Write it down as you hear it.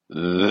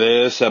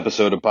This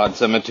episode of Pod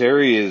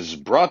Cemetery is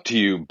brought to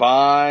you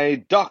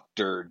by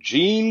Dr.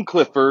 Gene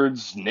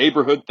Clifford's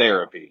Neighborhood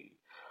Therapy.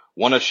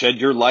 Want to shed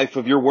your life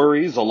of your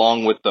worries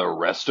along with the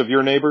rest of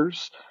your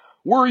neighbors?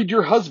 Worried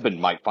your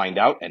husband might find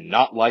out and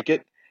not like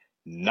it?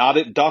 Not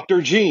at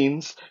Dr.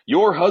 Gene's.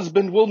 Your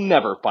husband will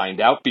never find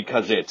out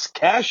because it's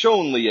cash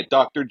only at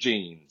Dr.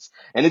 Gene's,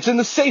 and it's in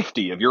the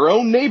safety of your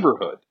own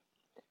neighborhood.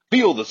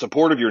 Feel the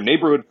support of your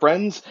neighborhood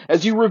friends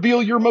as you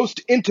reveal your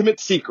most intimate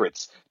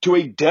secrets to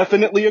a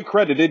definitely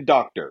accredited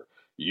doctor.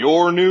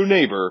 Your new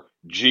neighbor,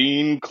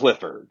 Gene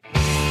Clifford.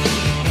 Under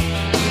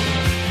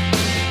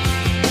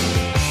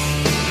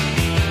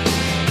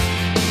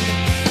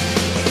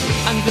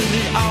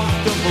the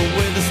October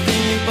with the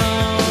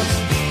steamboats,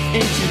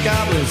 ancient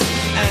goblins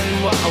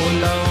and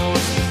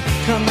wallows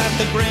come at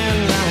the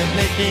grand light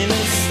making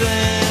a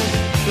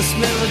sound. The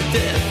smell of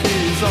death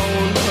is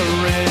all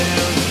around.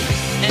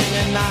 And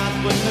at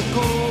night when the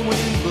cold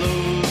wind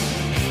blows,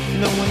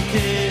 no one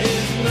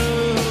cares,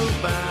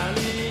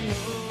 nobody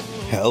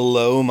knows.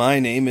 Hello, my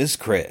name is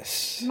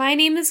Chris. My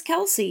name is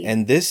Kelsey.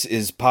 And this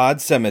is Pod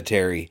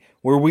Cemetery,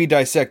 where we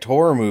dissect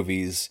horror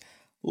movies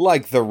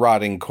like the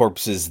rotting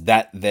corpses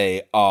that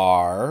they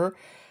are.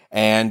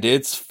 And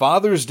it's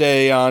Father's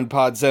Day on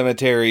Pod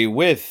Cemetery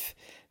with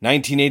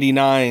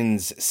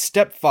 1989's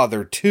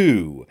Stepfather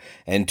 2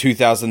 and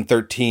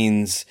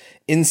 2013's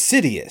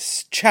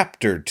Insidious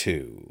Chapter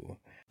 2.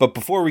 But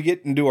before we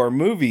get into our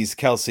movies,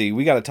 Kelsey,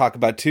 we got to talk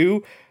about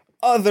two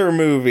other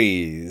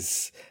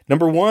movies.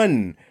 Number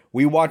one,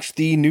 we watched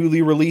the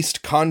newly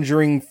released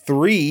Conjuring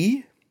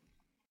 3.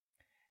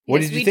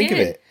 What did you think of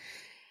it?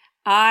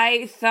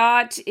 I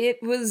thought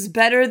it was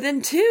better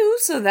than 2,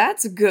 so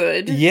that's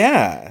good.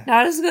 Yeah.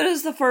 Not as good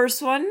as the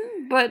first one,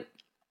 but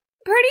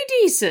pretty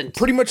decent.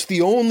 Pretty much the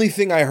only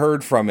thing I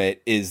heard from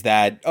it is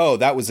that,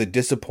 that was a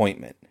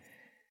disappointment.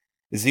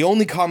 Is the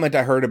only comment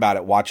I heard about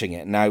it watching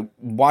it. And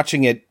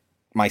watching it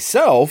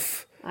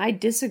myself, I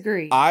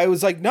disagree. I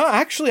was like, no,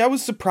 actually, I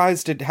was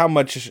surprised at how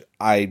much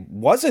I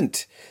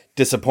wasn't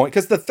disappointed,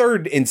 because the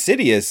third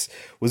Insidious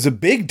was a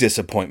big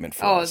disappointment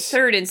for us. Oh,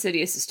 third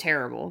Insidious is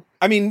terrible.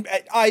 I mean,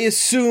 I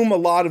assume a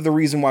lot of the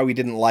reason why we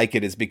didn't like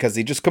it is because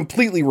they just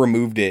completely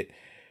removed it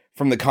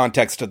from the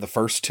context of the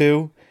first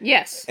two.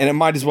 Yes. And it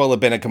might as well have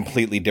been a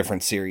completely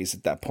different series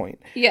at that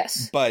point.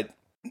 Yes. But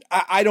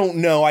I don't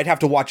know. I'd have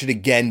to watch it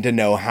again to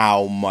know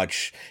how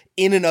much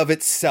in and of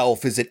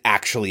itself is it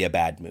actually a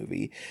bad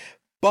movie.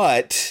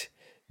 But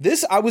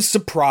this, I was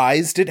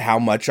surprised at how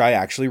much I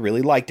actually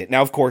really liked it.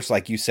 Now, of course,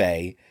 like you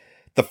say,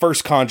 the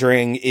first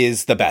Conjuring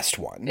is the best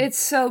one. It's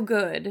so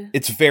good.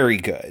 It's very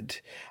good.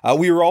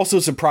 We were also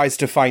surprised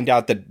to find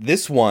out that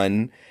this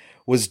one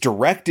was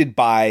directed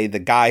by the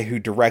guy who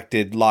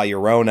directed La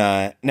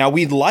Llorona. Now,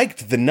 we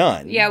liked The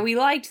Nun. Yeah, we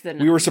liked The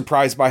Nun. We were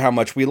surprised by how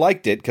much we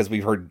liked it because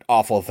we've heard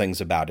awful things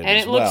about it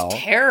as well. And it looked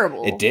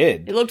terrible. It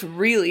did. It looked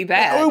really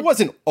bad. It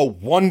wasn't a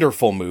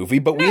wonderful movie,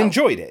 but we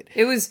enjoyed it.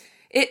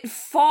 It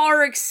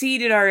far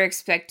exceeded our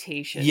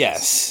expectations.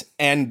 Yes,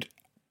 and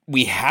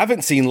we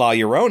haven't seen La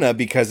Llorona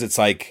because it's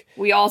like...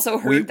 We also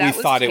heard that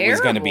we thought it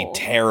was going to be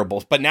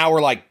terrible. But now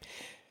we're like,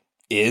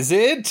 is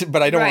it?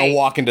 But I don't want to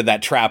walk into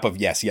that trap of,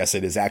 yes,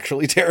 it is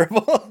actually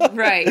terrible.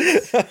 Right.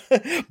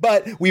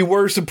 But we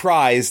were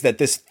surprised that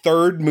this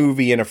third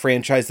movie in a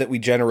franchise that we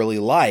generally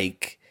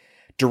like,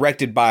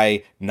 directed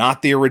by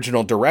not the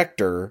original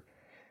director,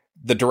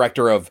 the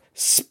director of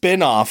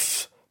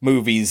spin-off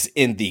movies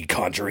in the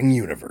Conjuring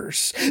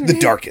universe, the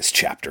darkest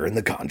chapter in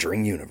the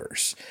Conjuring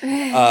universe.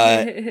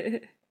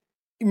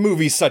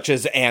 Movies such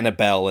as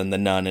Annabelle and The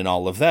Nun and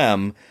all of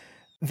them,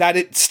 that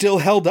it still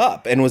held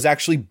up and was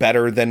actually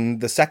better than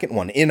the second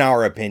one, in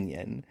our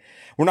opinion.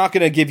 We're not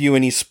going to give you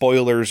any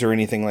spoilers or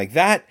anything like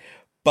that,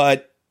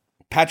 but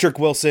Patrick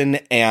Wilson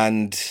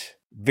and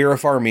Vera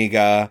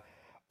Farmiga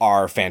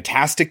are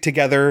fantastic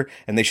together,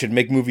 and they should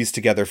make movies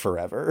together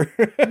forever.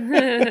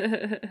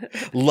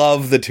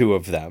 Love the two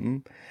of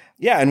them.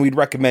 Yeah, and we'd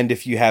recommend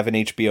if you have an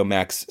HBO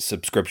Max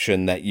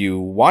subscription that you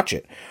watch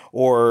it.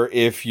 Or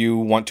if you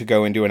want to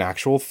go into an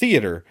actual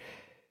theater,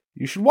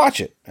 you should watch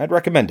it. I'd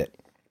recommend it.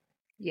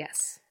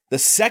 Yes. The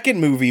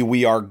second movie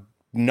we are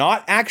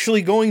not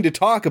actually going to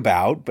talk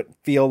about, but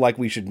feel like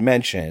we should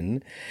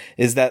mention,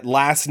 is that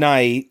last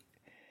night,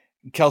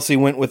 Kelsey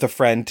went with a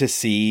friend to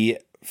see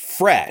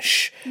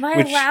Fresh. Am I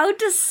allowed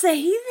to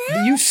say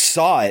that? You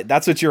saw it.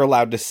 That's what you're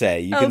allowed to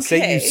say. You can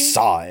say you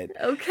saw it.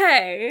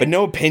 Okay. But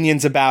no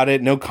opinions about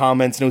it, no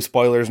comments, no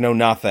spoilers, no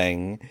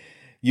nothing.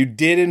 You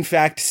did, in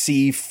fact,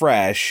 see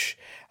Fresh,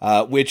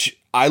 which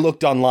I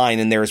looked online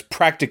and there is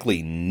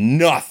practically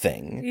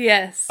nothing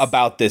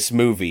about this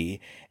movie.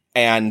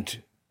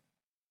 And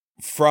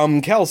from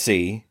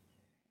Kelsey,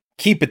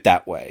 keep it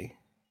that way.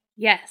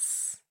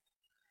 Yes.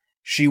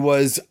 She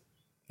was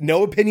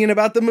no opinion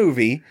about the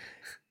movie.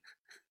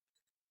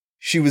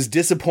 She was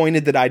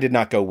disappointed that I did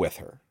not go with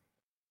her.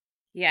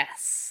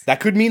 Yes. That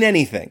could mean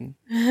anything.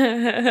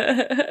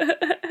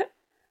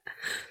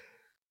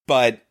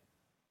 But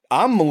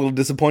I'm a little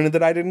disappointed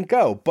that I didn't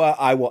go. But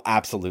I'll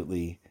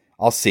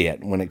I'll see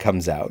it when it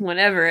comes out.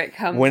 Whenever it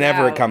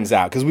comes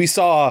out. Because we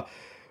saw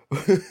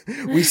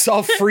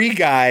Free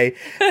Guy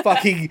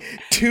fucking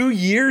 2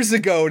 years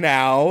ago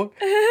now,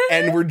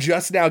 and we're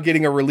just now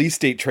getting a release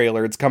date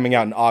trailer. It's coming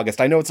out in August.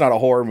 I know it's not a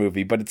horror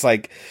movie, but it's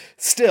like,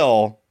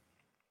 still,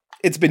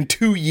 it's been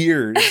 2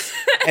 years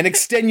and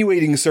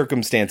extenuating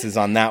circumstances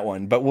on that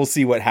one, but we'll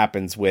see what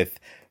happens with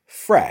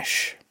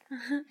Fresh.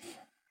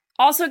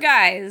 Also,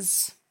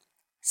 guys,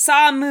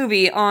 saw a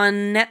movie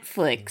on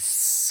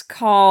Netflix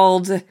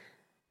called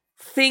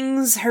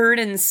Things Heard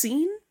and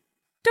Seen.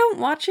 Don't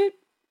watch it.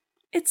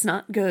 It's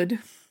not good.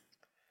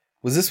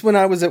 Was this when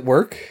I was at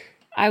work?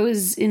 I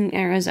was in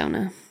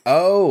Arizona.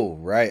 Oh,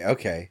 right.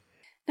 Okay.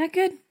 Not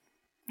good.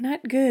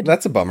 Not good.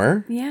 That's a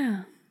bummer.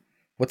 Yeah.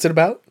 What's it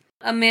about?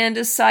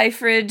 Amanda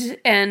Seyfried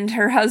and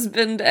her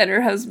husband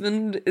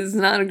is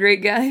not a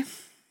great guy.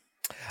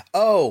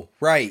 Oh,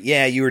 right.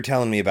 Yeah, you were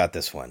telling me about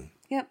this one.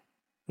 Yep.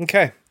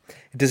 Okay.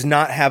 It does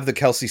not have the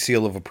Kelsey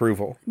seal of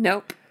approval.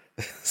 Nope.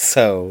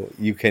 So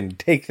you can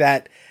take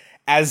that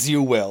as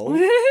you will.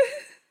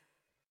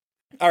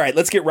 All right,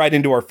 let's get right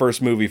into our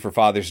first movie for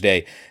Father's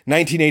Day.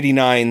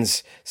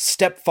 1989's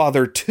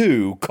Stepfather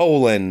 2,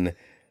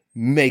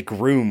 Make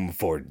Room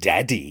for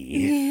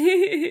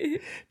Daddy.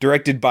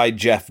 Directed by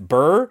Jeff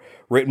Burr,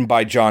 written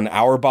by John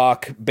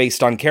Auerbach,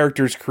 based on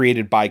characters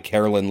created by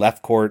Carolyn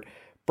Lefcourt,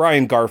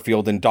 Brian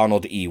Garfield, and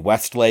Donald E.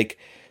 Westlake,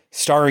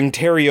 starring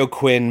Terry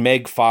O'Quinn,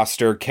 Meg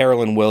Foster,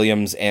 Carolyn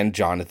Williams, and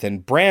Jonathan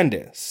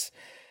Brandis.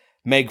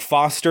 Meg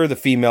Foster, the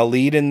female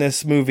lead in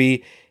this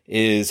movie,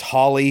 is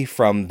Holly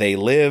from They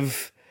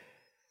Live,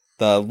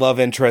 the love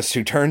interest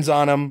who turns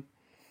on him.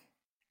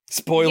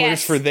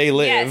 Spoilers for They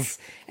Live. Yes,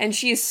 and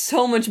she is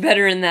so much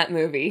better in that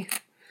movie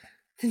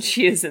than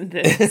she is in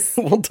this.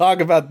 We'll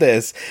talk about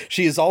this.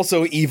 She is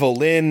also Evil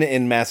Lynn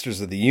in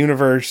Masters of the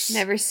Universe.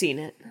 Never seen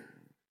it.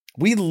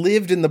 We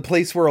lived in the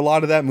place where a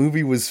lot of that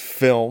movie was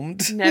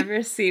filmed.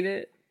 Never seen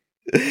it.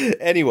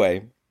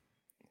 Anyway,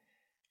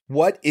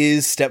 what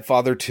is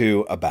Stepfather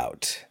 2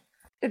 about?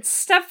 It's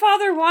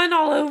Stepfather 1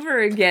 all over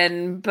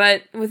again,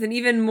 but with an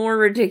even more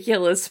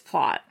ridiculous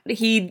plot.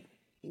 He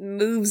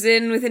moves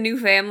in with a new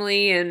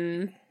family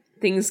and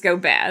things go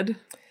bad.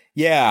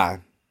 Yeah,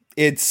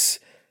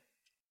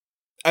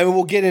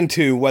 we'll get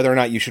into whether or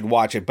not you should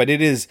watch it, but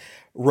it is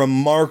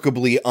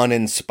remarkably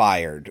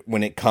uninspired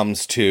when it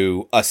comes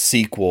to a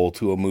sequel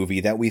to a movie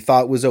that we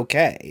thought was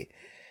okay.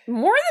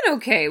 More than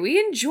okay. We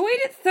enjoyed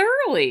it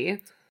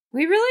thoroughly.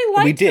 We really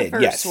liked the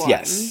first one.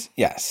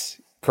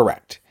 Yes,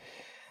 correct.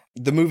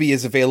 The movie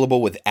is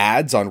available with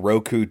ads on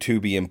Roku,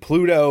 Tubi, and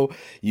Pluto.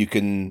 You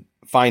can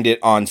find it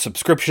on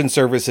subscription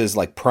services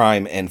like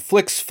Prime and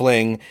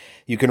FlixFling.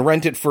 You can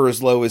rent it for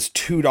as low as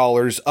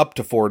 $2 up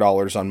to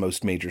 $4 on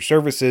most major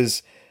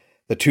services.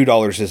 The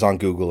 $2 is on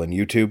Google and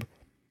YouTube.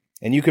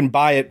 And you can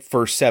buy it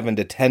for $7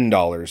 to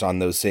 $10 on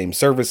those same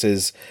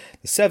services.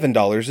 The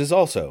 $7 is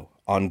also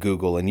on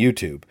Google and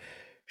YouTube.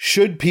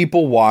 Should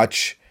people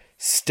watch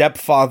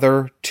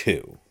Stepfather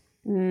 2?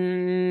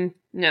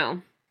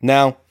 No.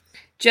 No?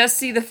 Just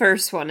see the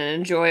first one and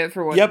enjoy it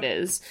for what it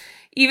is.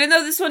 Even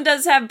though this one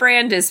does have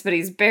Brandis, but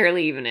he's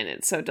barely even in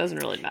it, so it doesn't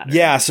really matter.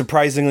 Yeah,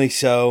 surprisingly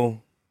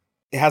so.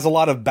 It has a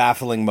lot of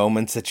baffling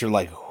moments that you're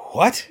like,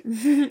 what?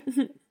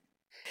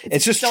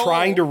 It's just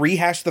trying to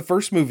rehash the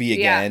first movie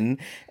again,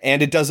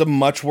 and it does a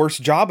much worse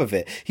job of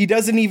it. He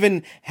doesn't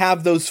even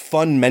have those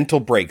fun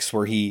mental breaks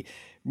where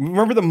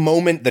remember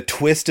the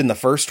twist in the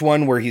first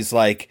one where he's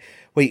like,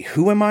 wait,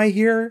 who am I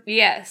here?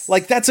 Yes.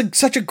 Like, that's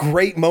such a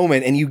great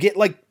moment, and you get,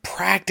 like,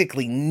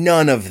 practically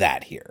none of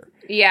that here.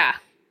 Yeah.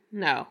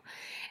 No.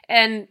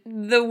 And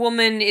the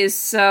woman is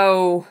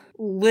so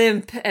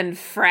limp and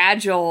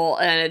fragile,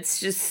 and it's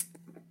just...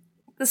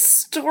 The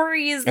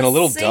story is and a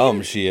little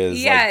dumb she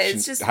is. Yeah, like,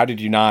 it's just... How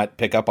did you not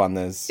pick up on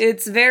this?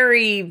 It's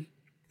very...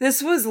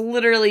 This was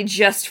literally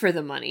just for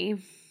the money.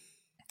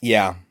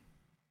 Yeah.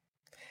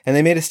 And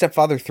they made a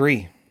Stepfather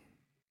 3.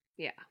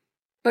 Yeah.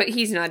 But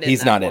he's not in it.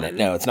 He's not in it.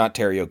 No, it's not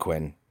Terry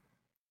O'Quinn.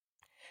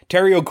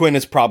 Terry O'Quinn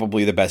is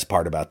probably the best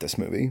part about this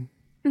movie.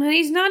 But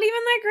he's not even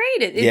that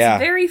great. It's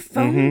very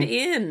phoned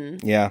in.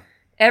 Yeah.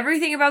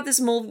 Everything about this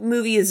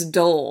movie is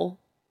dull.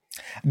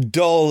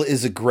 Dull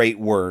is a great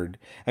word.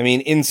 I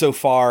mean,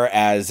 insofar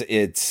as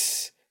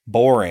it's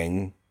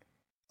boring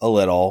a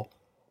little,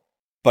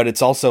 but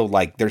it's also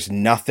like there's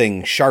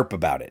nothing sharp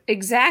about it.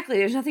 Exactly.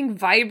 There's nothing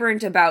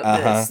vibrant about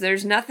this.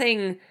 There's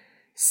nothing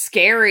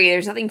scary.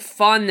 There's nothing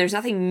fun. There's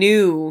nothing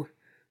new.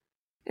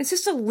 It's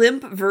just a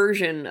limp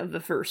version of the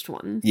first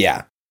one.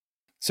 Yeah.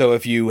 So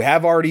if you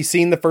have already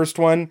seen the first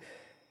one,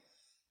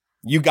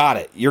 you got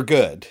it. You're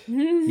good.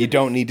 You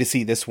don't need to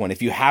see this one.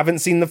 If you haven't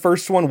seen the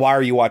first one, why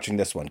are you watching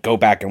this one? Go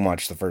back and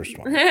watch the first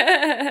one.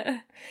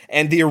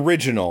 And the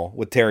original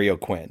with Terry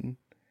O'Quinn,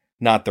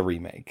 not the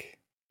remake.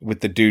 With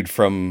the dude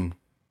from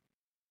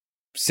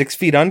 6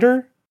 Feet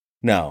Under?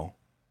 No.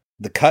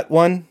 The cut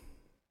one?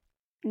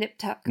 Nip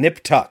Tuck.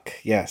 Nip Tuck,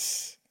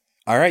 yes.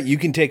 All right, you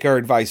can take our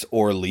advice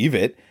or leave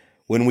it.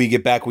 When we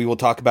get back, we will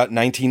talk about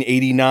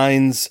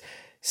 1989's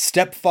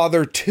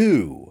Stepfather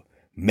 2,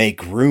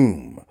 Make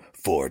Room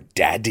for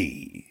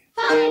daddy.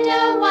 Find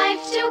a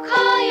wife to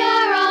call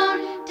your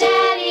own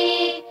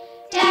daddy,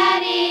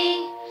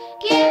 daddy.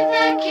 Give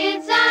the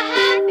kids a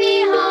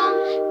happy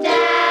home.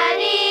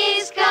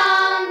 Daddy's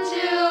come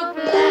to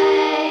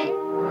play.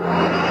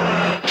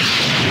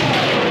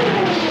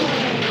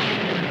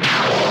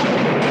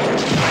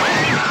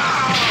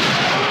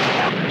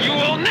 You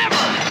will never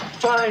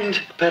find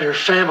a better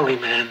family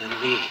man than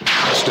me.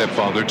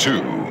 Stepfather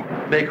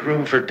 2, Make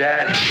room for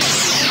Daddy.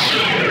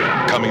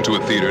 coming to a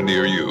theater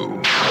near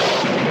you.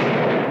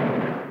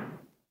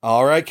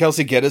 All right,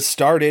 Kelsey, get us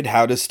started.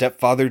 How does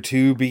Stepfather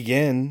 2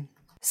 begin?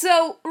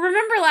 So,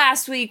 remember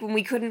last week when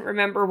we couldn't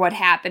remember what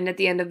happened at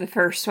the end of the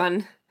first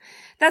one?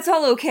 That's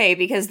all okay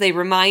because they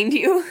remind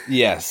you.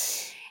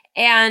 Yes.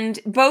 And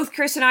both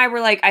Chris and I were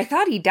like, I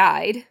thought he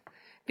died.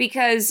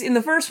 Because in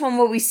the first one,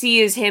 what we see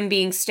is him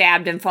being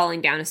stabbed and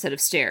falling down a set of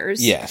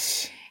stairs.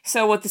 Yes.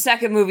 So what the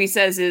second movie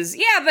says is,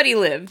 yeah, but he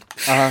lived.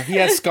 He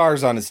has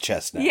scars on his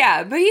chest now.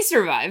 Yeah, but he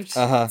survived.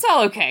 It's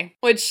all okay.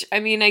 Which, I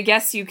mean, I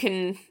guess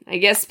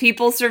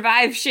people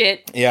survive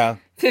shit. Yeah.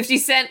 50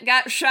 Cent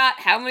got shot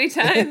how many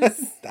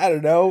times? I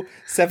don't know,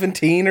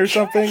 17 or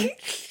something?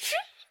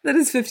 That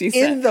is 50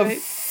 Cent, In the right?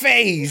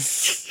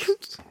 face!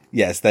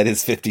 Yes, that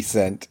is 50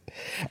 Cent.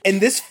 And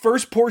this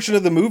first portion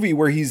of the movie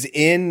where he's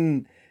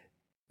in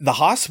the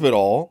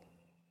hospital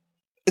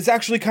is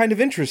actually kind of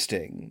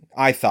interesting,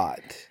 I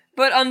thought.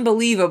 But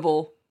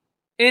unbelievable.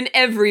 In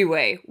every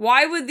way.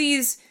 Why would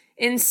these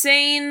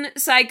insane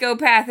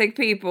psychopathic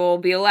people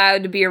be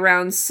allowed to be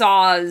around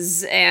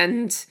saws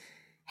and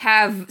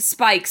have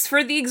spikes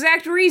for the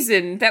exact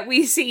reason that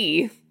we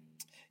see?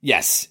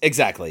 Yes,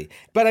 exactly.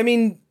 But I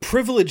mean,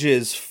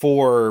 privileges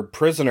for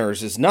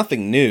prisoners is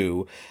nothing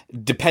new,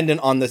 dependent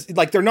on this.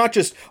 Like, they're not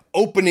just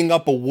opening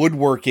up a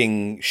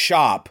woodworking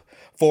shop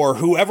for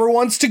whoever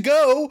wants to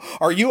go.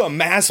 Are you a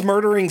mass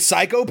murdering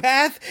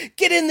psychopath?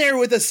 Get in there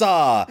with a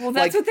saw. Well,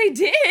 that's what they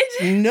did.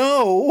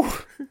 No.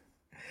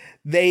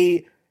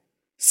 They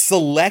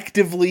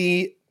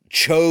selectively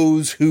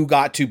chose who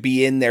got to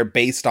be in there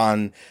based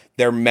on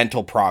their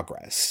mental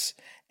progress.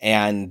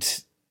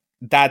 And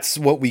that's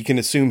what we can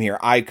assume here.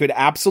 I could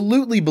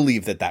absolutely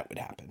believe that that would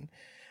happen.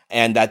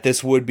 And that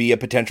this would be a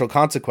potential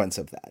consequence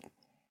of that.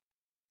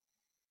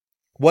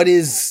 What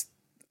is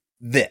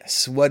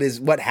this?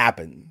 What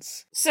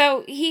happens?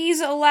 So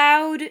he's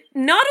allowed,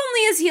 not only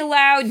is he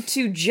allowed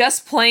to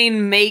just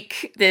plain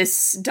make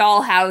this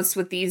dollhouse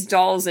with these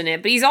dolls in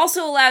it, but he's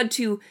also allowed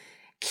to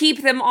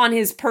keep them on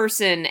his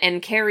person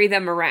and carry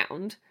them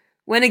around.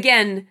 When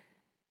again,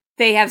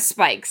 they have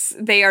spikes.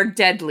 They are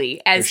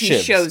deadly, as he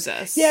shows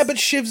us. Yeah, but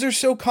shivs are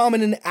so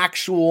common in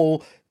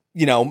actual,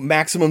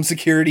 maximum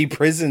security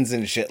prisons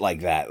and shit like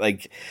that.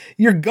 Like,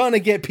 you're gonna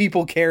get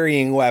people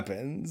carrying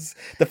weapons.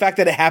 The fact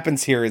that it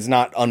happens here is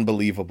not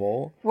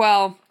unbelievable.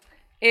 Well,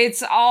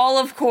 it's all,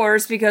 of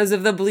course, because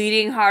of the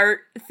bleeding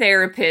heart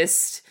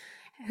therapist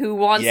who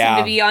wants him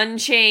to be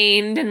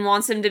unchained and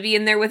wants him to be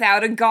in there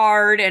without a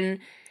guard. And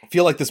I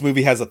feel like this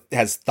movie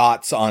has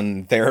thoughts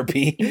on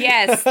therapy.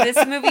 Yes,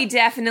 this movie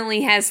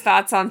definitely has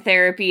thoughts on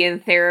therapy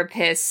and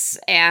therapists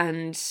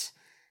and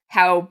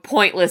how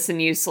pointless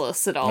and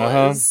useless it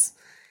all is.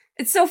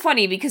 It's so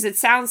funny because it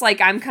sounds like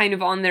I'm kind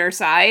of on their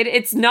side.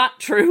 It's not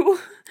true.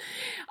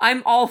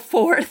 I'm all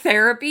for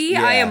therapy.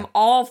 Yeah. I am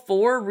all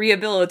for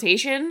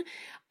rehabilitation.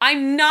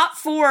 I'm not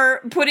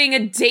for putting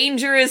a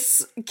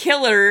dangerous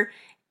killer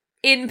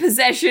in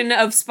possession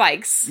of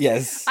spikes.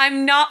 Yes.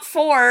 I'm not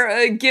for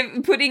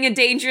putting a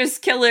dangerous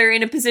killer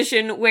in a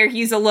position where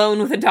he's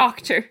alone with a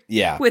doctor.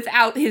 Yeah.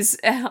 Without his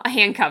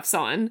handcuffs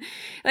on.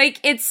 Like,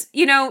 it's,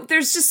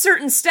 there's just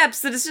certain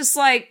steps that it's just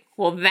like,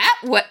 well, that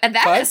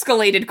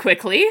escalated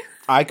quickly.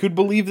 I could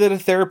believe that a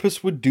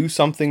therapist would do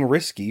something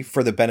risky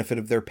for the benefit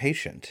of their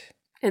patient.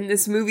 And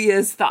this movie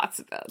has thoughts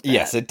about that.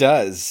 Yes, it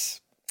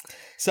does.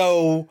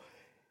 So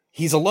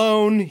he's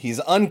alone, he's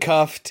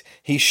uncuffed,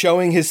 he's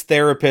showing his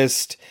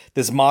therapist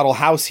this model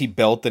house he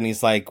built, and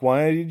he's like,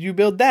 why did you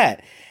build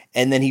that?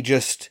 And then he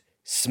just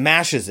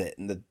smashes it,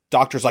 and the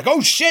doctor's like, oh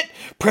shit,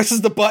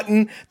 presses the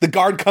button, the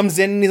guard comes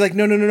in, and he's like,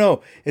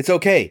 no, it's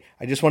okay,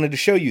 I just wanted to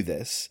show you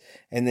this.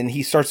 And then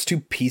he starts to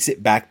piece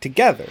it back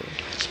together.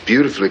 It's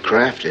beautifully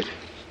crafted.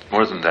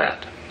 More than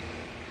that.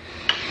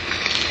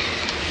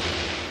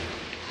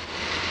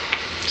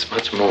 It's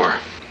much more.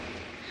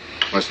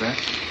 What's that?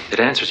 It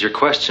answers your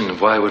question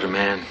of why would a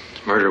man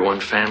murder one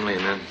family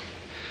and then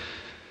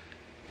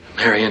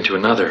marry into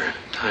another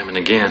time and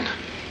again.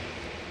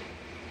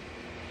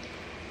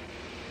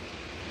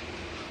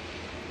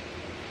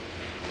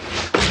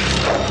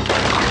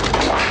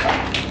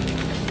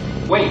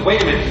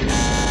 Wait a minute.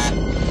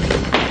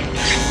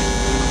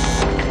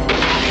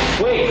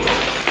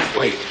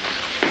 Wait.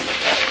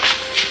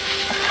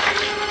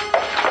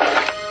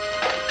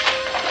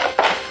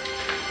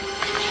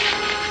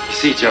 You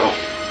see, Joe,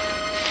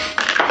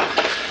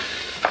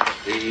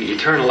 the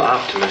eternal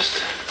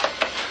optimist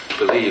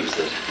believes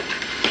that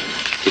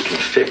he can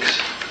fix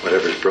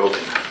whatever's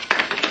broken.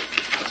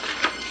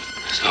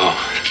 So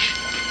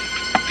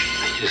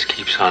he just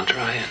keeps on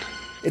trying.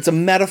 It's a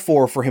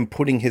metaphor for him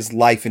putting his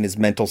life and his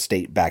mental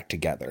state back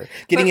together,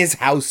 getting his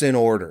house in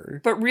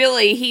order. But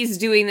really, he's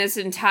doing this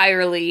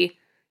entirely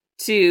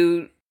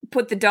to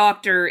put the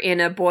doctor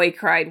in a boy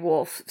cried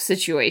wolf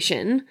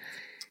situation.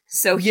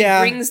 So he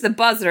brings the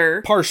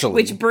buzzer, partially,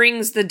 which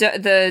brings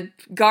the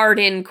guard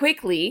in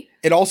quickly.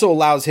 It also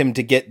allows him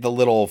to get the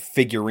little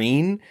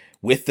figurine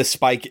with the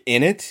spike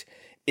in it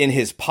in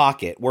his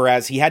pocket,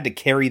 whereas he had to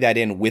carry that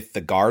in with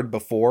the guard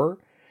before.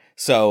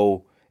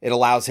 So it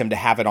allows him to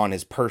have it on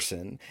his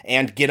person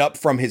and get up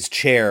from his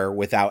chair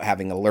without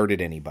having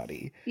alerted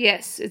anybody.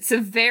 Yes, it's a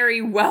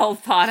very well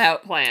thought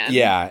out plan.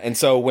 Yeah, and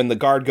so when the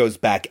guard goes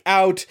back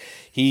out,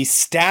 he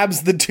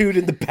stabs the dude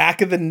in the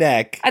back of the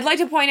neck. I'd like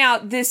to point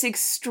out this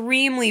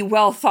extremely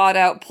well thought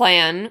out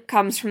plan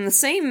comes from the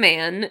same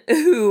man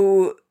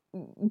who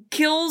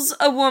kills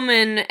a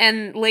woman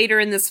and later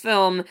in this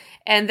film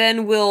and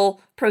then will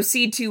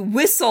proceed to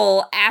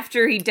whistle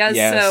after he does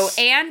so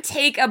and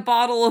take a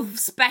bottle of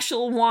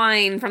special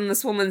wine from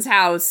this woman's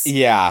house.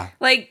 Yeah.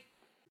 Like,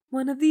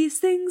 one of these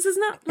things is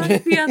not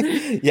like the other.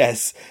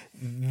 Yes.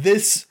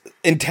 This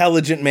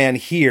intelligent man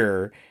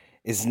here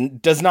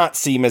does not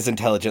seem as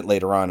intelligent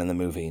later on in the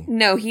movie.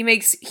 No, he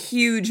makes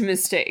huge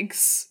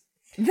mistakes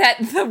that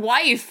the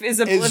wife is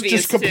oblivious to. It's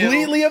just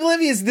completely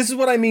oblivious. This is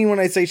what I mean when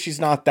I say she's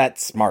not that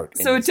smart.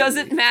 So it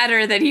doesn't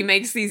matter that he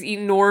makes these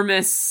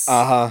enormous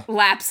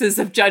lapses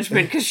of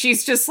judgment, because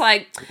she's just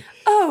like,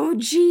 oh,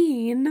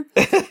 Jean,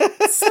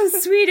 so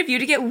sweet of you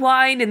to get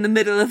wine in the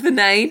middle of the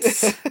night.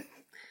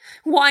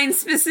 Wine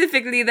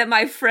specifically that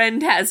my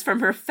friend has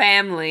from her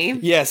family.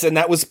 Yes, and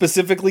that was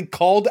specifically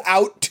called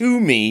out to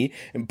me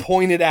and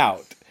pointed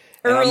out.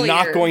 And I'm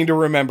not going to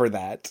remember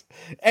that.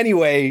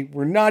 Anyway,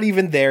 we're not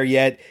even there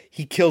yet.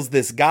 He kills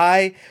this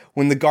guy.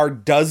 When the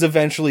guard does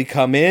eventually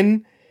come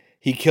in,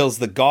 he kills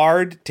the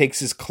guard, takes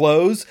his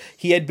clothes.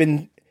 He had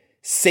been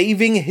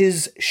saving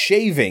his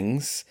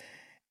shavings,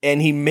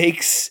 and he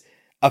makes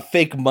a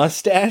fake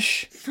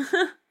mustache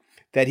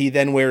that he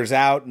then wears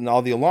out, and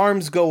all the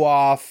alarms go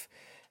off,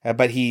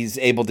 but he's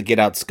able to get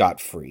out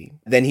scot-free.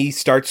 Then he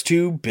starts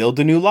to build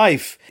a new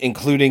life,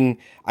 including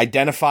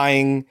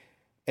identifying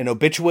an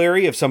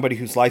obituary of somebody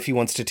whose life he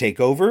wants to take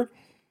over.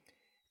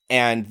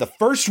 And the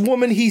first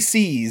woman he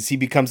sees, he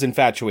becomes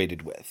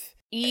infatuated with.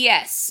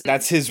 Yes.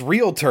 That's his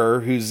realtor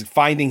who's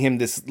finding him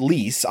this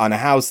lease on a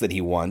house that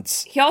he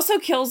wants. He also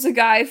kills a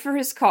guy for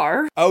his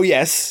car. Oh,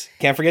 yes.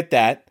 Can't forget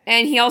that.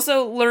 And he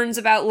also learns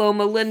about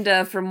Loma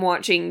Linda from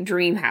watching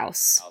Dream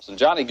House. And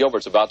Johnny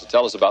Gilbert's about to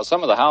tell us about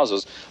some of the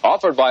houses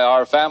offered by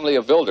our family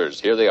of builders.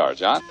 Here they are,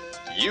 John.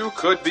 You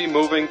could be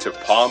moving to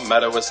Palm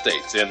Meadow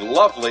Estates in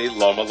lovely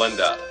Loma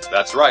Linda.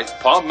 That's right,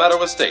 Palm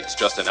Meadow Estates,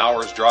 just an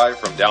hour's drive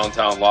from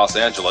downtown Los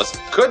Angeles,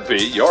 could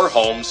be your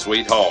home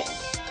sweet home.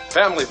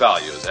 Family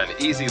values and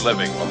easy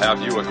living will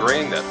have you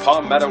agreeing that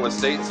Palm Meadow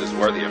Estates is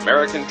where the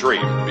American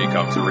dream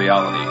becomes a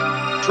reality.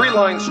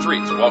 Tree-lined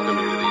streets welcome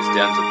you to these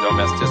dens of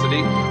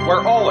domesticity,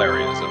 where all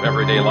areas of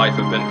everyday life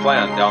have been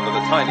planned down to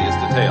the tiniest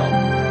detail.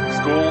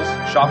 Schools,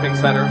 shopping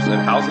centers,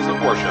 and houses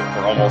of worship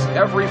for almost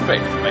every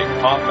faith make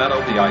Palm Meadow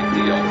the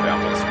ideal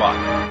family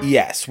spot.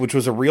 Yes, which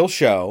was a real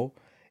show.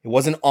 It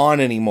wasn't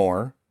on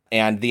anymore,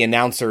 and the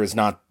announcer is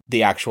not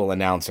the actual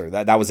announcer.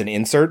 That was an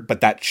insert,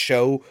 but that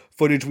show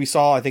footage we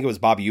saw, I think it was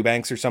Bob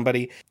Eubanks or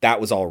somebody,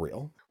 that was all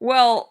real.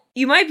 Well,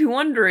 you might be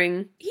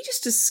wondering, he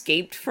just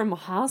escaped from a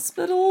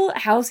hospital?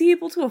 How's he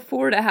able to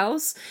afford a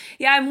house?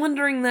 Yeah, I'm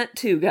wondering that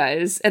too,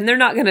 guys, and they're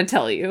not going to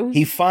tell you.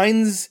 He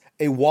finds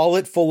a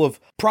wallet full of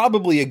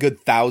probably a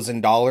good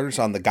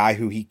 $1,000 on the guy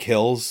who he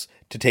kills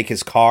to take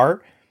his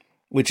car,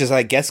 which is,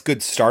 I guess,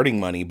 good starting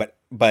money,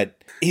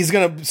 but he's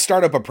going to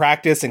start up a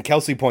practice, and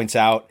Kelsey points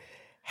out,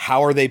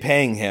 how are they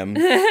paying him?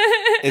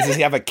 Does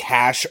he have a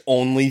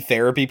cash-only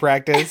therapy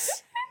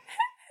practice?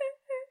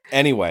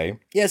 Anyway,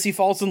 yes, he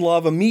falls in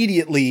love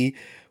immediately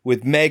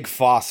with Meg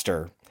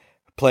Foster,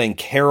 playing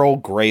Carol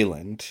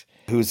Grayland,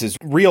 who's his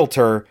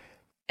realtor.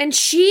 And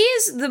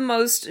she's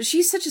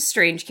such a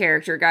strange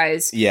character,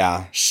 guys.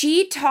 Yeah.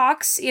 She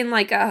talks in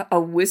like a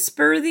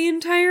whisper the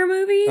entire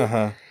movie.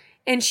 Uh-huh.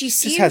 And she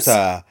seems... Just has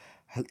a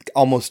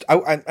almost,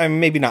 I'm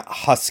maybe not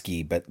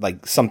husky, but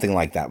like something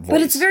like that voice.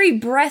 But it's very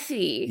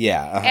breathy.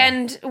 Yeah. Uh-huh.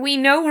 And we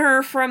know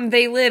her from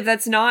They Live.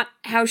 That's not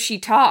how she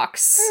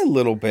talks. A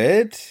little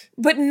bit.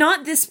 But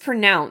not this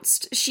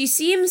pronounced. She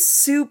seems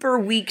super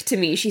weak to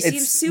me. She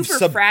seems super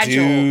subdued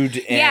fragile.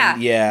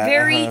 And, yeah.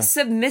 Very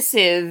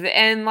submissive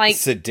and like...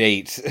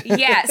 sedate.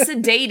 Yeah,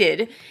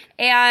 sedated.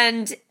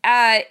 And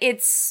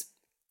it's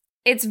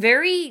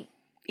very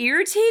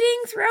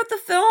irritating throughout the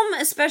film,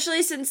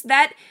 especially since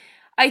that...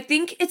 I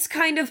think it's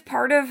kind of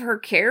part of her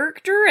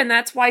character, and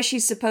that's why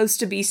she's supposed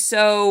to be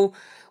so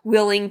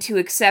willing to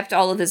accept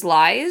all of his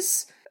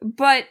lies.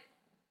 But,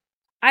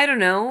 I don't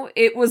know,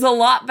 it was a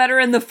lot better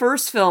in the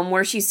first film,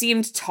 where she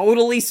seemed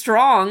totally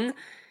strong,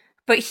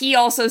 but he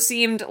also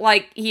seemed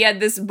like he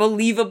had this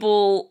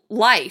believable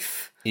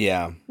life.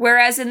 Yeah.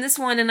 Whereas in this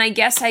one, and I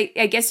guess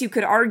you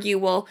could argue,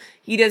 well,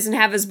 he doesn't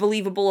have as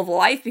believable of a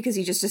life because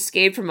he just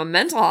escaped from a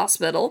mental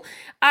hospital.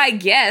 I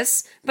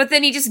guess. But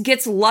then he just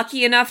gets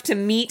lucky enough to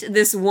meet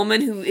this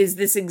woman who is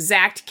this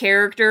exact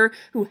character,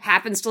 who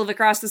happens to live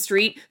across the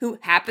street, who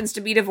happens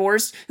to be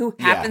divorced, who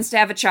happens to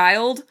have a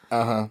child.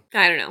 Uh-huh.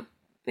 I don't know.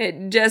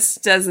 It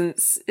just doesn't...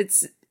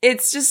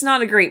 It's just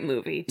not a great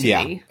movie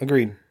to me.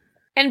 Agreed.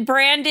 And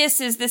Brandis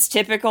is this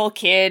typical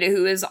kid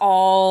who is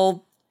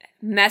all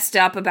messed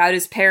up about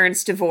his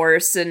parents'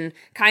 divorce and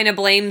kind of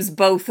blames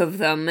both of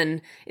them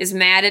and is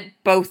mad at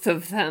both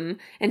of them.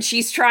 And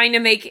she's trying to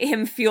make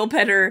him feel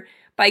better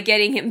by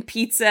getting him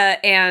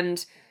pizza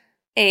and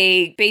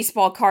a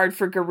baseball card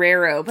for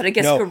Guerrero. But I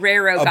guess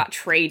Guerrero got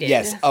traded.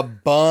 Yes, a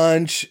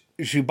bunch.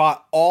 She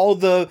bought all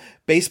the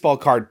baseball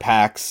card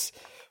packs,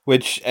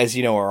 which, as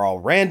you know, are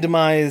all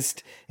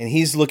randomized. And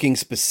he's looking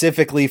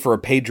specifically for a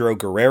Pedro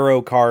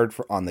Guerrero card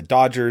on the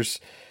Dodgers,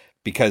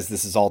 because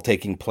this is all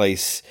taking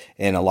place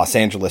in a Los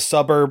Angeles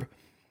suburb.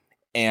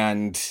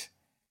 And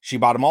she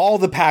bought him all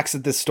the packs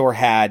that this store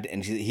had.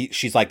 And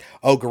she's like,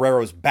 oh,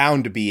 Guerrero's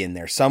bound to be in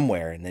there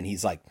somewhere. And then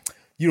he's like,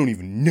 you don't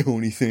even know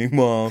anything,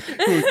 Mom.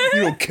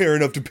 You don't care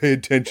enough to pay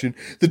attention.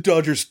 The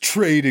Dodgers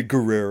traded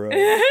Guerrero.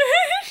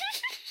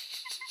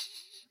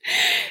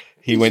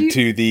 He went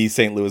to the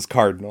St. Louis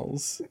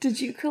Cardinals. Did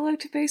you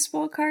collect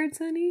baseball cards,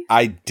 honey?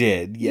 I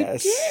did,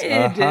 yes. You did?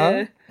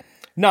 Uh-huh.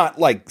 Not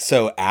like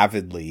so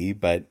avidly,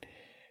 but...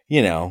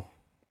 You know,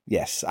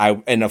 yes.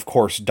 And of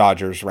course,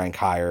 Dodgers rank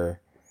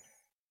higher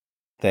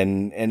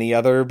than any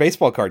other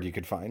baseball card you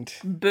could find.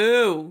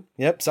 Boo.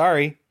 Yep,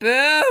 sorry.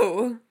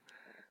 Boo.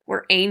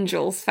 We're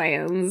Angels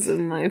fans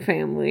in my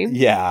family.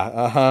 Yeah,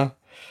 uh-huh.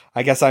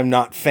 I guess I'm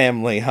not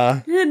family,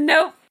 huh?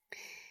 Nope.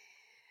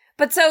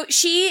 But so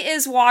she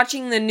is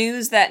watching the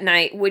news that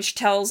night, which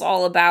tells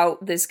all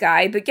about this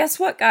guy. But guess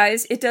what,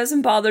 guys? It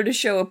doesn't bother to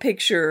show a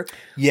picture.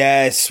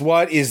 Yes,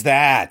 what is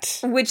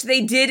that? Which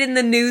they did in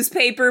the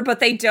newspaper,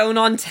 but they don't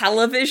on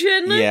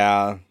television.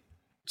 Yeah.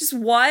 Just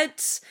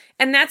what?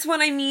 And that's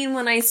what I mean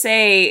when I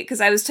say,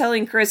 because I was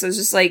telling Chris, I was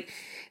just like,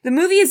 the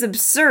movie is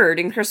absurd.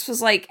 And Chris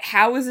was like,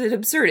 how is it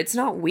absurd? It's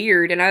not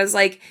weird. And I was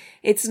like,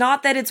 it's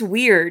not that it's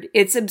weird.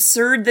 It's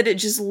absurd that it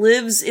just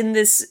lives in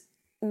this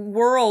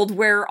world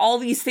where all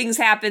these things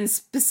happen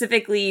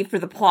specifically for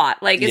the plot.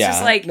 Like, it's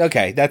just like...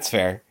 Okay, that's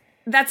fair.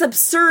 That's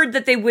absurd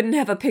that they wouldn't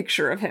have a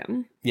picture of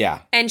him.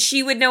 Yeah. And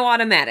she would know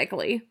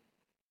automatically.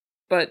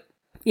 But,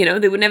 you know,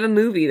 they wouldn't have a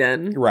movie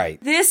then. Right.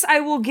 This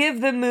I will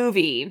give the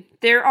movie.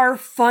 There are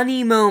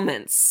funny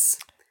moments.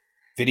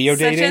 Video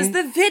dating? Such as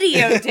the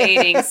video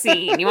dating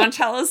scene. You want to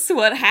tell us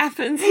what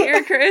happens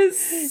here,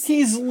 Chris?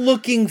 He's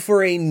looking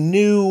for a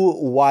new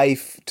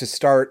wife to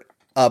start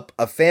up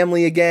a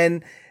family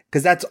again,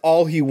 because that's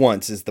all he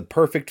wants, is the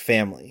perfect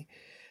family.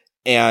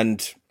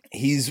 And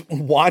he's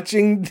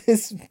watching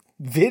this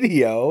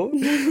video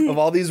of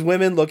all these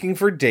women looking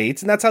for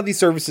dates, and that's how these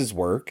services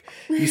work.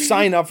 You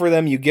sign up for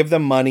them, you give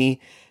them money,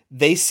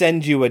 they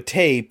send you a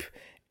tape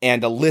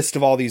and a list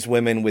of all these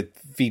women with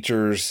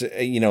features,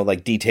 you know,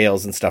 like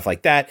details and stuff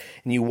like that,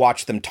 and you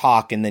watch them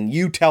talk, and then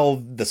you tell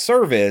the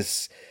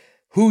service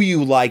who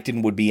you liked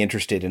and would be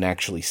interested in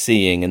actually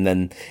seeing, and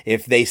then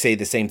if they say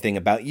the same thing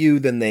about you,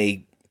 then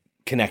they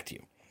connect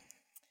you.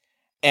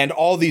 And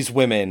all these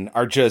women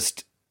are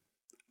just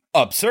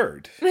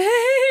absurd.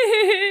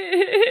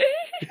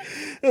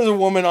 There's a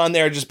woman on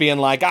there just being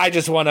like, I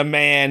just want a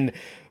man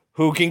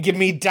who can give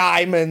me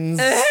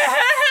diamonds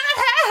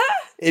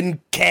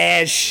in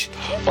cash.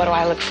 What do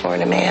I look for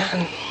in a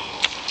man?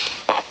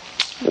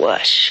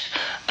 Whoosh.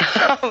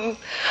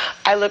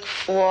 I look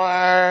for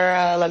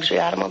a luxury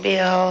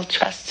automobile,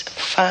 trust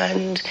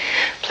fund,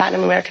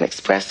 Platinum American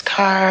Express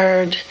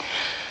card,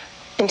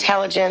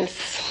 intelligence,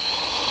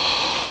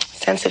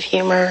 sense of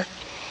humor,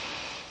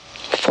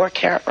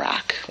 4-carat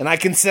rock. And I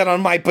can sit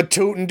on my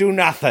patoot and do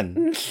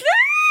nothing.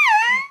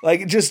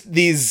 Like, just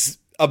these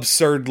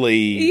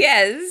absurdly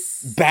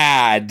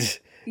bad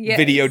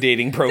video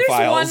dating profiles.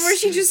 There's one where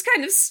she just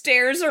kind of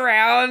stares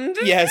around.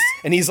 Yes,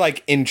 and he's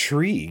like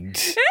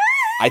intrigued.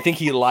 I think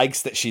he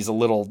likes that she's a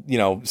little, you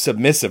know,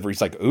 submissive, where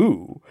he's like,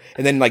 ooh.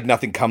 And then, like,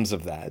 nothing comes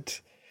of that.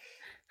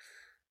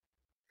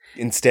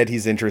 Instead,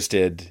 he's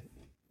interested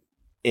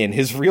in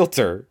his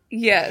realtor.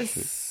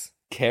 Yes.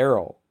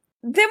 Carol.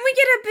 Then we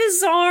get a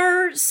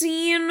bizarre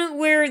scene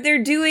where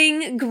they're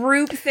doing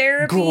group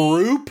therapy.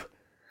 Group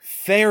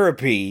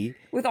therapy?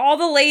 With all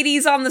the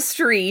ladies on the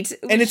street.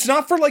 And it's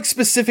not for, like,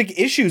 specific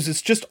issues.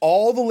 It's just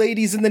all the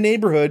ladies in the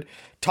neighborhood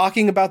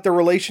talking about their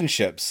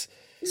relationships.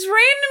 It's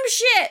random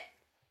shit.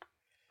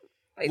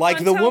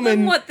 Like the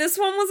woman. What this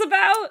one was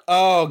about?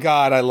 Oh,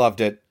 God, I loved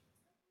it.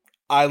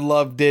 I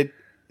loved it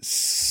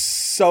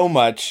so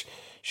much.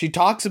 She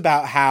talks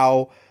about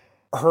how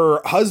her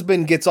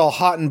husband gets all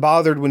hot and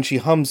bothered when she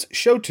hums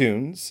show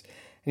tunes.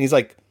 And he's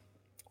like,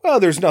 well,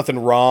 there's nothing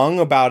wrong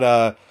about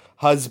a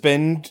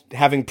husband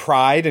having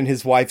pride in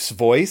his wife's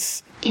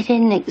voice. It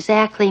isn't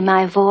exactly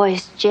my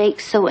voice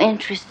Jake's so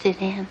interested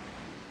in.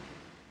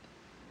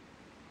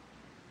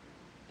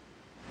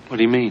 What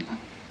do you mean?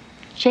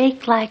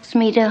 Jake likes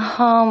me to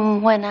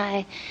hum when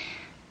I...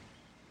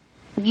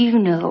 You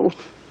know.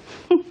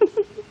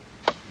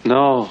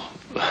 No,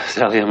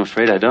 Sally, I'm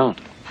afraid I don't.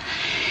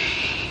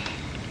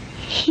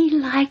 He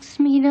likes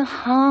me to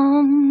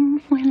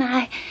hum when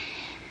I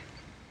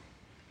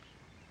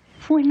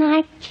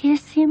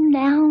kiss him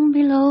down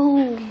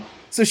below.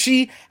 So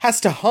she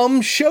has to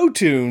hum show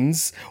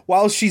tunes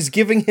while she's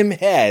giving him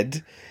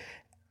head.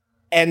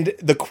 And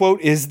the quote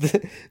is,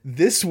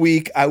 this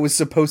week I was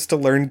supposed to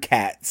learn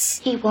cats.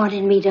 He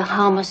wanted me to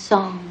hum a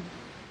song.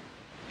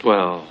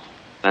 Well,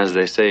 as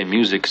they say,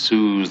 music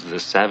soothes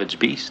the savage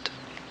beast.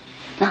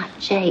 Not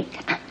Jake.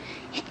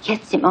 It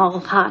gets him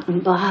all hot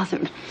and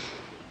bothered.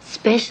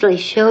 Especially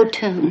show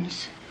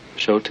tunes.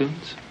 Show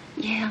tunes?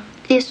 Yeah.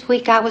 This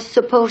week I was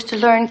supposed to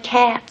learn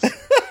cats. And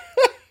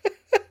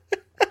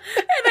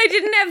I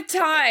didn't have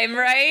time,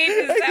 right?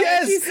 Is that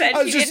Yes, what she said?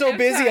 I was just so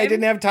busy I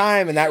didn't have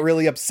time, and that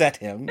really upset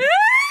him.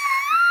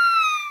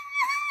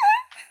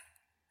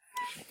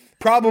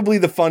 Probably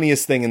the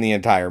funniest thing in the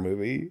entire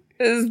movie.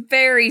 It was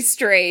very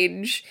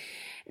strange.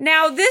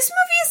 Now, this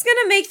movie is going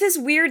to make this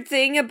weird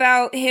thing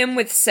about him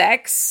with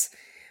sex,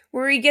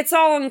 where he gets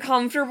all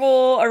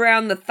uncomfortable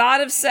around the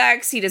thought of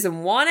sex. He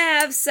doesn't want to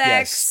have sex.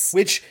 Yes,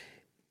 which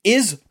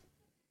is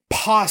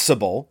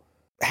possible.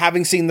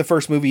 Having seen the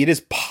first movie, it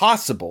is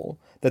possible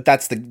that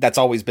that's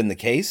always been the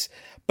case,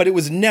 but it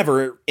was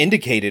never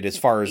indicated as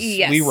far as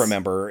we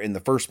remember in the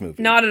first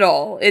movie. Not at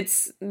all.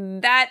 It's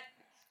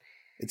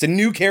a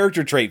new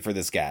character trait for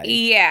this guy.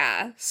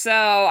 Yeah. So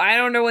I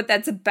don't know what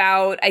that's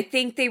about. I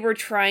think they were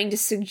trying to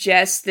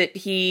suggest that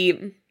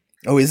he...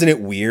 Oh, isn't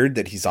it weird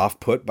that he's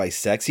off-put by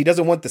sex? He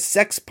doesn't want the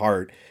sex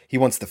part. He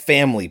wants the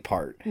family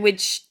part.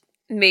 Which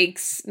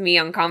makes me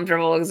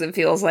uncomfortable because it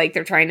feels like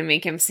they're trying to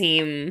make him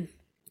seem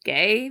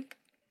gay.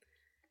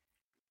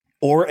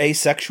 Or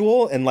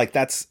asexual, and like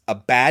that's a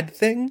bad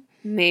thing.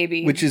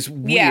 Maybe. Which is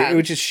weird,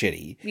 which is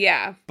shitty.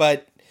 Yeah.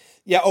 But,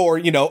 yeah, or,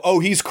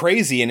 he's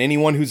crazy, and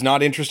anyone who's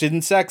not interested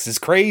in sex is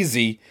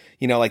crazy.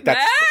 Like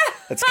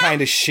that's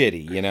kind of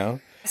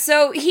shitty,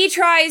 So he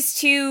tries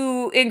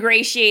to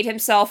ingratiate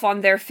himself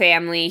on their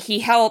family. He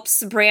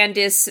helps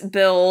Brandis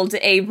build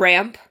a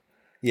ramp.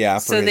 Yeah,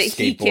 for so his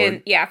that he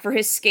skateboard. can, for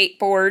his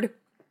skateboard.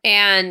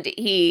 And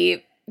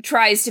he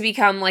tries to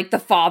become like the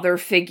father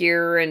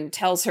figure and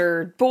tells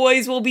her,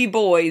 boys will be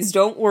boys,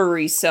 don't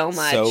worry so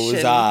much. So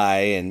was I,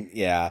 and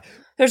yeah.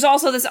 There's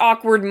also this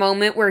awkward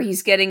moment where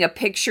he's getting a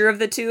picture of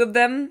the two of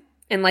them,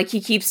 and like he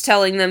keeps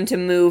telling them to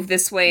move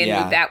this way and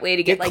move that way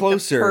to get like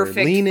closer, the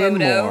perfect lean photo.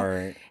 in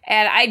more.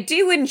 And I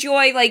do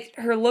enjoy like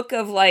her look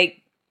of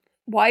like,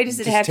 why does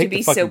it Just have to take the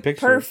be fucking so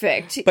picture.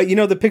 perfect? But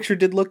the picture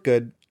did look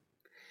good.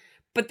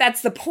 But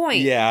that's the point.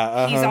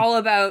 Yeah, He's all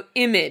about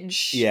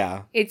image.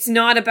 Yeah. It's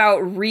not about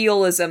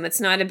realism. It's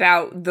not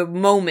about the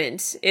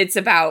moment. It's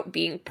about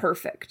being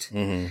perfect.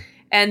 Mm-hmm.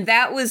 And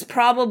that was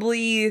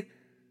probably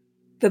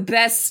the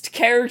best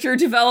character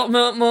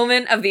development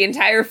moment of the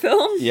entire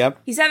film.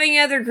 Yep. He's having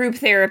another group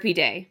therapy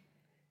day.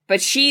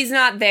 But she's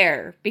not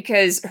there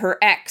because her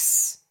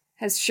ex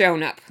has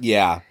shown up.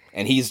 Yeah,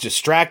 and he's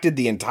distracted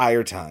the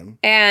entire time.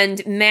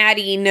 And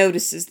Maddie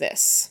notices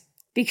this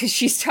because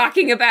she's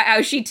talking about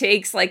how she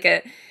takes like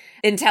a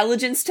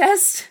intelligence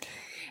test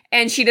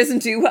and she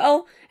doesn't do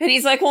well. And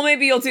he's like, well,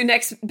 maybe you'll do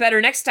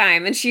better next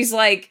time. And she's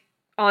like,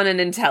 on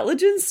an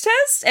intelligence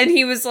test? And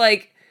he was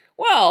like,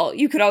 well,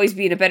 you could always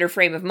be in a better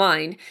frame of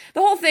mind. The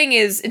whole thing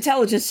is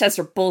intelligence tests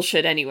are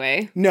bullshit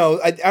anyway.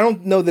 No, I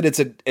don't know that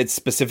it's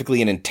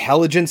specifically an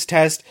intelligence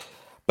test,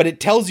 but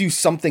it tells you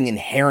something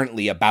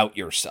inherently about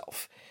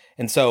yourself.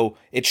 And so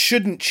it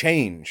shouldn't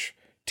change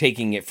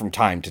taking it from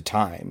time to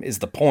time is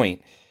the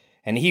point.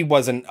 And he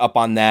wasn't up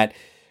on that,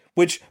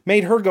 which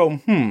made her go,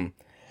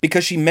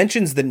 because she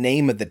mentions the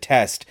name of the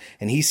test,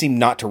 and he seemed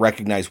not to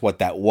recognize what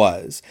that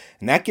was.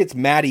 And that gets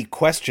Maddie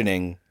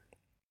questioning.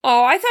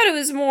 Oh, I thought it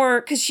was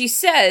more, because she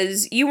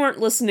says, you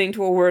weren't listening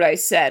to a word I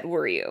said,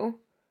 were you?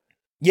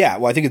 Yeah,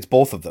 well, I think it's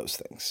both of those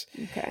things.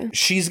 Okay.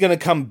 She's going to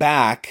come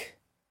back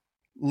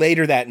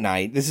later that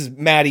night. This is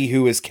Maddie,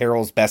 who is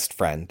Carol's best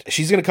friend.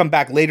 She's going to come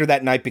back later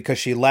that night because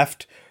she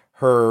left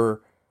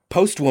her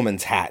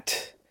postwoman's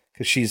hat.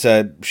 Because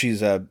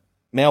she's a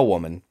mail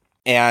woman.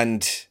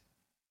 And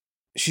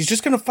she's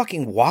just going to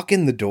fucking walk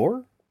in the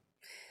door?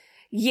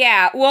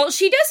 Yeah, well,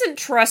 she doesn't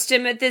trust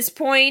him at this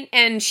point,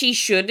 and she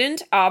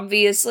shouldn't,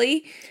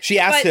 obviously. She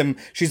asked him,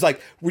 she's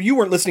like, well, you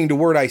weren't listening to a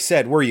word I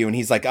said, were you? And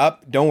he's like,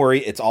 don't worry,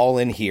 it's all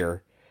in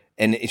here.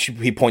 And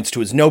he points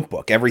to his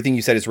notebook. Everything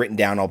you said is written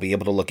down. I'll be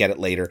able to look at it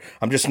later.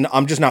 I'm just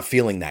not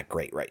feeling that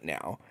great right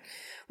now.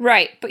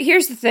 Right, but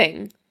here's the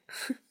thing.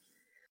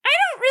 I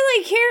don't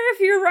really care if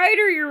you're right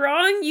or you're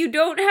wrong. You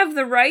don't have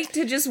the right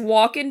to just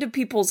walk into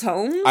people's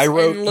homes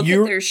and look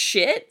at their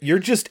shit. You're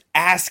just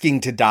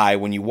asking to die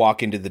when you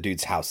walk into the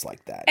dude's house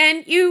like that.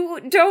 And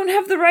you don't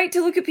have the right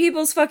to look at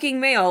people's fucking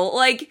mail.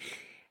 Like,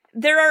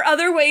 there are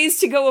other ways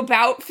to go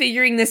about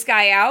figuring this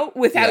guy out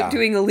without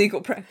doing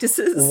illegal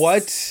practices.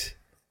 What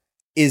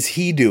is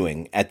he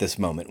doing at this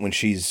moment when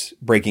she's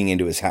breaking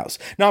into his house?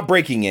 Not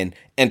breaking in,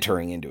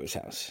 entering into his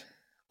house.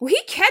 Well,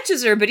 he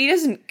catches her, but he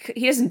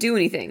doesn't do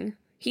anything.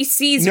 He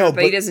sees her,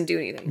 but he doesn't do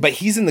anything. But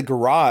he's in the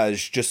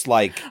garage, just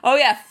like... Oh,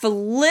 yeah,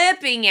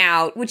 flipping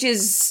out, which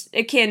is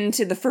akin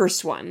to the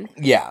first one.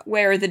 Yeah.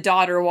 Where the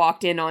daughter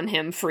walked in on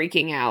him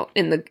freaking out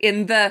in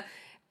the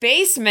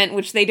basement,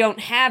 which they don't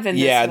have in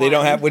this one. Yeah, they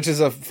don't have, which is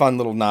a fun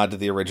little nod to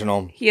the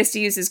original. He has to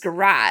use his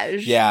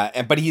garage.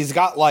 Yeah, but he's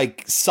got,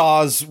 like,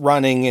 saws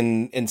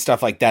running and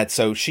stuff like that,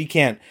 so she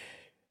can't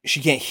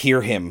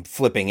hear him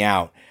flipping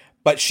out.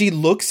 But she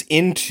looks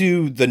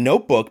into the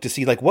notebook to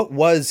see, like, what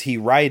was he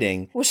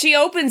writing? Well, she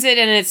opens it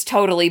and it's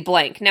totally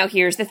blank. Now,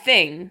 here's the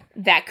thing.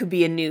 That could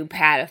be a new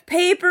pad of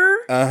paper.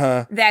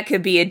 Uh-huh. That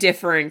could be a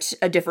different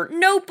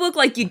notebook,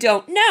 like you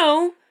don't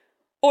know.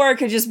 Or it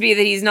could just be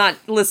that he's not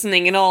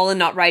listening at all and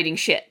not writing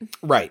shit.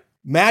 Right.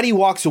 Maddie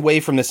walks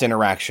away from this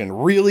interaction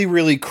really,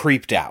 really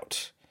creeped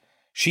out.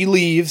 She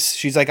leaves.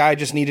 She's like, I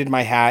just needed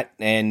my hat,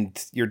 and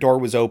your door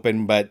was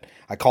open, but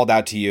I called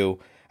out to you.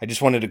 I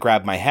just wanted to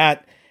grab my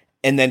hat.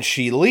 And then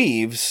she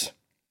leaves,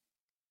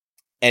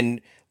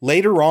 and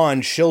later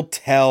on, she'll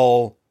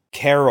tell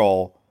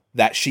Carol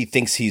that she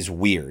thinks he's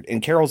weird.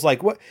 And Carol's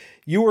like, what?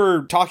 You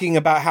were talking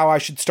about how I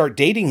should start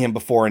dating him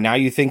before, and now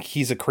you think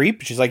he's a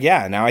creep? She's like,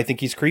 yeah, now I think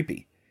he's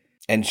creepy.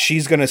 And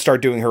she's going to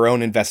start doing her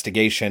own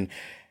investigation.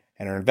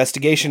 And her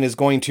investigation is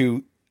going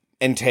to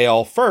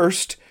entail,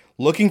 first,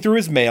 looking through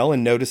his mail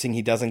and noticing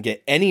he doesn't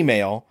get any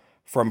mail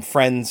from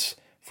friends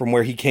from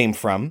where he came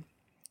from,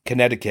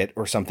 Connecticut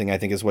or something, I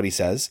think is what he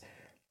says.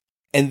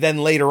 And then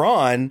later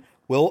on,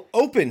 we'll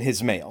open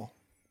his mail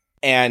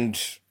and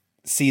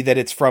see that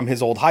it's from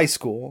his old high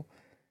school,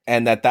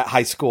 and that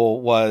high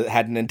school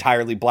had an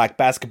entirely black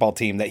basketball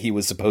team that he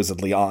was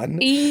supposedly on.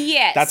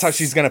 Yes. That's how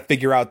she's going to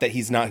figure out that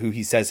he's not who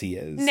he says he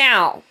is.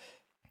 Now,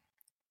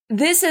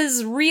 this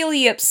is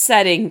really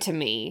upsetting to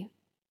me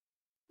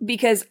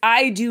because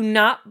I do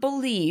not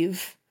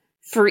believe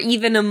for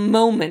even a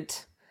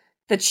moment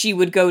that she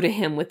would go to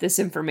him with this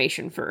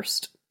information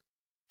first.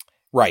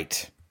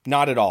 Right.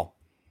 Not at all.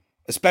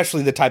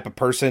 Especially the type of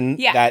person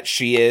that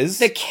she is.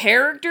 The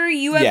character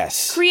you have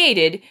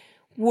created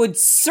would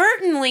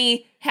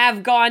certainly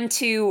have gone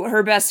to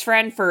her best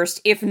friend first,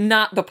 if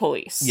not the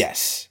police.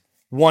 Yes.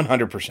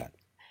 100%.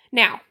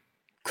 Now,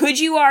 could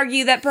you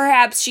argue that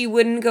perhaps she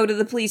wouldn't go to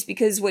the police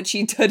because what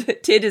she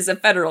did is a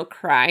federal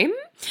crime?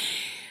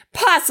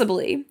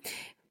 Possibly.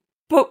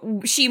 But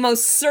she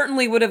most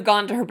certainly would have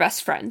gone to her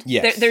best friend.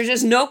 Yes. There's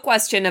just no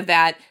question of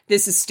that.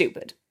 This is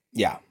stupid.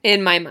 Yeah.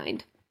 In my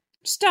mind.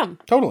 Just dumb.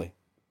 Totally.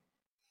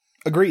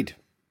 Agreed.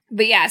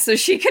 But yeah, so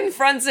she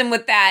confronts him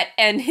with that,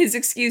 and his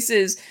excuse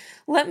is,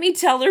 let me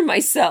tell her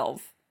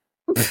myself.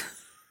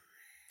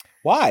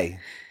 Why?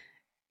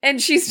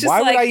 And she's just Why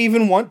like... would I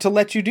even want to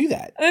let you do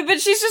that?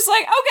 But she's just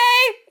like,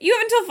 okay, you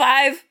have until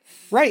 5.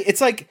 Right.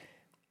 It's like,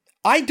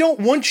 I don't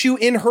want you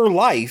in her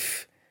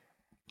life.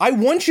 I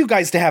want you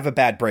guys to have a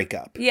bad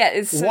breakup. Yeah,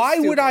 it's so Why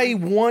stupid. would I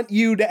want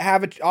you to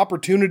have an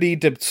opportunity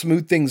to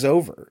smooth things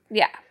over?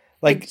 Yeah.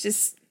 Like,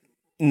 just...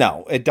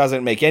 No, it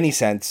doesn't make any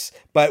sense,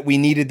 but we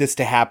needed this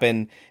to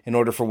happen in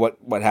order for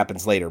what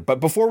happens later. But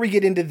before we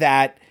get into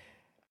that,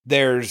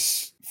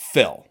 there's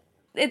Phil.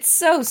 It's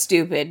so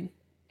stupid.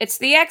 It's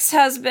the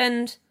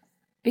ex-husband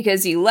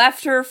because he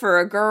left her for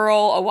a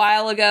girl a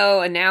while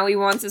ago and now he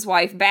wants his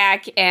wife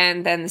back,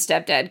 and then the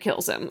stepdad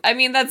kills him. I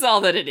mean, that's all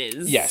that it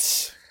is.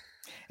 Yes.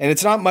 And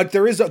it's not much.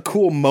 There is a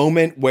cool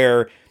moment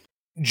where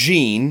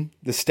Gene,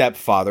 the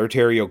stepfather,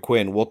 Terry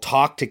O'Quinn, will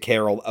talk to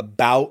Carol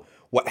about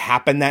what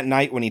happened that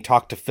night when he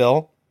talked to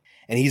Phil,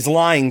 and he's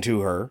lying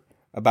to her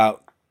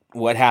about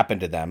what happened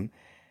to them.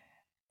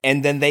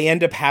 And then they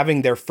end up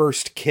having their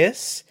first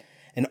kiss,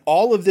 and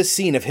all of this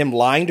scene of him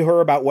lying to her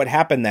about what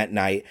happened that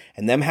night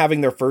and them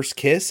having their first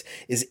kiss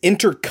is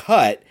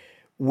intercut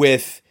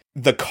with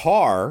the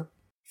car,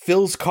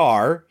 Phil's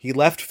car. He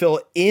left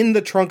Phil in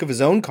the trunk of his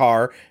own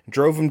car,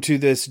 drove him to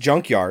this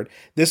junkyard,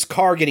 this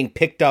car getting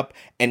picked up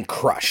and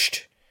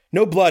crushed.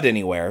 No blood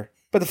anywhere,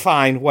 but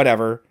fine,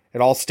 whatever. It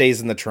all stays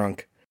in the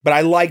trunk. But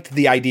I liked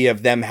the idea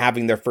of them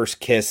having their first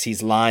kiss.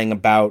 He's lying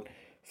about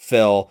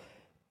Phil,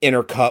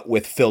 intercut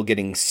with Phil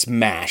getting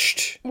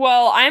smashed.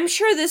 Well, I'm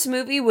sure this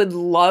movie would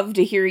love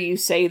to hear you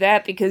say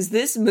that, because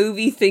this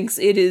movie thinks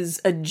it is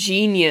a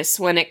genius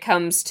when it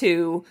comes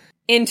to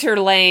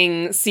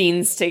interlaying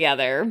scenes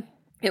together.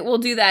 It will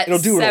do that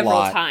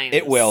several times.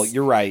 It will,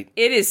 you're right.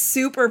 It is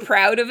super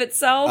proud of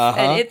itself,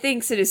 and it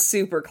thinks it is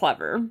super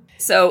clever.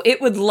 So it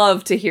would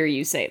love to hear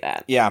you say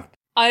that. Yeah.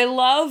 I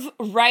love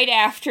right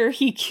after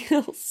he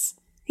kills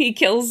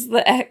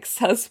the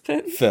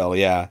ex-husband. Phil,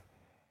 yeah.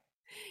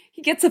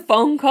 He gets a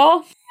phone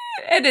call,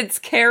 and it's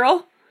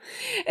Carol.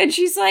 And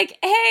she's like,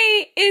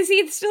 hey, is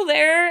he still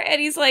there? And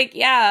he's like,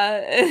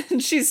 yeah.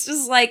 And she's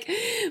just like,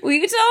 will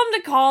you tell him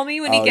to call me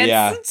when he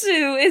gets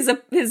to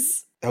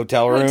his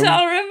hotel room?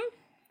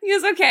 He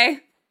goes,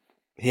 okay.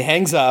 He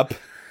hangs up,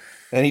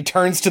 and he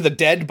turns to the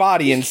dead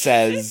body and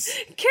says,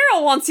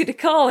 Carol wants you to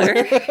call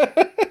her.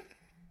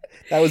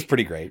 That was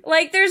pretty great.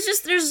 Like,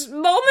 there's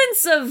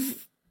moments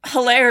of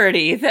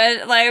hilarity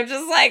that, like, I'm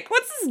just like,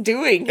 what's this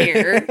doing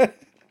here?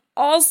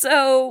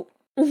 Also,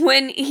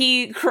 when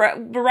he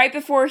right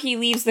before he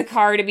leaves the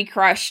car to be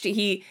crushed,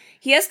 he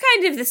has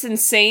kind of this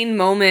insane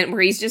moment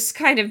where he's just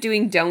kind of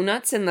doing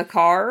donuts in the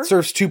car.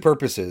 Serves two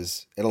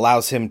purposes. It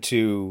allows him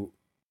to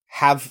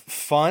have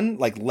fun,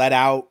 like let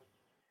out,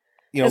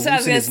 That's what I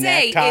was loosen gonna his say.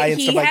 necktie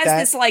and stuff like that. He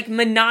has this like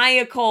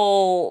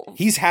maniacal.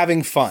 He's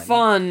having fun,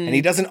 and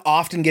he doesn't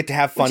often get to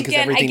have fun because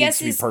everything needs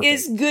to be perfect.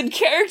 Is good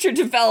character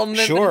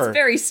development, but it's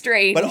very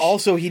strange. But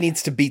also, he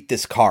needs to beat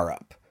this car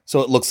up so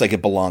it looks like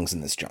it belongs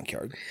in this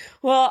junkyard.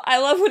 Well, I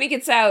love when he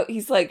gets out.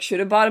 He's like, "Should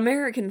have bought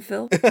American,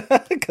 Phil,"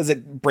 because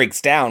it breaks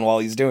down while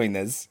he's doing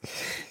this.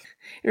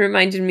 It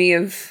reminded me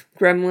of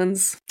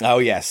Gremlins. Oh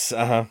yes,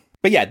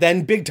 But yeah,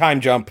 then big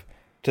time jump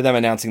to them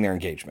announcing their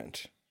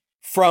engagement.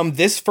 From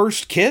this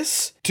first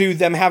kiss to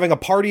them having a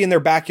party in their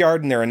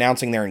backyard and they're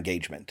announcing their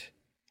engagement.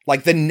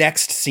 Like the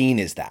next scene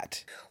is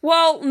that.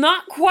 Well,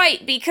 not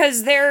quite,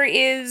 because there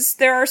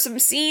are some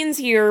scenes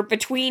here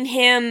between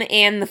him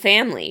and the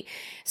family.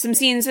 Some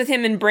scenes with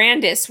him and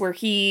Brandis where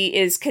he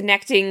is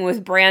connecting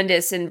with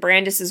Brandis, and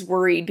Brandis is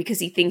worried because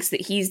he thinks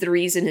that he's the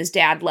reason his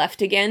dad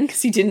left again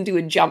because he didn't do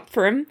a jump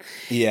for him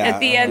at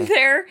the end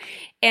there.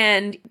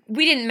 And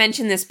we didn't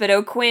mention this, but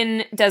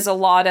O'Quinn does a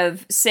lot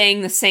of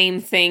saying the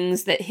same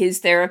things that his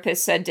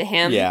therapist said to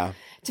him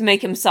to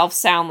make himself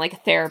sound like a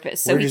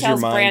therapist. So Where he does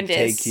tells your mind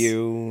Brandis, take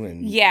you?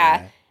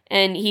 And,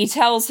 and he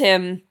tells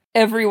him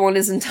everyone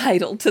is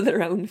entitled to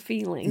their own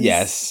feelings.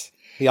 Yes.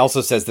 He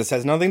also says this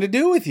has nothing to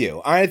do with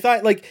you. I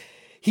thought, like,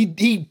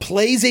 he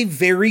plays a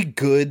very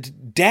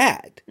good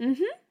dad.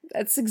 Mm-hmm.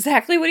 That's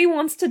exactly what he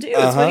wants to do.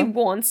 It's what he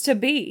wants to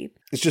be.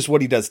 It's just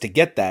what he does to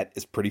get that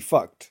is pretty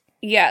fucked.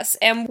 Yes,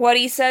 and what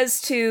he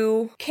says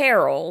to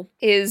Carol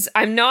is,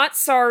 I'm not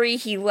sorry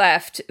he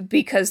left,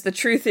 because the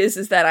truth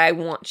is that I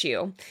want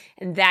you.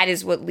 And that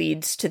is what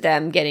leads to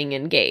them getting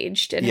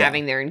engaged and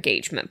having their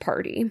engagement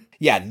party.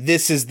 Yeah,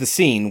 this is the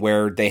scene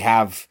where they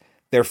have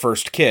their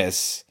first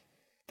kiss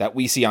that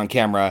we see on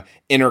camera,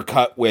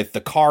 intercut with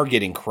the car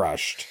getting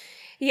crushed.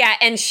 Yeah,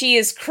 and she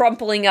is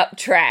crumpling up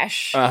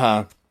trash.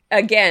 Uh-huh.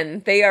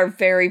 Again, they are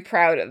very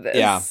proud of this.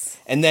 Yeah.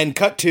 And then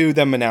cut to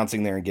them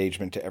announcing their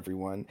engagement to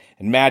everyone,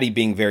 and Maddie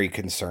being very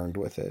concerned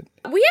with it.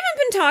 We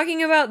haven't been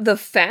talking about the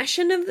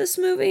fashion of this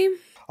movie.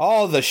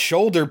 Oh, the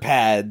shoulder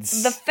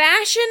pads. The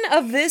fashion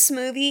of this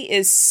movie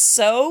is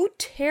so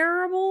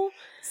terrible.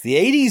 It's the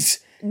 80s.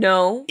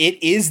 No.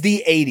 It is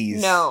the 80s.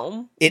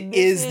 No. It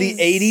is the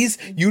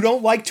 80s. You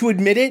don't like to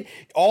admit it.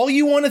 All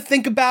you want to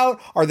think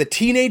about are the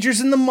teenagers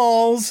in the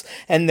malls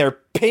and their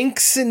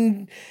pinks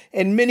and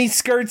mini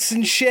skirts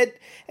and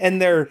shit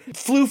and their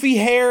floofy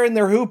hair and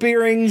their hoop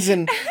earrings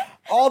and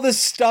all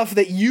this stuff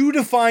that you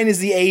define as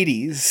the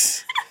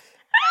 80s.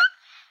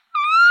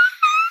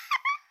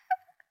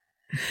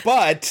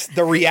 But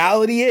the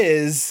reality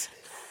is,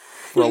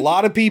 for a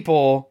lot of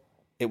people,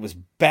 it was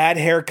bad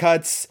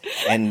haircuts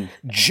and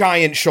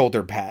giant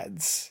shoulder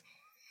pads.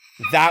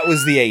 That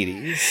was the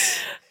 80s.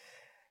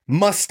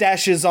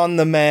 Mustaches on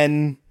the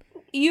men,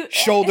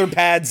 shoulder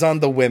pads on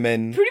the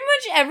women. Pretty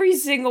much every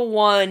single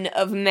one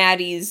of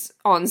Maddie's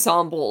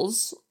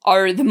ensembles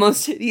are the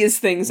most hideous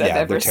things I've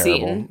ever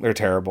seen. They're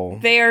terrible.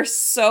 They are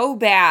so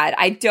bad.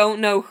 I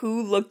don't know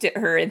who looked at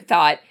her and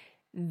thought,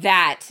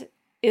 that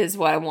is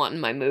what I want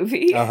in my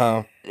movie.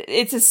 Uh-huh.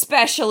 It's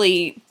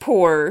especially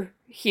poor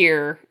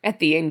here at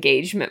the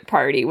engagement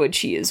party, what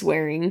she is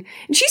wearing.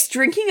 And she's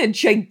drinking a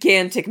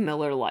gigantic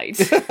Miller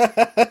Lite. It's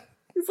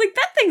like,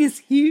 that thing is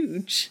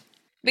huge.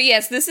 But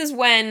yes, this is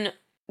when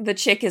the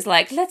chick is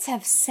like, let's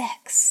have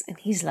sex. And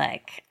he's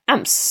like,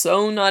 I'm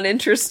so not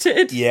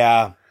interested.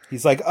 Yeah.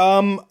 He's like,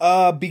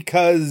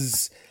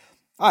 because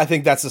I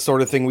think that's the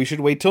sort of thing we should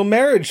wait till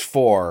marriage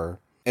for.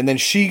 And then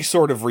she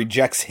sort of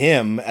rejects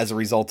him as a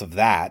result of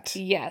that.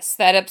 Yes,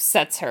 that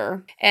upsets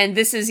her. And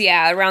this is,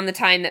 around the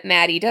time that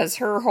Maddie does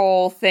her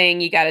whole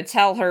thing. You gotta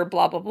tell her,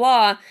 blah, blah,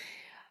 blah.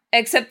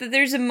 Except that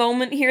there's a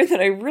moment here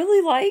that I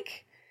really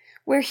like,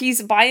 where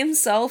he's by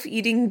himself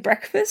eating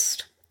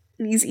breakfast.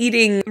 And he's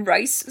eating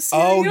rice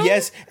cereal. Oh,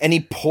 yes. And he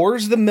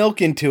pours the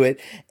milk into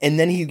it. And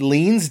then he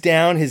leans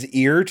down his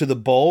ear to the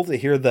bowl to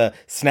hear the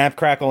snap,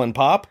 crackle, and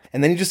pop.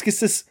 And then he just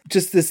gets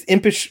this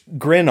impish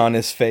grin on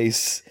his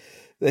face.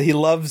 He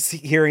loves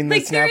hearing the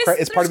snap crack.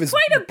 It's part of his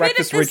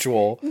breakfast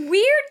ritual. Weird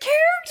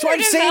character. So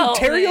I'm saying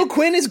Terry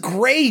O'Quinn is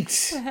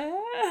great.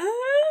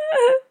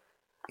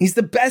 He's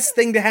the best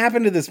thing to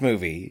happen to this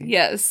movie.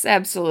 Yes,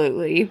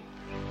 absolutely.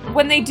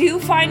 When they do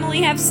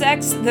finally have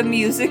sex, the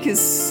music is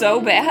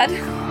so bad.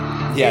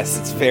 Yes,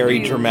 it's very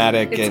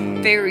dramatic. It's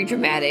very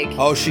dramatic.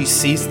 Oh, she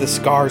sees the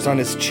scars on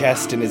his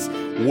chest and is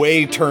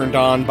way turned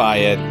on by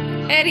it.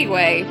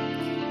 Anyway,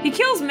 he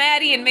kills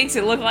Maddie and makes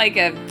it look like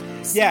a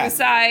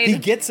suicide. He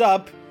gets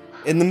up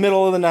in the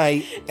middle of the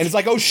night and it's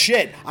like, oh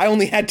shit, I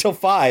only had till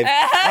 5.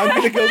 I'm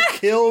gonna go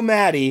kill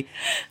Maddie.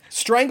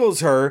 Strangles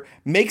her,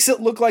 makes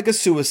it look like a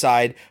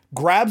suicide,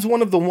 grabs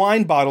one of the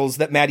wine bottles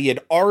that Maddie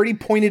had already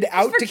pointed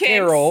out to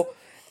Carol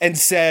and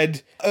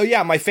said, oh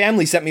yeah, my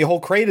family sent me a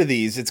whole crate of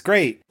these. It's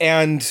great.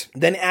 And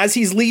then as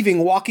he's leaving,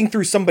 walking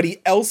through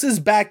somebody else's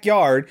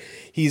backyard,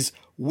 he's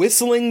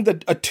whistling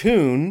a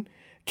tune,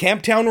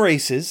 Camptown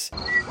Races.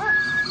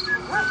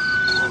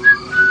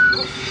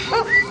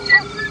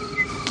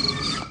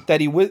 That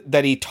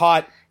he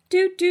taught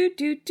do-da.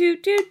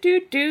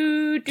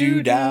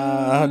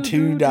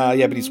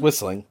 Yeah, but he's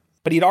whistling.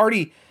 But he'd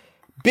already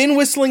been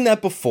whistling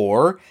that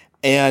before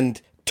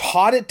and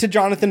taught it to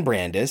Jonathan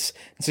Brandis.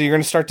 And so you're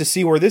going to start to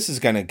see where this is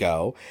going to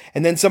go.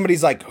 And then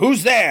somebody's like,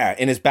 "Who's there?"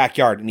 in his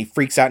backyard. And he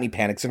freaks out and he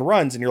panics and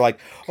runs. And you're like,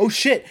 oh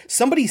shit,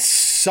 somebody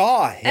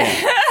saw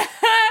him.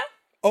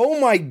 Oh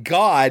my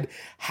God,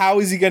 how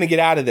is he going to get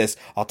out of this?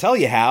 I'll tell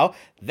you how.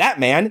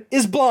 That man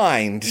is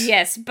blind.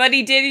 Yes, but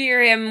he did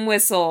hear him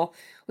whistle,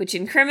 which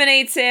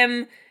incriminates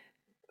him.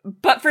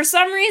 But for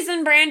some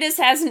reason, Brandis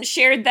hasn't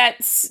shared that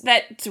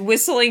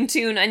whistling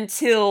tune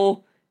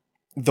until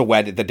the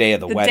day of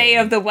the wedding. Day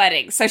of the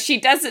wedding. So she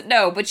doesn't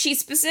know, but she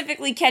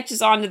specifically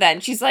catches on to that.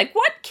 And she's like,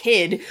 what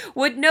kid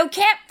would know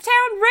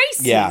Camptown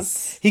Races? Yeah.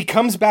 He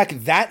comes back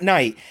that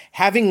night,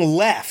 having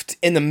left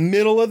in the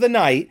middle of the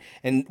night,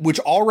 and which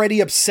already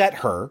upset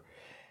her.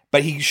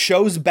 But he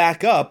shows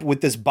back up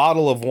with this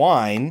bottle of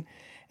wine,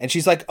 and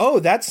she's like, oh,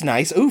 that's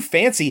nice. Ooh,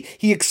 fancy.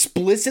 He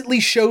explicitly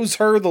shows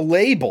her the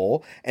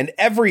label and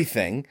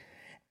everything,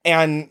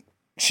 and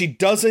she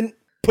doesn't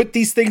put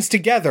these things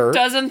together.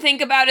 Doesn't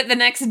think about it the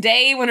next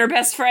day when her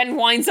best friend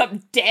winds up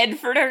dead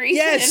for no reason.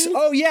 Yes.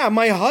 Oh, yeah.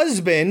 My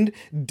husband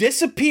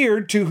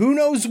disappeared to who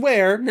knows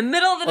where. In the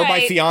middle of the night. Or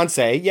my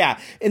fiance. Yeah.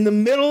 In the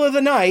middle of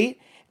the night.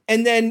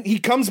 And then he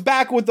comes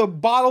back with a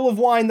bottle of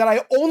wine that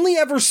I only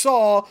ever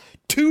saw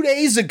 2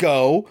 days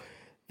ago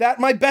that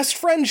my best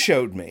friend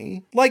showed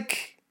me.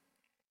 Like,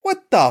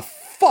 what the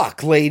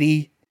fuck,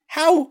 lady?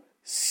 How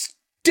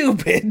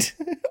stupid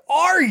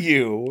are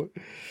you?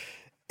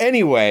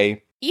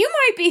 Anyway. You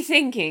might be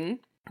thinking,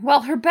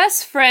 well, her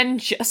best friend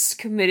just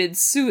committed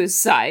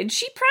suicide.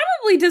 She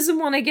probably doesn't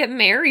want to get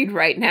married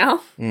right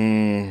now.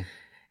 Mm.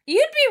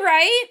 You'd be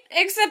right,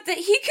 except that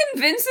he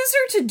convinces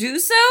her to do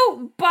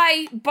so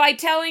by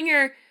telling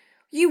her,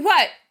 you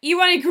what? You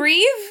want to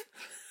grieve?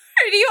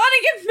 Or do you want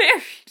to get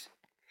married?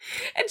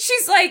 And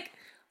she's like,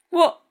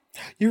 well...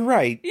 You're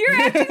right. You're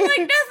acting like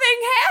nothing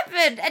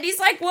happened. And he's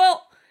like,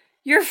 well,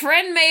 your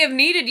friend may have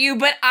needed you,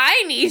 but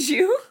I need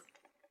you.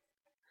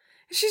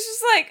 She's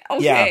just like,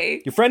 okay.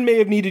 Yeah, your friend may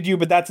have needed you,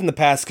 but that's in the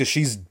past because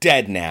she's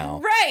dead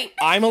now. Right.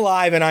 I'm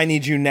alive and I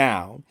need you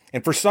now.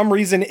 And for some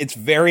reason, it's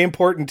very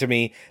important to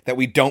me that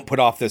we don't put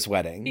off this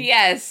wedding.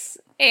 Yes.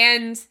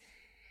 And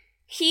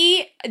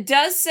he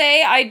does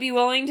say, I'd be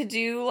willing to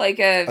do like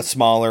a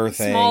smaller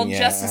thing. Small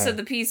justice of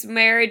the peace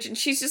marriage. And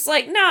she's just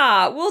like,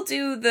 nah, we'll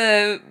do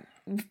the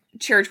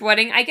church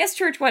wedding. I guess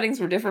church weddings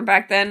were different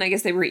back then. I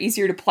guess they were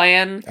easier to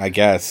plan. I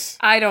guess.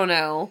 I don't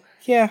know.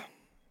 Yeah.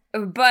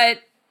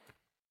 But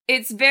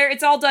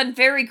it's all done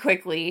very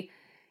quickly.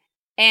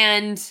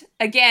 And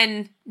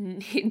again,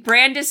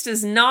 Brandis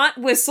does not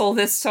whistle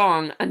this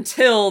song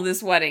until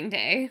this wedding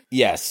day.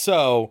 Yes,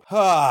 so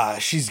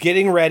she's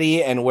getting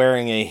ready and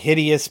wearing a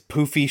hideous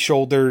poofy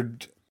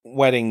shouldered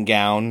wedding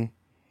gown.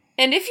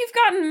 And if you've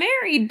gotten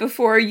married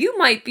before, you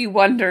might be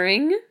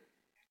wondering,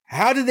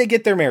 how did they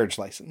get their marriage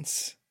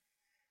license?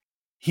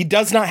 He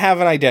does not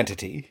have an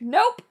identity.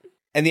 Nope.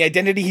 And the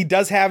identity he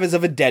does have is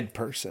of a dead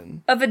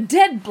person. Of a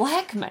dead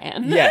black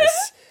man.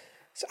 Yes.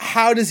 So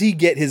how does he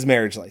get his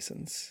marriage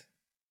license?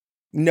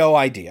 No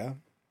idea.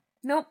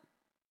 Nope.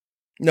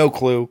 No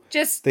clue.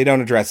 They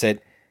don't address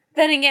it.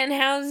 Then again,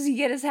 how does he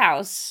get his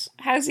house?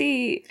 How does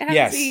he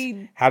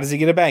How does he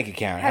get a bank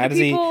account? How does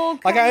he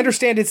like I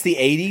understand it's the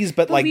 80s,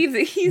 but like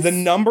the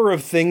number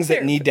of things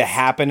that need to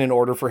happen in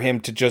order for him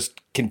to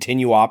just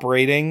continue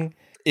operating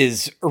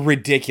is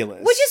ridiculous.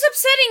 Which is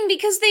upsetting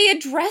because they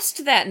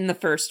addressed that in the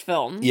first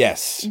film.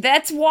 Yes.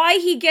 That's why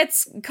he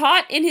gets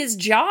caught in his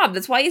job.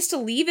 That's why he has to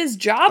leave his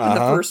job in the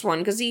first one.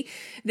 Because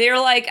they're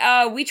like,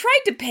 we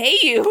tried to pay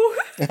you.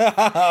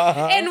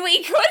 And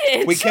we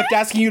couldn't. We kept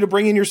asking you to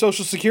bring in your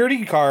social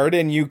security card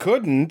and you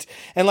couldn't.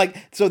 And like,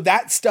 so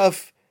that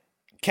stuff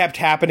kept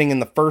happening in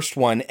the first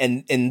one,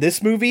 and in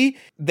this movie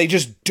they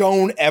just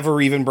don't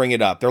ever even bring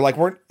it up. They're like,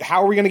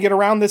 how are we going to get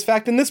around this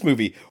fact in this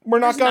movie? We're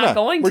just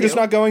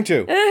not going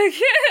to.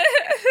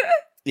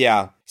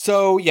 Yeah.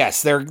 So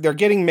yes, they're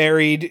getting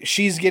married.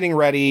 She's getting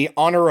ready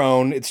on her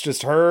own. It's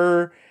just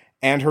her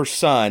and her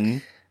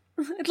son.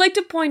 I'd like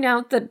to point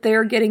out that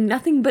they're getting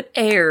nothing but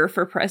air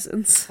for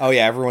presents. Oh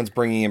yeah, everyone's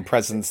bringing in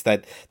presents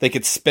that they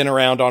could spin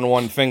around on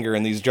one finger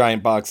in these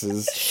giant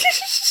boxes.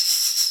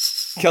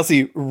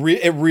 Kelsey,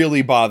 it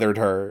really bothered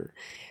her.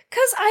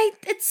 Because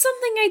it's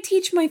something I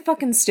teach my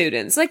fucking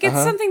students. Like,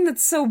 it's something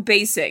that's so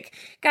basic.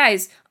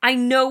 Guys, I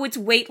know it's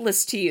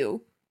weightless to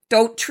you.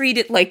 Don't treat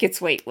it like it's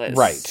weightless.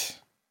 Right.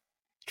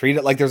 Treat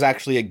it like there's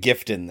actually a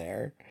gift in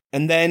there.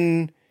 And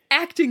then...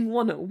 Acting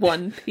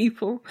 101,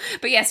 people.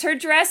 But yes, her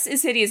dress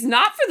is hideous.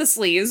 Not for the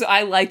sleeves.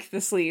 I like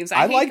the sleeves.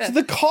 I liked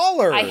the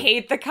collar. I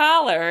hate the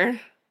collar.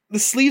 The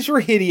sleeves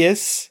were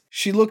hideous.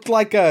 She looked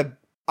like a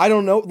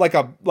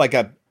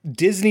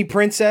Disney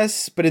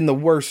princess, but in the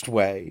worst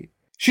way.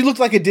 She looked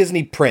like a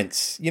Disney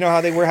prince. You know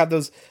how they have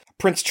those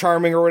Prince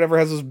Charming or whatever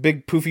has those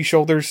big poofy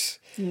shoulders?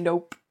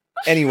 Nope.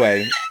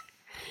 Anyway.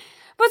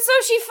 But so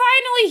she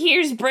finally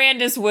hears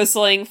Brandis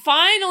whistling,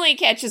 finally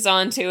catches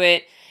on to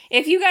it.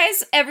 If you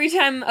guys, every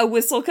time a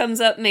whistle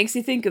comes up, makes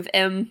you think of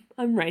M,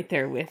 I'm right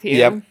there with you.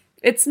 Yep.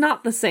 It's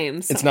not the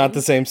same song. It's not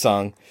the same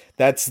song.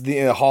 That's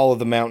the Hall of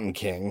the Mountain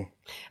King.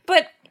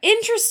 But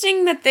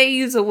interesting that they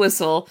use a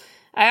whistle.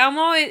 I'm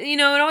always,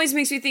 it always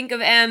makes me think of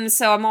M,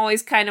 so I'm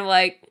always kind of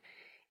like,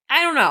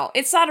 I don't know.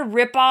 It's not a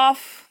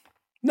ripoff.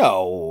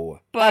 No,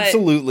 But-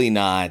 absolutely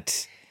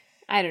not.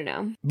 I don't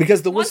know.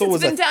 Because the whistle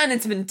was Once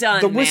it's been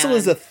done, the whistle man.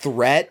 is a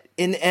threat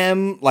in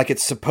M, like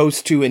it's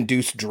supposed to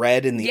induce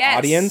dread in the Yes.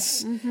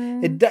 audience.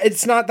 Mhm.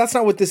 It's not. That's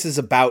not what this is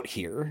about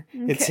here.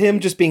 It's Okay. him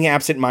just being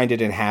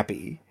absent-minded and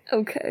happy.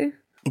 Okay.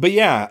 But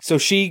yeah, so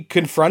she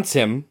confronts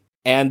him,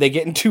 and they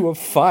get into a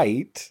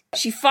fight.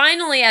 She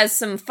finally has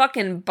some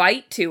fucking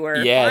bite to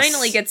her. Yes.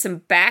 Finally gets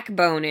some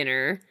backbone in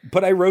her.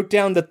 But I wrote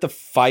down that the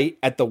fight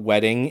at the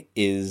wedding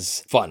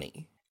is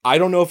funny. I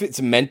don't know if it's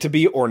meant to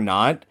be or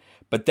not,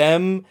 but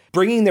them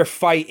bringing their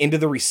fight into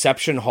the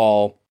reception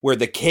hall where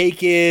the cake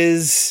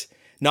is,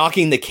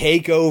 knocking the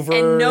cake over.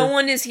 And no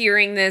one is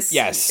hearing this.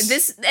 Yes.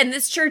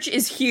 This church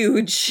is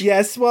huge.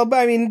 Yes, well,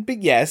 I mean,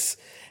 but yes.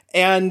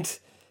 And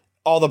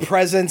all the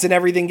presents and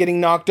everything getting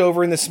knocked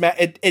over in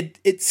the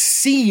it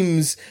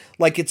seems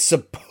like it's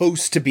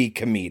supposed to be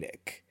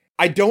comedic.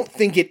 I don't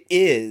think it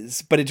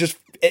is, but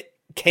it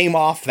came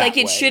off that Like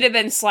it way. should have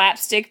been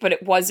slapstick, but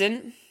it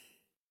wasn't.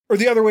 Or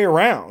the other way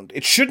around.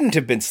 It shouldn't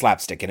have been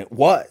slapstick, and it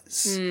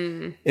was.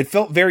 It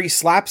felt very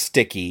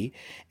slapsticky,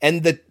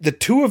 and the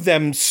two of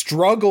them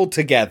struggle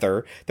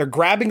together. They're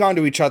grabbing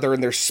onto each other,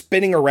 and they're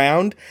spinning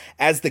around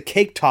as the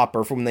cake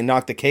topper, from when they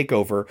knock the cake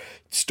over,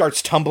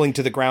 starts tumbling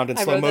to the ground in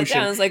I slow wrote that motion.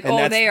 down. I was like, And oh,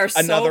 that's they are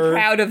so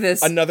proud of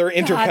this. Another God,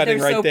 intercutting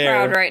they're right so there.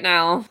 proud right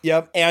now.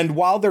 Yep. And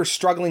while they're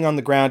struggling on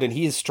the ground and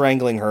he is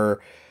strangling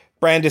her,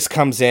 Brandis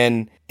comes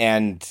in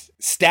and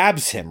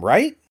stabs him,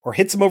 right? Or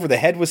hits him over the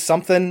head with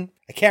something.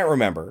 I can't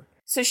remember.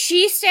 So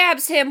she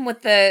stabs him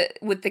with the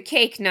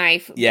cake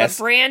knife. Yes.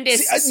 But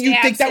Brandis You'd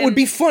think that would him-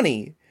 be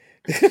funny.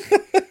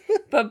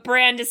 But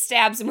Brandis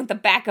stabs him with the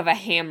back of a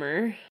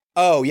hammer.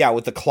 Oh, yeah,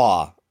 with the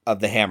claw of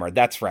the hammer.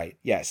 That's right.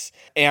 Yes.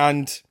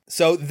 And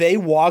so they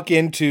walk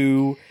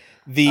into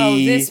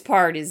the this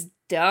part is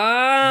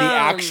dumb. the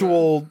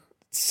actual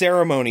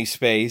ceremony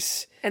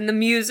space. And the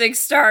music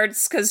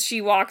starts because she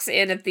walks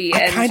in at the I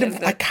end.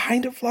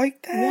 kind of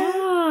like that.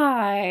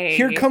 Why?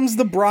 Here comes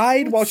the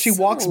bride while she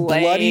walks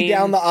bloody lame.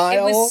 down the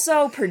aisle. It was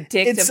so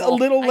predictable. It's a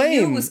little I lame.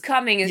 knew it was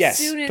coming as Yes,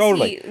 soon as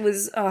totally. he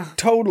was.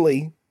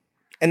 Totally.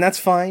 And that's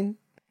fine.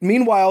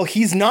 Meanwhile,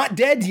 he's not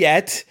dead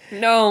yet.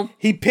 No.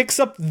 He picks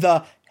up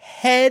the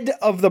head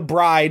of the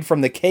bride from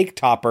the cake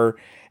topper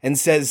and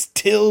says,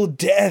 "Till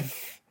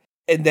death."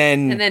 And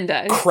then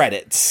dies.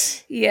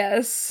 Credits.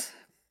 Yes.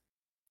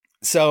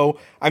 So,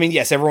 I mean,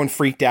 yes, everyone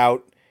freaked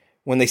out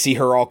when they see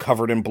her all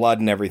covered in blood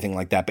and everything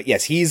like that. But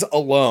yes, he's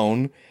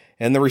alone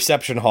in the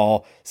reception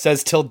hall,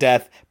 says "till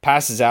death,"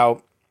 passes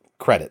out,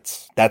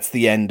 credits. That's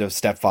the end of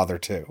Stepfather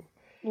 2.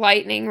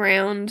 Lightning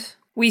round.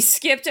 We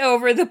skipped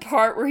over the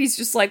part where he's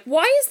just like,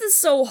 why is this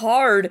so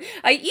hard?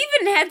 I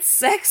even had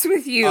sex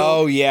with you.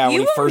 Oh, yeah, when You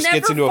he will first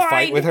gets never into a fight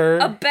find with her.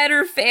 a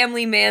better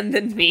family man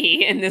than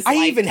me in this I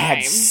even had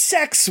lifetime."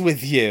 sex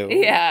with you.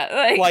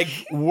 Yeah. Like,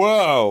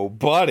 whoa,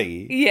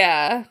 buddy.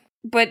 Yeah.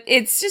 But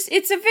it's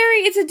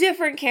a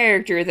different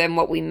character than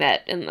what we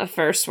met in the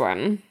first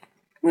one.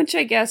 Which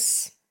I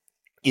guess,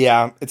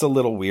 Yeah, it's a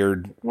little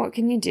weird. what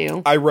can you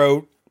do? I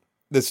wrote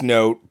this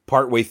note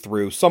partway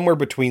through, somewhere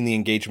between the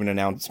engagement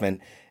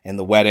announcement and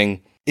the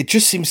wedding. It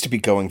just seems to be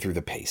going through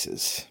the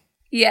paces.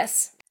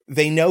 Yes.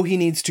 They know he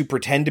needs to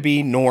pretend to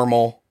be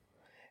normal,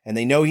 and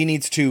they know he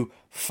needs to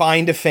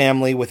find a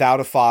family without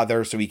a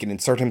father so he can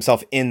insert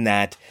himself in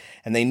that,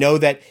 and they know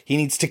that he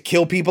needs to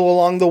kill people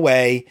along the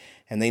way,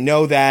 and they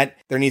know that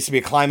there needs to be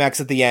a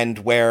climax at the end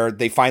where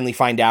they finally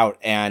find out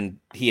and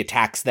he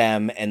attacks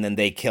them and then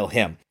they kill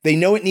him. They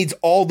know it needs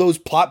all those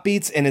plot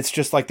beats, and it's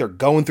just like they're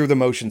going through the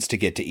motions to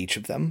get to each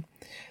of them.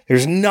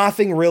 There's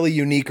nothing really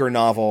unique or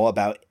novel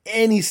about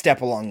any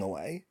step along the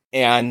way.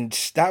 And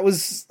that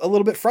was a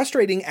little bit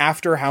frustrating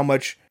after how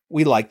much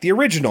we liked the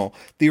original.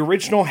 The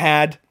original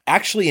had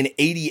actually an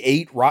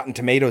 88 Rotten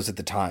Tomatoes at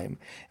the time,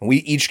 and we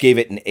each gave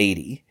it an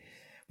 80.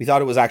 We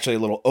thought it was actually a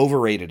little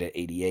overrated at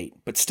 88,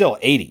 but still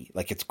 80.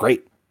 Like, it's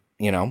great,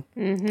 you know?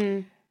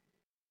 Mm-hmm.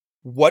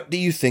 What do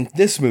you think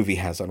this movie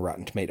has on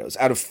Rotten Tomatoes?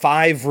 Out of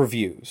 5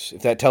 reviews,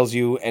 if that tells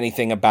you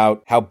anything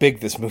about how big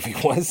this movie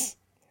was.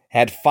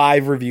 Had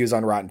 5 reviews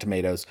on Rotten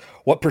Tomatoes.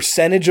 What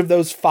percentage of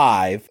those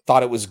 5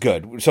 thought it was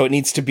good? So it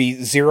needs to be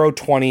 0,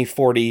 20,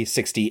 40,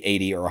 60,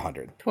 80, or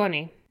 100.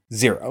 20.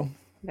 0.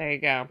 There you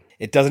go.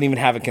 It doesn't even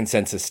have a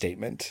consensus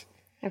statement.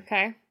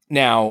 Okay.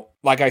 Now,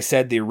 like I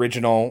said, the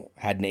original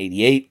had an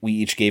 88. We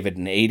each gave it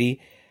an 80.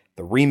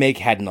 The remake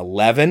had an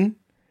 11.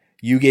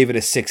 You gave it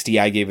a 60.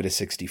 I gave it a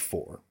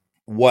 64.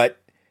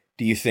 What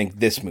do you think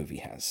this movie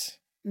has?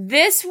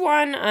 This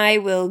one I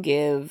will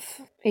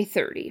give a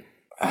 30.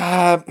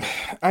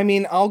 I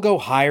mean, I'll go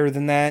higher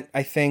than that,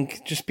 I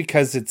think, just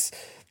because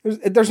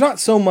there's not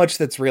so much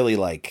that's really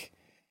like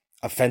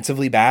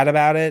offensively bad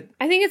about it.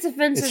 I think it's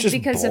offensive It's just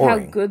because of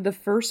boring. how good the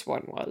first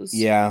one was.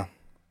 Yeah.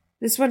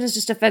 This one is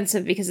just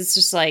offensive because it's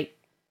just like,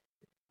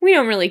 we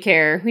don't really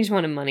care. We just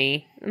wanted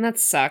money. And that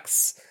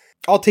sucks.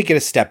 I'll take it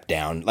a step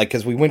down. Like,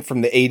 because we went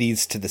from the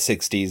 80s to the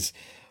 60s.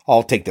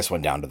 I'll take this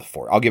one down to the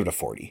 40. I'll give it a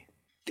 40.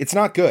 It's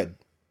not good.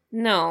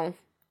 No.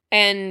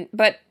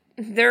 But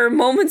there are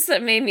moments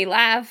that made me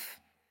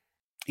laugh.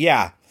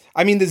 Yeah.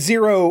 I mean, the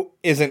 0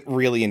 isn't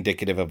really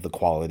indicative of the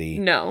quality.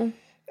 No.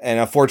 And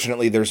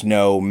unfortunately, there's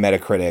no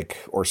Metacritic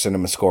or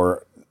CinemaScore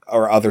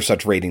or other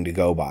such rating to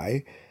go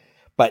by.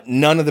 But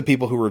none of the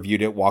people who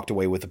reviewed it walked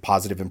away with a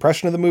positive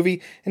impression of the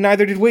movie, and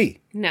neither did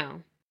we.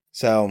 No.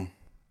 So,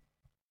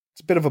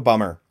 it's a bit of a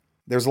bummer.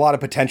 There's a lot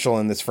of potential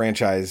in this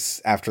franchise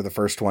after the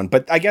first one.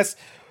 But I guess,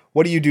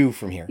 what do you do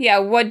from here? Yeah,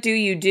 what do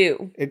you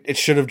do? It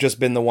should have just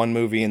been the one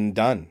movie and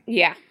done.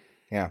 Yeah.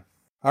 Yeah.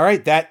 All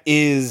right, that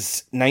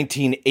is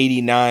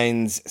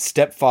 1989's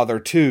Stepfather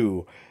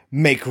 2,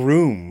 Make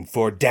Room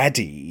for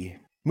Daddy.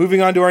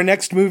 Moving on to our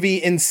next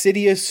movie,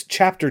 Insidious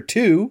Chapter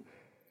 2,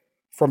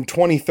 from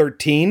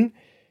 2013.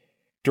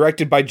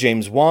 Directed by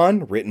James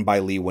Wan, written by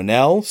Lee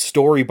Winnell,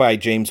 story by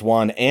James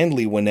Wan and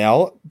Lee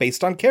Winnell,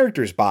 based on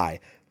characters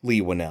by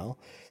Lee Winnell.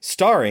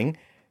 Starring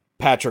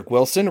Patrick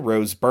Wilson,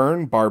 Rose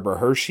Byrne, Barbara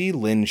Hershey,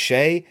 Lynn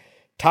Shay,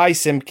 Ty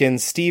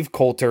Simpkins, Steve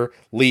Coulter,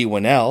 Lee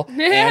Winnell,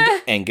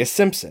 and Angus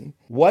Simpson.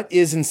 What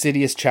is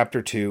Insidious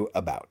Chapter 2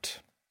 about?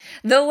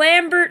 The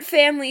Lambert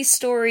family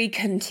story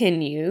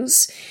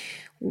continues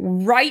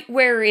right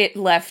where it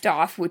left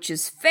off, which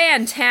is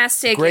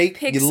fantastic. Great.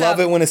 You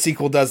love it when a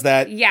sequel does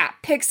that. Yeah,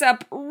 picks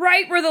up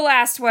right where the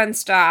last one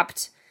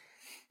stopped.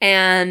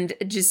 And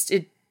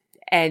it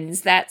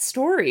ends that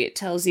story. It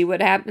tells you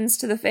what happens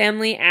to the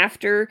family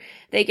after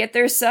they get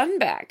their son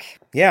back.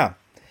 Yeah.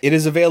 It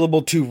is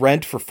available to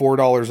rent for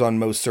 $4 on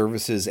most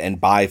services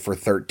and buy for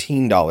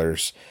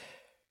 $13.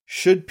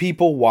 Should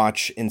people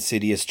Watch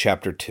Insidious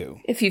Chapter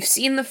 2? If you've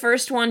seen the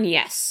first one,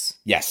 yes.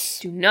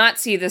 Yes. Do not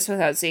see this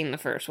without seeing the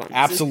first one.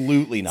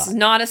 Absolutely not. It's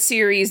not a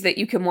series that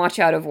you can watch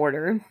out of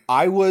order.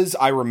 I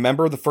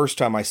remember the first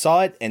time I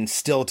saw it, and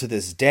still to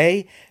this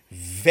day,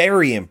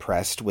 very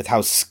impressed with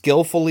how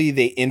skillfully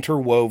they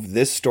interwove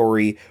this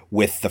story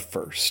with the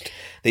first.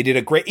 They did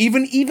a great,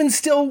 even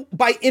still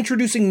by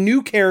introducing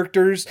new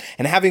characters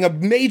and having a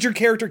major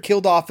character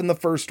killed off in the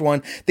first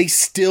one, they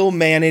still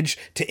managed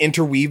to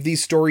interweave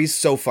these stories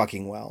so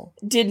fucking well.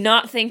 Did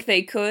not think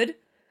they could.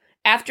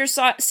 After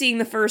seeing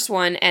the first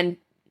one, and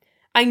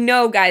I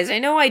know, guys,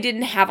 I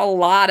didn't have a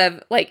lot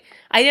of,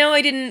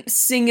 I didn't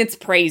sing its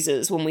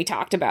praises when we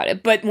talked about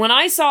it, but when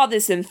I saw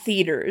this in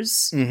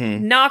theaters,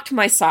 knocked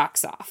my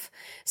socks off.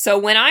 So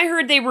when I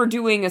heard they were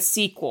doing a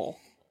sequel,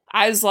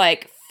 I was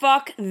like,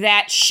 fuck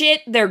that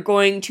shit, they're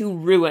going to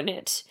ruin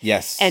it.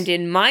 Yes. And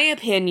in my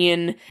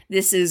opinion,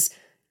 this is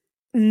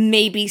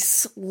maybe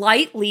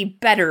slightly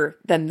better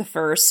than the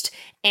first,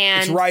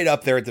 and it's right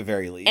up there at the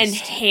very least.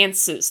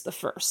 Enhances the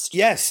first.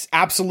 Yes,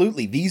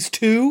 absolutely. These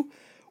two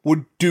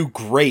would do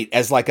great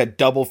as like a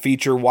double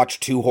feature,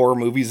 watch 2 horror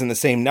movies in the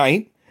same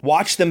night.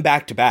 Watch them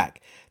back to back.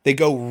 They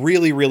go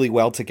really, really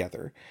well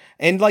together.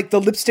 And like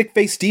the lipstick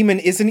face demon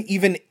isn't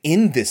even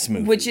in this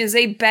movie. Which is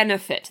a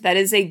benefit. That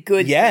is a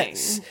good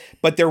thing.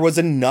 But there was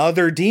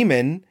another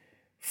demon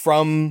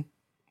from,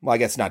 well, I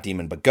guess not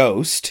demon, but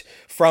ghost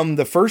from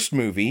the first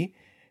movie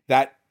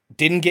that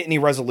didn't get any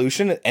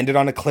resolution. It ended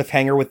on a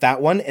cliffhanger with that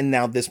one. And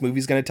now this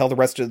movie's going to tell the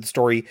rest of the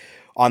story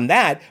on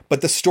that. But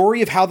the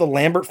story of how the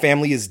Lambert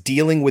family is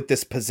dealing with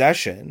this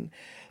possession,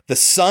 the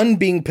son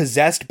being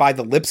possessed by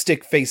the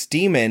lipstick face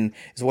demon,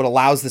 is what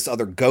allows this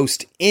other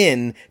ghost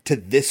in to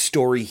this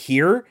story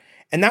here.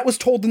 And that was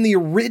told in the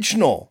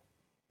original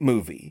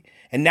movie.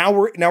 And now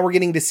we're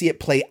getting to see it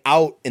play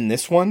out in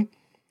this one.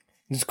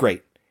 It's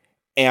great.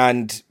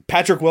 And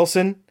Patrick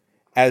Wilson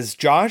as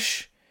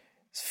Josh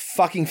is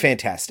fucking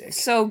fantastic.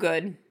 So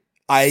good.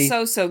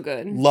 So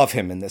good. Love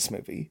him in this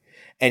movie.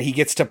 And he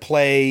gets to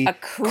play a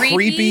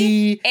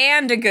creepy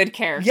and a good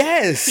character.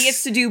 Yes. He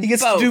gets to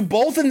do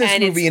both in this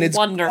movie, and it's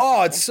wonderful.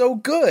 Oh, it's so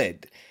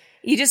good.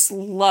 You just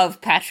love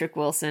Patrick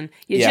Wilson.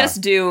 You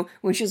just do,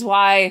 which is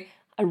why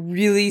I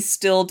really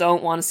still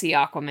don't want to see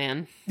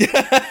Aquaman.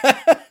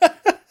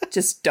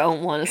 Just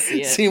don't want to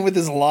see it. See him with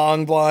his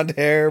long blonde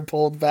hair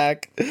pulled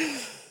back.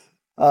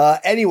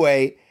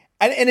 Anyway,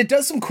 and it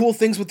does some cool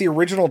things with the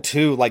original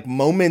too, like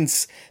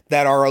moments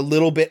that are a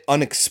little bit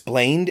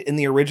unexplained in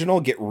the original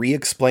get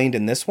re-explained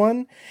in this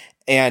one,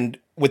 and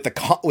with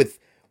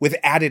with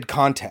added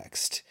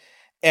context.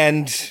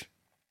 And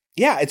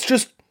yeah,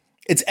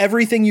 it's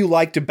everything you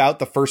liked about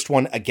the first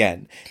one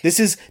again. This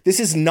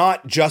is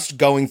not just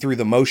going through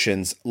the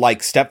motions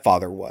like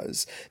Stepfather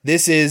was.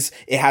 It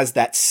has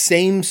that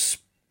same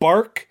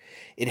spark,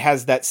 it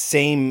has that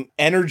same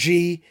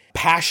energy,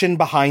 passion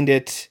behind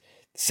it,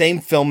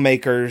 same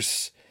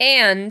filmmakers.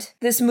 And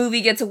this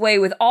movie gets away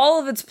with all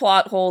of its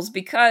plot holes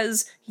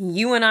because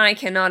you and I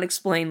cannot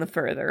explain the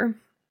further.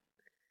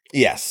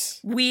 Yes.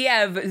 We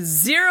have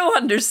zero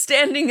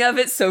understanding of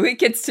it, so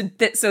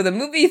the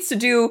movie gets to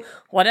do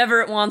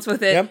whatever it wants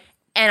with it. Yep.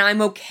 And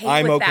I'm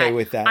okay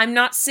with that. I'm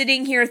not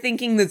sitting here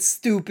thinking that's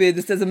stupid.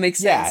 This doesn't make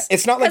sense. Yeah,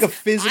 it's not like a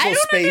physical I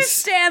don't space.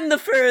 understand the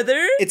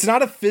further. It's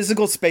not a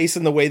physical space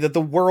in the way that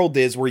the world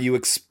is, where you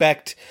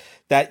expect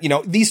that, you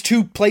know, these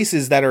two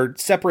places that are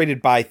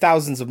separated by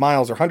thousands of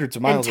miles or hundreds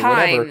of miles or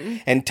whatever,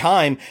 and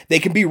time, they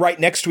can be right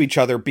next to each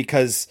other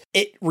because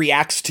it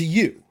reacts to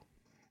you,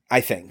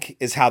 I think,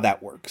 is how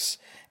that works.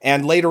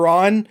 And later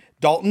on,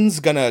 Dalton's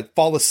gonna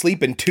fall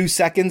asleep in 2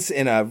 seconds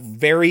in a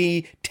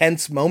very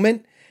tense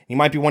moment. You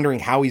might be wondering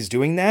how he's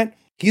doing that.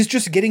 He's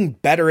just getting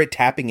better at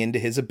tapping into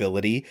his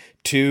ability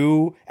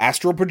to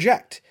astral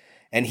project.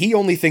 And he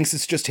only thinks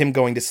it's just him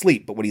going to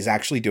sleep. But what he's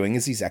actually doing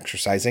is he's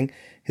exercising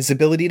his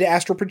ability to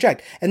astral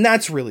project. And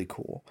that's really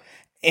cool.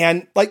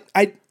 And like,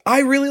 I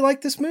really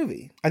like this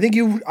movie. I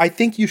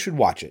think you should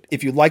watch it.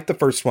 If you like the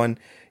first one,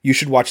 you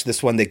should watch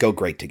this one. They go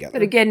great together.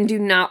 But again, do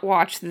not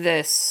watch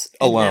this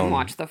alone. And then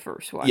watch the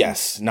first one.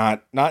 Yes,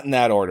 not in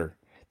that order.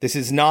 This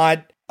is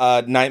not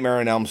Nightmare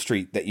on Elm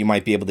Street that you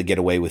might be able to get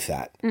away with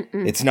that.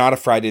 Mm-mm. It's not a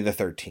Friday the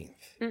 13th.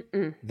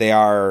 Mm-mm. They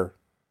are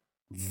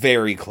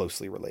very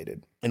closely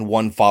related, and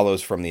one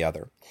follows from the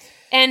other.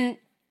 And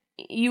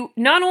you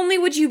not only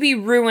would you be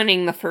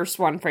ruining the first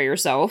one for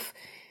yourself,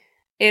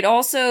 it's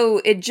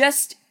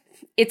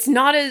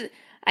not as,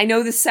 I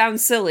know this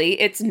sounds silly,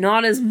 it's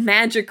not as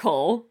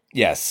magical.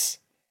 Yes.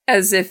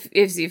 As if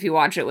you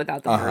watch it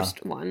without the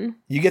first one.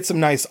 You get some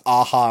nice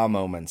aha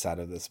moments out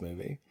of this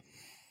movie.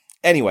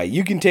 Anyway,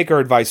 you can take our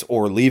advice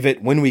or leave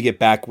it. When we get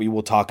back, we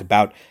will talk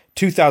about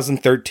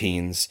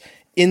 2013's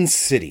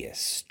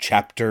Insidious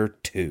Chapter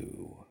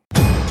 2.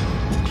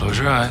 Close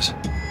your eyes.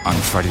 On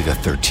Friday the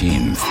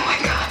 13th. Oh my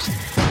God.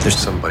 There's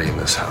somebody in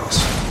this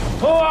house.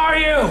 Who are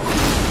you?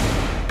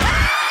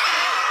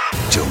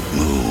 Don't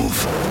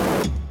move.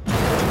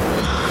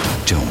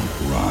 Don't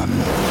run.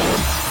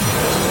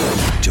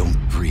 Don't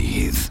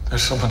breathe.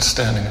 There's someone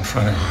standing in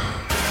front of you.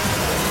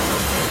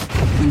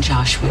 When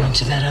Josh went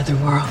into that other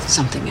world,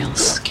 something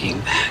else came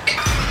back.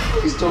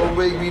 Please don't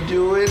make me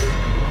do it.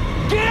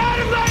 Get out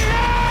of my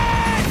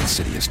head!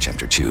 Insidious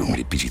Chapter 2,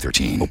 rated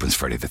PG-13, opens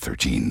Friday the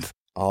 13th.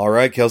 All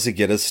right, Kelsey,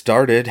 get us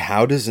started.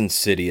 How does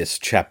Insidious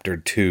Chapter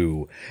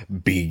 2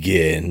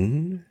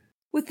 begin?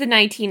 With the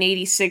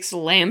 1986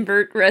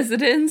 Lambert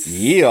residence.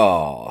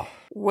 Yeah.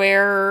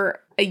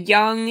 Where a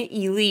young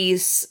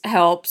Elise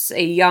helps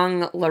a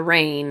young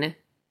Lorraine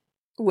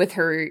with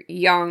her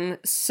young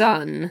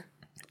son,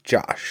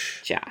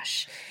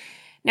 Josh.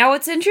 Now,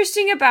 what's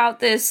interesting about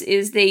this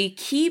is they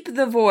keep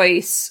the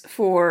voice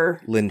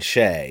for Lin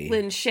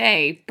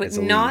Shaye, but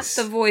not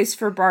the voice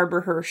for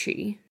Barbara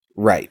Hershey.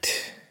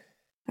 Right.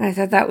 I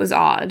thought that was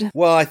odd.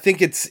 Well, I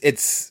think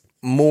it's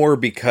more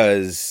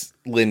because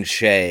Lin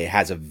Shaye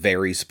has a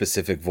very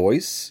specific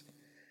voice,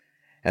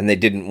 and they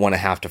didn't want to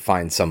have to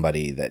find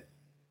somebody that,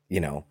 you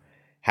know,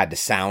 had to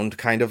sound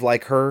kind of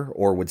like her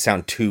or would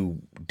sound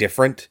too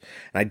different.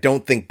 And I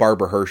don't think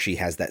Barbara Hershey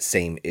has that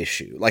same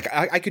issue. Like,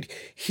 I could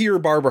hear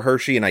Barbara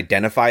Hershey and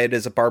identify it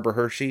as a Barbara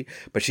Hershey,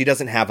 but she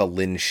doesn't have a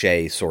Lin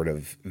Shaye sort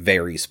of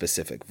very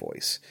specific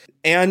voice.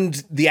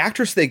 And the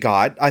actress they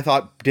got, I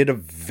thought, did a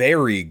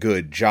very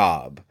good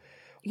job.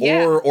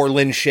 Yeah. Or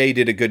Lin Shaye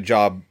did a good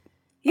job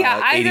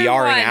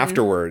ADRing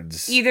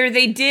afterwards. Either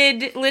they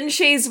did Lin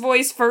Shaye's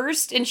voice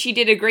first and she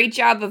did a great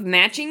job of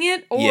matching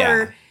it,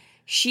 or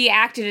she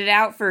acted it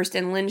out first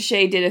and Lin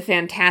Shaye did a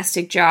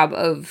fantastic job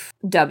of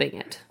dubbing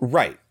it.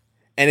 Right.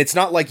 And it's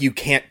not like you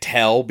can't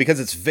tell, because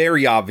it's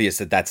very obvious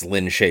that that's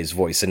Lin Shaye's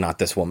voice and not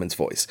this woman's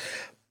voice.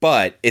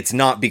 But it's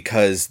not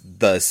because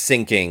the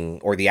syncing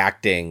or the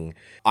acting,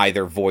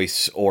 either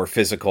voice or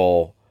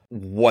physical,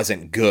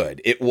 wasn't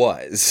good. It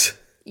was.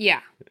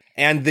 Yeah.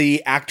 And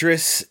the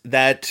actress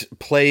that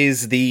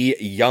plays the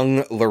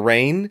young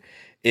Lorraine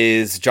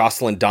is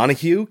Jocelyn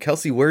Donahue.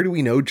 Kelsey, where do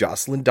we know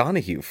Jocelyn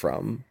Donahue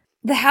from?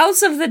 The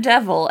House of the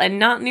Devil, and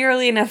not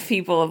nearly enough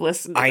people have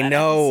listened to that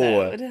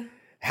episode.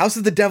 House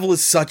of the Devil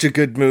is such a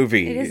good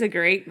movie. It is a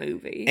great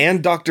movie.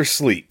 And Dr.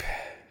 Sleep.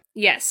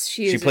 Yes,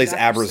 she plays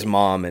Abra's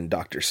mom in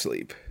Dr.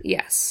 Sleep.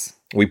 Yes.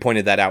 We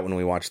pointed that out when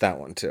we watched that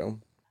one, too.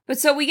 But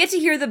so we get to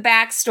hear the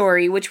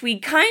backstory, which we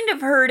kind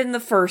of heard in the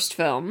first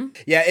film.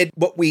 Yeah,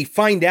 what we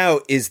find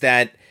out is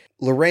that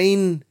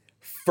Lorraine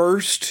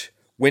first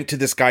went to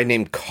this guy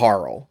named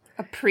Carl.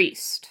 A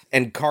priest.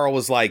 And Carl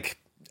was like,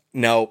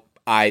 no,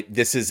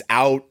 this is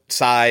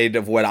outside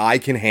of what I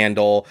can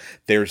handle.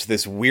 There's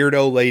this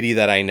weirdo lady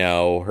that I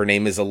know. Her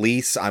name is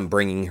Elise. I'm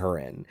bringing her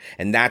in.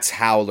 And that's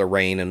how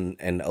Lorraine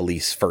and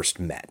Elise first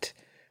met.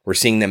 We're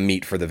seeing them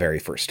meet for the very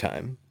first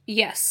time.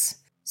 Yes.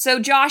 So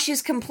Josh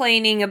is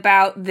complaining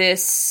about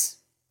this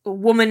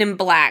woman in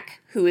black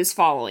who is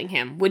following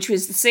him, which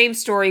was the same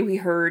story we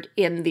heard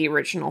in the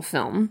original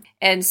film.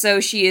 And so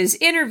she is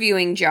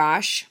interviewing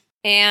Josh,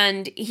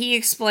 and he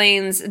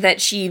explains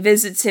that she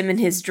visits him in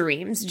his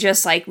dreams,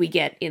 just like we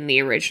get in the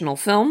original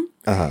film.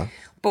 Uh-huh.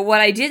 But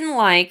what I didn't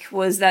like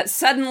was that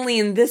suddenly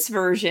in this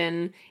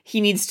version, he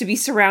needs to be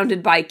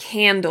surrounded by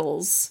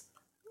candles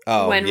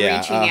when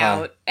reaching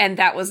out, and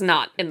that was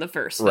not in the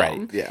first film.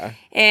 Right, yeah.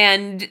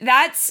 And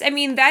that's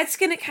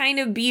going to kind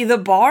of be the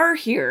bar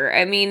here.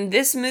 I mean,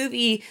 this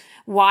movie,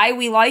 why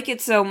we like it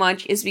so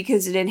much is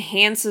because it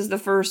enhances the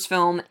first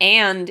film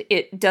and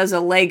it does a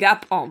leg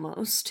up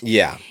almost.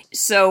 Yeah.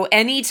 So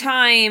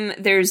anytime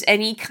there's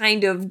any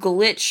kind of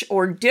glitch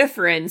or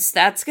difference,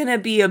 that's going to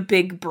be a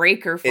big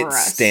breaker for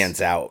us. It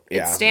stands out.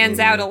 Yeah. It stands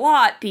out a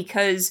lot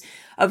because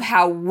of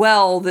how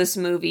well this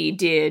movie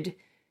did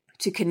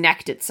to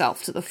connect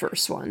itself to the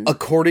first one.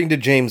 According to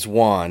James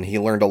Wan, he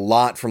learned a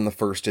lot from the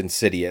first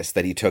Insidious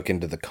that he took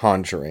into The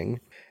Conjuring.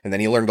 And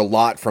then he learned a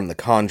lot from The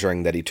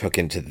Conjuring that he took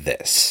into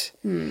this.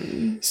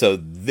 So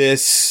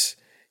this,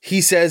 he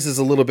says, is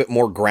a little bit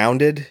more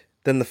grounded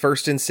than the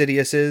first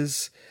Insidious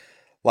is.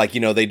 Like,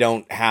 they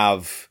don't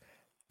have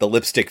the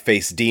lipstick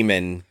face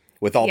demon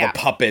with all the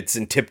puppets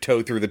and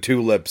tiptoe through the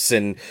tulips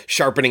and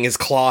sharpening his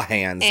claw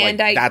hands. And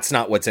that's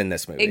not what's in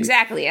this movie.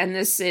 Exactly. And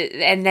this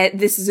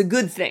is a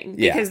good thing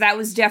because that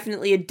was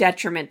definitely a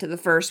detriment to the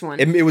first one.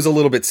 It was a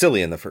little bit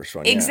silly in the first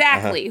one.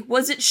 Exactly. Yeah.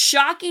 Was it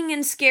shocking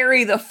and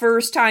scary the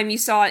first time you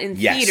saw it in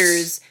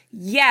theaters?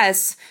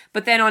 Yes.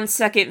 But then on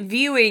second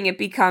viewing, it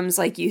becomes,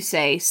 like you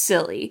say,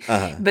 silly.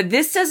 But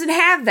this doesn't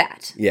have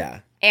that. Yeah.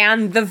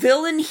 And the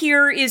villain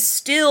here is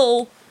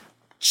still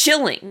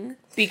chilling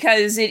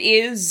because it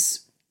is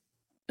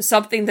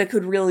something that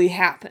could really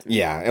happen.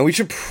 Yeah, and we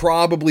should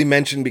probably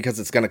mention, because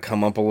it's going to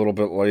come up a little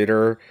bit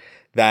later,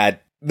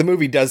 that the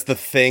movie does the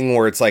thing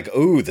where it's like,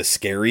 ooh, the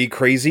scary,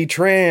 crazy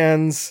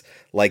trans.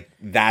 Like,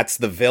 that's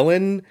the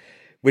villain,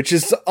 which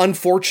is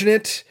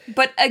unfortunate.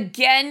 But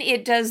again,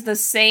 it does the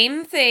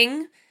same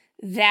thing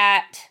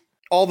that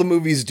all the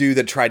movies do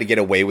that try to get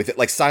away with it,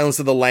 like Silence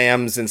of the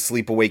Lambs and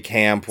Sleepaway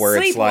Camp,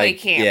 where it's like,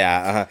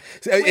 Camp,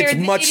 it's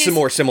much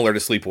more similar to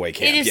Sleepaway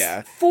Camp. It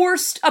is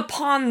forced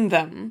upon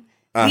them.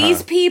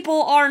 These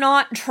people are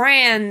not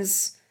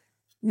trans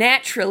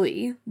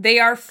naturally. They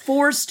are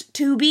forced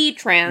to be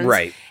trans.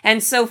 Right.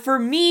 And so for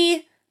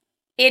me,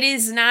 it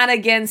is not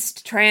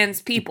against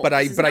trans people. But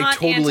I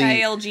totally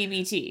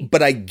anti-LGBT.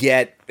 But I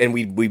get, and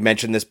we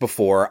mentioned this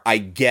before, I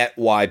get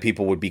why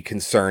people would be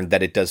concerned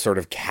that it does sort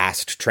of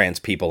cast trans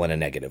people in a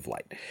negative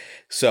light.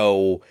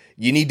 So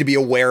you need to be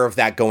aware of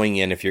that going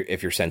in if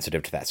you're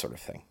sensitive to that sort of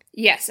thing.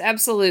 Yes,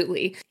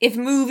 absolutely. If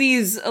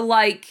movies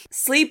like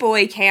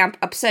Sleepaway Camp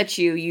upset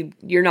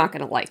you're not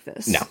going to like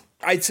this. No.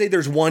 I'd say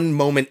there's one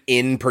moment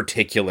in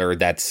particular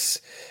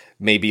that's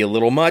maybe a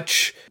little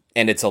much,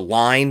 and it's a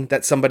line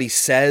that somebody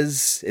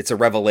says. It's a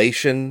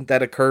revelation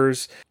that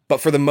occurs. But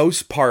for the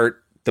most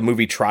part, the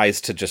movie tries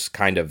to just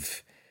kind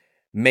of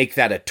make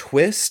that a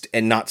twist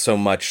and not so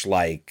much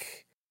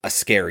like a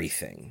scary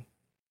thing.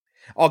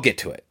 I'll get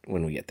to it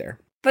when we get there.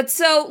 But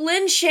so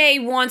Lin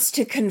Shaye wants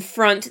to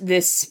confront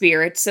this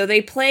spirit, so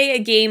they play a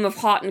game of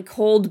hot and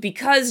cold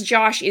because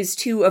Josh is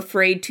too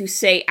afraid to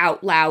say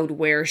out loud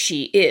where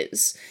she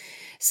is.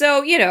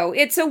 So,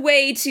 it's a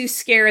way to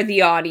scare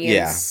the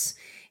audience.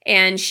 Yeah.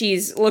 And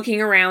she's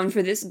looking around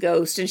for this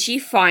ghost and she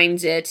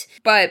finds it.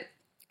 But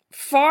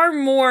far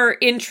more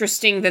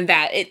interesting than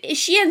that,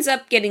 she ends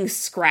up getting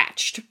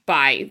scratched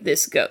by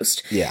this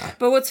ghost. Yeah.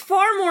 But what's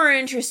far more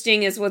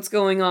interesting is what's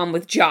going on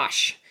with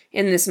Josh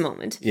in this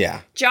moment.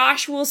 Yeah.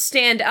 Josh will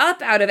stand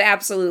up out of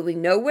absolutely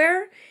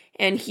nowhere,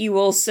 and he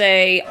will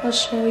say, "I'll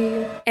show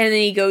you." And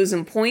then he goes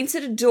and points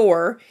at a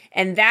door,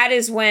 and that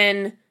is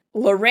when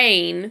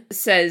Lorraine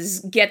says,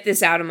 "Get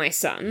this out of my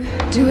son.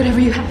 Do whatever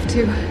you have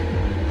to.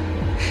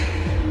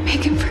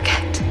 Make him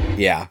forget."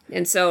 Yeah.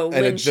 And so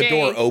Lin Shaye, the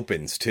door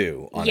opens,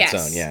 too, on its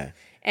own, yeah.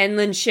 And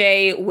Lin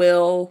Shaye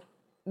will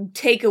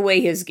take away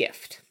his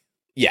gift.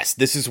 Yes,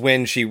 this is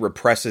when she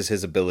represses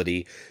his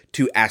ability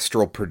to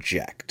astral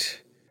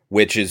project,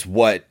 which is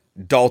what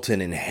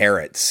Dalton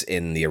inherits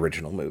in the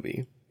original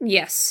movie.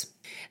 Yes.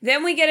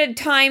 Then we get a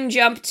time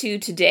jump to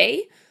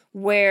today,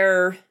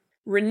 where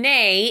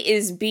Renee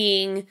is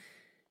being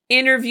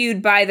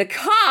interviewed by the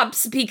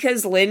cops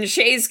because Lin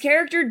Shaye's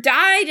character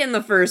died in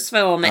the first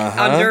film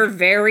under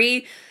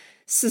very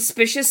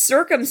suspicious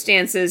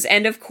circumstances.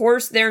 And of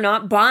course, they're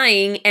not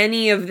buying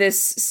any of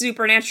this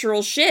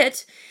supernatural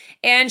shit.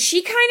 And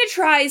she kind of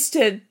tries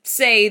to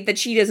say that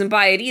she doesn't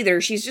buy it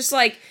either. She's just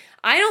like,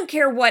 I don't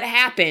care what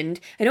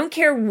happened. I don't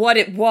care what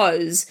it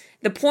was.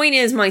 The point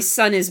is my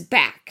son is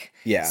back.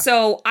 Yeah.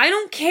 So I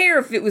don't care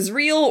if it was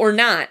real or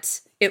not.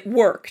 It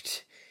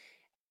worked.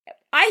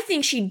 I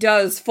think she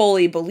does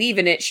fully believe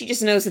in it. She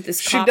just knows that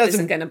this cop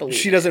isn't going to believe it.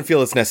 She doesn't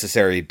feel it's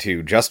necessary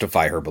to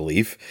justify her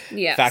belief.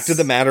 Yes. Fact of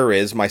the matter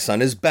is, my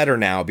son is better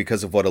now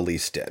because of what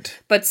Elise did.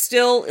 But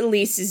still,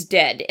 Elise is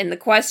dead. And the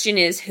question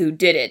is, who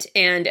did it?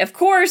 And of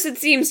course, it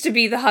seems to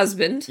be the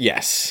husband.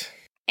 Yes.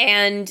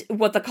 And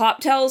what the cop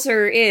tells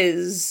her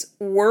is,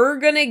 we're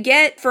gonna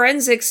get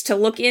forensics to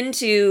look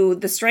into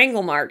the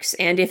strangle marks.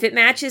 And if it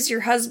matches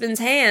your husband's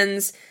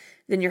hands,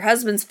 then your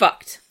husband's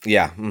fucked.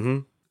 Yeah, mm-hmm.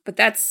 But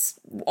that's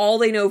all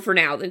they know for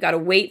now. They've got to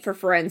wait for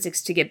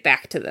forensics to get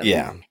back to them.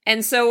 Yeah.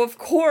 And so, of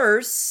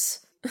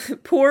course,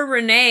 Poor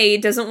Renee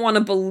doesn't want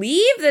to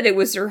believe that it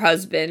was her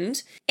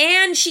husband,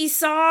 and she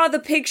saw the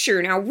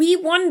picture. Now, we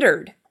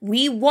wondered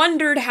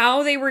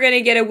how they were going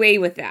to get away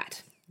with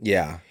that.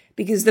 Yeah.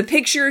 Because the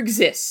picture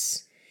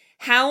exists.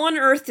 How on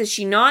earth does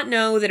she not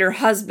know that her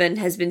husband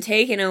has been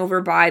taken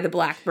over by the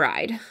Black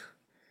Bride?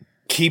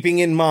 Keeping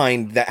in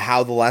mind that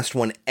how the last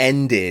one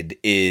ended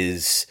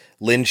is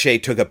Lin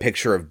Shaye took a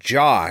picture of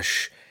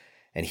Josh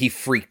and he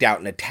freaked out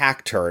and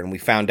attacked her, and we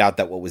found out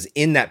that what was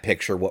in that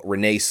picture, what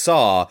Renee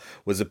saw,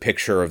 was a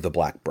picture of the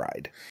Black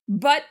Bride.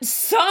 But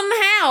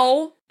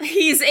somehow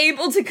he's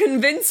able to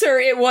convince her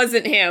it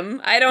wasn't him.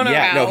 I don't know how.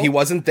 Yeah, no, he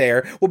wasn't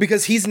there. Well,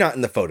 because he's not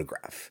in the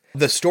photograph.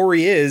 The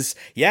story is,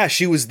 yeah,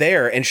 she was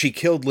there and she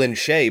killed Lin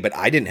Shaye, but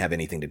I didn't have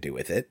anything to do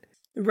with it.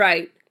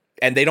 Right.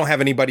 And they don't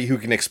have anybody who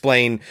can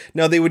explain,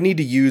 no, they would need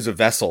to use a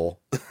vessel.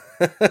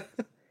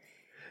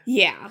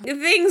 Yeah.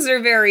 Things are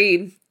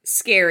very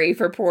scary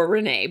for poor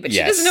Renee, but she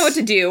doesn't know what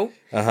to do.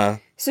 Uh-huh.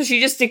 So she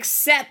just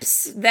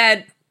accepts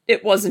that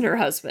it wasn't her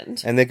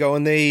husband. And they go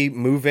and they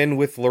move in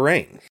with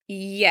Lorraine.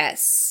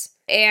 Yes.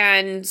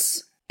 And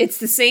it's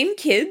the same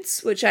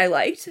kids, which I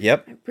liked.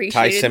 Yep. I appreciated.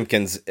 Ty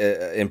Simpkins,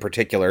 in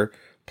particular,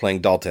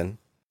 playing Dalton.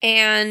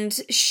 And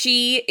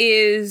she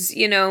is,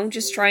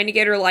 just trying to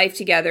get her life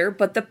together,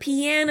 but the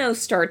piano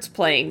starts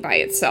playing by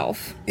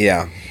itself.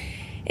 Yeah.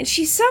 And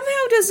she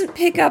somehow doesn't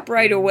pick up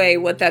right away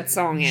what that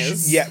song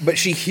is. Yeah, but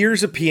she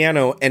hears a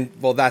piano, and,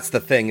 well, that's the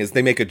thing, is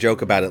they make a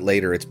joke about it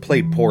later. It's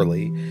played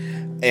poorly.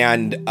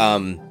 And,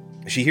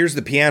 she hears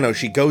the piano,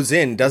 she goes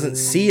in, doesn't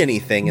see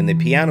anything in the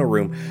piano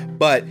room,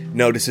 but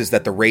notices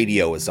that the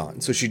radio is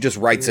on. So she just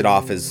writes it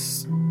off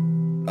as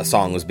a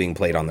song was being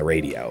played on the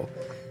radio.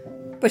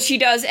 But she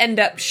does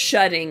end up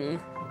shutting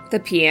the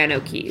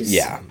piano keys.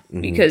 Yeah.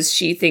 Mm-hmm. Because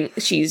she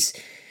thinks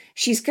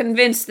she's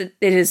convinced that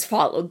it has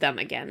followed them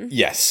again.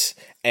 Yes.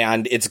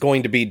 And it's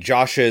going to be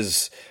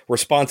Josh's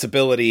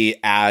responsibility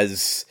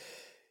as,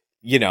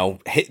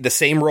 the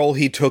same role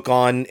he took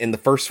on in the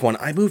first one.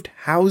 I moved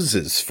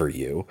houses for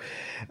you.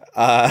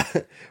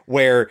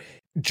 Where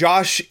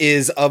Josh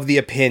is of the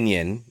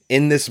opinion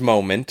in this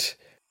moment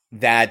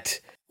that,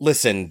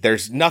 listen,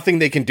 there's nothing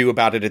they can do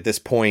about it at this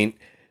point.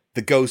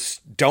 The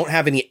ghosts don't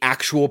have any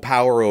actual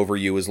power over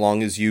you as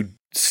long as you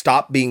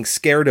stop being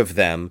scared of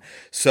them.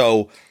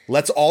 So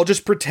let's all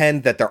just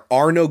pretend that there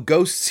are no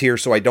ghosts here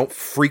so I don't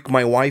freak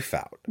my wife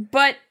out.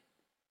 But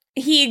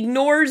he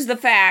ignores the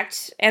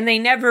fact, and they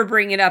never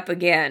bring it up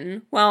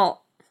again.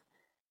 Well,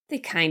 they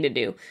kind of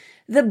do.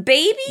 The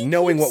baby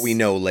knowing what we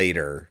know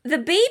later. The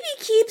baby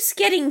keeps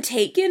getting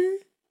taken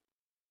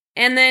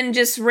and then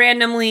just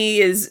randomly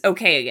is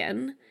okay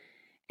again.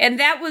 And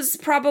that was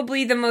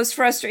probably the most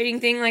frustrating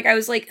thing. Like, I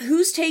was like,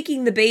 who's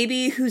taking the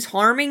baby? Who's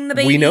harming the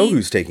baby? We know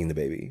who's taking the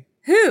baby.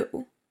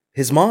 Who?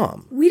 His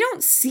mom. We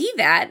don't see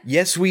that.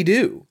 Yes, we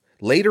do.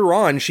 Later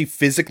on, she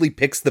physically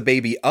picks the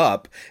baby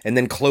up and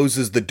then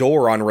closes the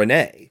door on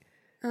Renee.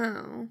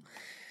 Oh.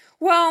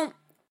 Well,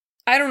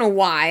 I don't know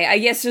why. I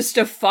guess just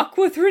to fuck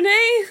with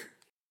Renee?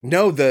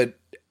 No,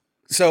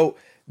 so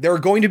there are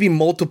going to be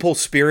multiple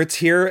spirits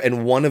here,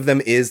 and one of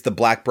them is the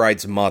Black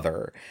Bride's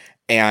mother.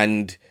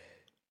 And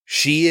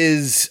she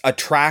is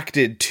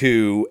attracted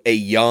to a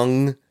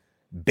young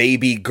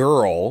baby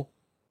girl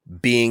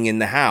being in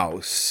the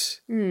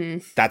house.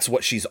 That's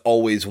what she's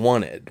always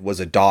wanted, was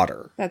a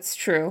daughter. That's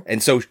true.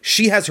 And so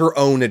she has her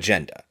own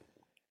agenda.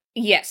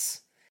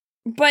 Yes.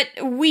 But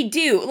we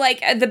do.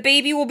 Like, the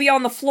baby will be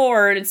on the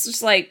floor, and it's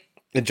just like...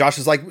 And Josh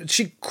is like,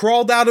 she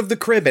crawled out of the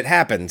crib, it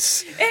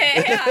happens.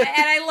 And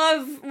I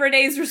love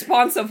Renee's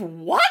response of,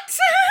 what?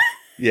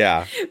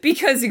 Yeah.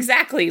 Because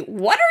exactly,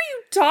 what are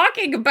you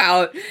talking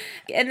about?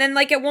 And then,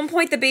 like, at one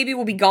point, the baby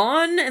will be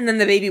gone, and then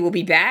the baby will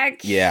be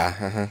back. Yeah.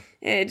 Uh-huh.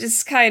 It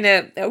just kind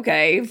of,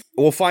 okay.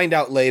 We'll find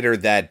out later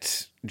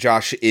that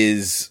Josh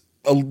is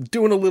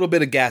doing a little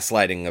bit of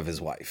gaslighting of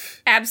his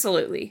wife.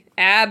 Absolutely.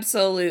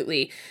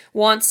 Absolutely.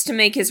 Wants to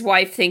make his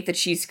wife think that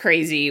she's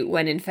crazy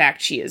when, in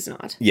fact, she is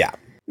not. Yeah.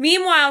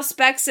 Meanwhile,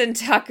 Specs and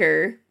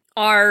Tucker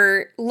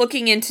are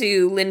looking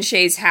into Lin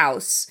Shaye's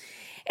house,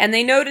 and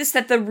they notice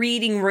that the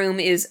reading room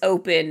is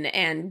open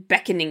and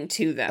beckoning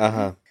to them.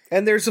 Uh-huh.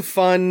 And there's a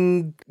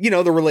fun,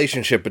 the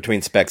relationship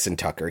between Specs and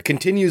Tucker. It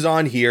continues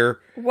on here.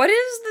 What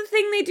is the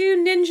thing they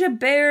do? Ninja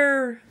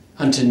bear?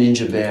 Hunter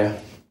ninja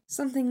bear.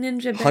 Something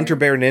ninja bear. Hunter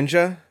bear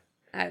ninja?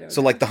 I don't know.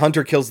 So like the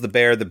hunter kills the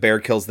bear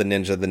kills the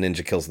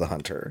ninja kills the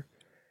hunter.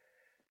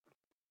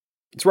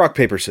 It's rock,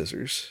 paper,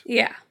 scissors.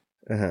 Yeah.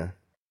 Uh-huh.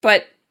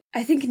 But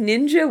I think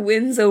ninja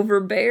wins over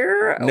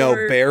bear? No,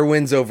 bear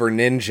wins over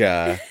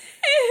ninja.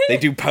 They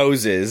do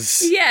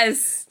poses.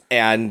 Yes.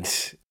 And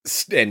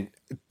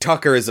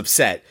Tucker is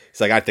upset.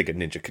 He's like, I think a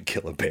ninja could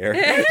kill a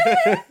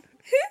bear.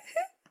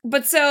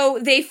 But so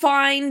they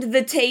find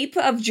the tape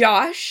of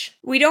Josh.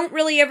 We don't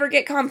really ever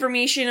get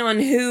confirmation on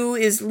who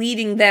is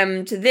leading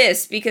them to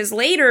this, because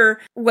later,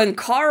 when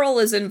Carl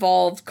is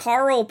involved,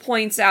 Carl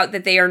points out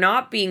that they are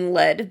not being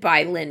led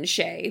by Lin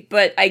Shaye,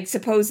 but I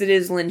suppose it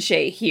is Lin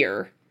Shaye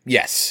here.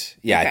 Yes.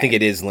 Yeah, okay. I think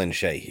it is Lin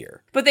Shaye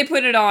here. But they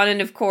put it on,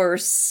 and of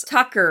course,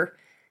 Tucker,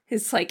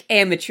 His, like,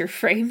 amateur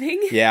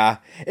framing. Yeah.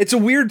 It's a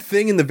weird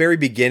thing in the very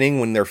beginning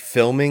when they're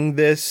filming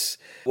this,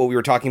 what we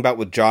were talking about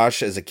with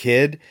Josh as a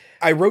kid.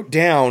 I wrote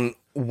down,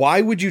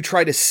 why would you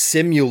try to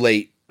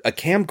simulate a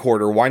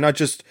camcorder? Why not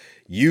just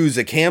use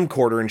a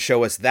camcorder and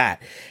show us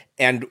that?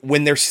 And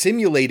when they're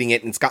simulating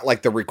it and it's got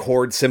like the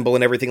record symbol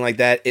and everything like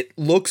that, it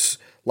looks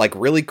like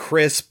really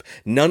crisp.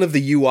 None of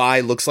the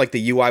UI looks like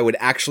the UI would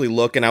actually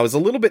look. And I was a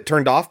little bit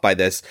turned off by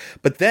this.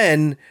 But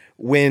then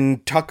when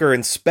Tucker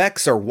and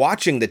Specs are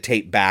watching the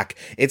tape back,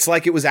 it's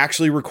like it was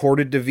actually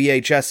recorded to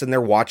VHS and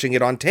they're watching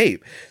it on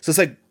tape. So it's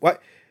like,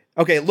 what?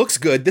 Okay, it looks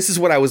good. This is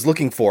what I was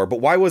looking for.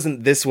 But why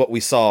wasn't this what we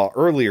saw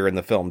earlier in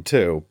the film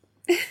too?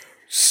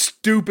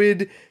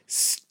 Stupid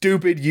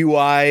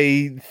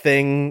UI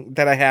thing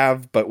that I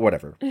have, but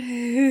whatever.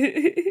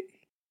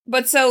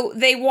 But so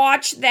they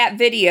watch that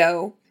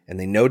video. And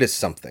they notice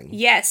something.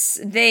 Yes,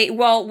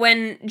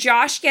 when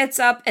Josh gets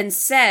up and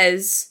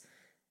says,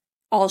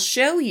 I'll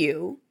show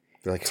you.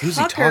 They're like, who's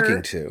Tucker he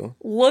talking to?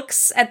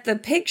 Looks at the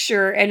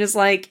picture and is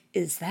like,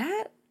 is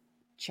that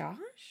Josh?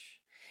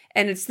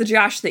 And it's the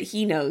Josh that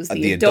he knows,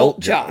 the adult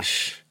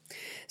Josh.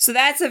 So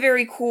that's a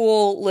very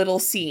cool little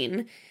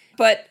scene.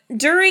 But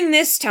during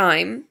this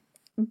time,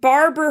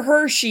 Barbara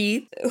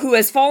Hershey, who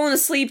has fallen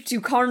asleep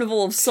to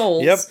Carnival of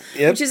Souls, yep.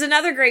 which is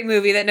another great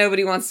movie that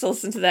nobody wants to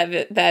listen to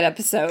that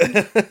episode.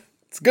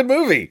 It's a good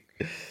movie.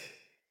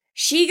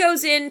 She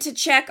goes in to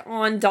check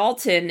on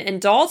Dalton,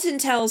 and Dalton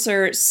tells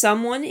her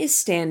someone is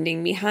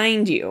standing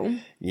behind you.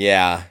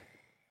 Yeah.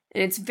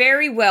 And it's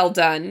very well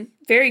done,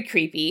 very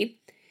creepy.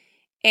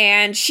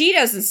 And she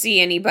doesn't see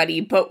anybody,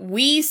 but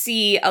we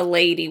see a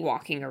lady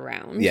walking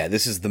around. Yeah,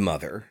 this is the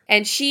mother.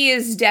 And she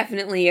is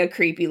definitely a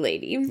creepy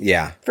lady.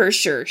 Yeah. For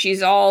sure.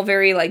 She's all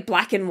very, like,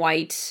 black and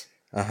white.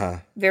 Uh-huh.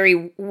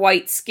 Very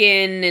white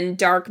skin and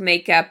dark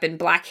makeup and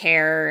black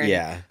hair. And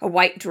yeah. A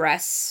white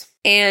dress.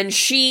 And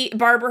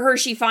Barbara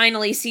Hershey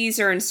finally sees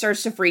her and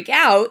starts to freak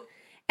out.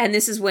 And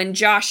this is when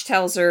Josh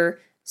tells her,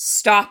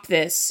 stop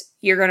this.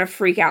 You're going to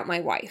freak out my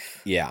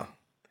wife. Yeah.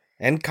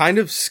 And kind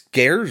of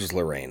scares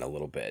Lorraine a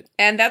little bit.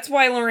 And that's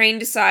why Lorraine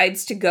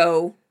decides to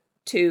go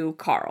to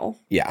Carl.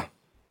 Yeah.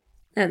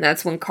 And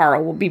that's when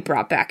Carl will be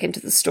brought back into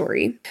the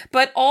story.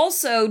 But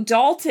also,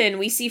 Dalton,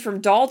 we see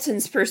from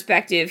Dalton's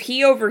perspective,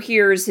 he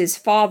overhears his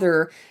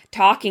father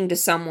talking to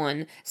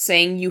someone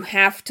saying, you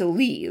have to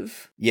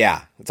leave.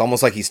 Yeah, it's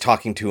almost like he's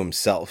talking to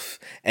himself.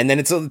 And then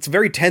it's a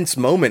very tense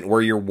moment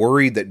where you're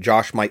worried that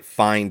Josh might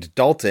find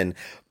Dalton,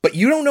 but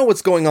you don't know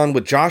what's going on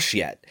with Josh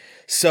yet.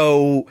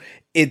 So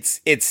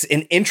it's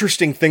an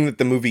interesting thing that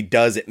the movie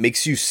does. It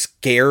makes you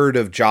scared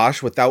of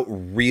Josh without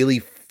really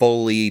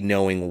fully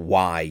knowing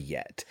why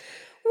yet.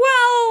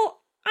 Well,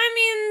 I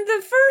mean,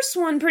 the first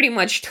one pretty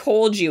much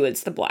told you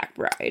it's the Black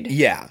Bride.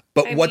 Yeah,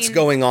 but what's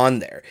going on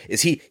there?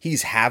 Is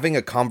he's having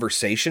a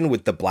conversation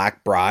with the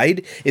Black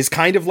Bride? Is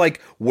kind of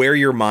like where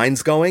your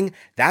mind's going.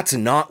 That's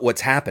not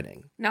what's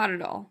happening. Not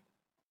at all.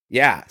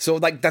 Yeah, so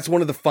like that's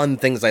one of the fun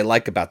things I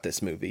like about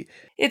this movie.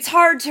 It's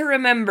hard to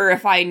remember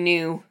if I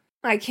knew.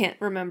 I can't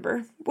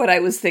remember what I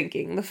was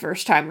thinking the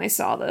first time I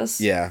saw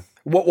this. Yeah.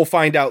 What we'll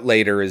find out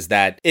later is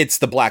that it's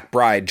the Black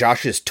Bride.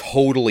 Josh is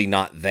totally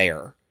not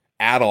there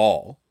at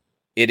all.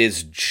 It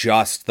is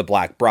just the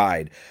Black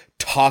Bride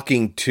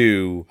talking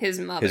to his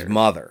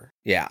mother.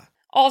 Yeah.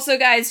 Also,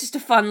 guys, just a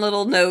fun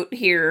little note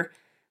here.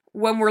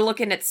 When we're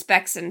looking at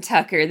Specs and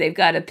Tucker, they've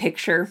got a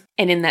picture,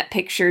 and in that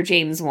picture,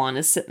 James Wan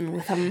is sitting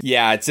with them.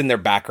 Yeah, it's in their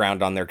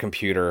background on their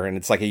computer, and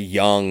it's like a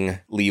young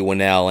Lee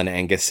Winnell and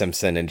Angus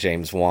Simpson and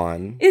James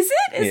Wan. Is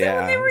it? Is it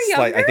when they were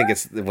younger? Like, I think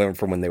it's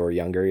from when they were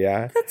younger,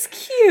 yeah. That's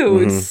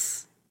cute.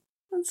 Mm-hmm.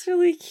 That's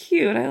really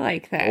cute. I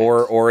like that.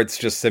 Or it's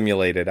just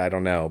simulated, I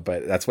don't know,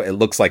 but that's what it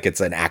looks like.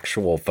 It's an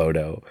actual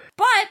photo.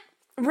 But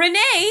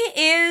Renee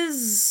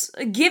is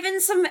given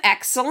some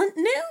excellent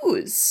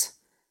news.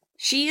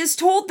 She is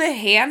told the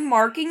hand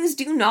markings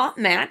do not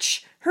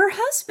match her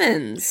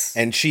husband's.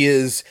 And she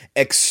is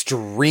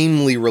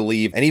extremely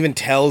relieved and even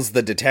tells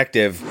the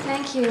detective,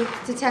 Thank you,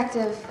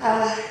 detective.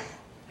 I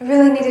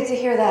really needed to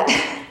hear that.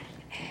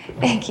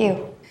 Thank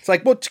you. It's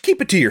like, well,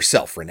 keep it to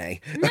yourself,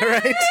 Renee. All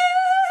right?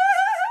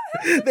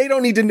 They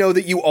don't need to know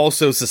that you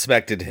also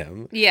suspected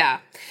him.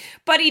 Yeah.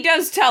 But he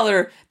does tell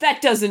her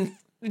that doesn't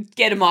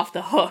get him off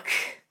the hook.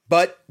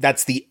 But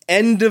that's the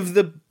end of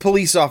the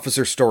police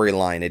officer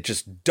storyline. It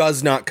just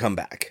does not come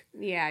back.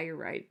 Yeah, you're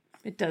right.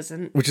 It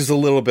doesn't. Which is a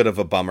little bit of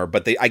a bummer,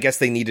 but I guess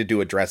they needed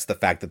to address the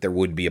fact that there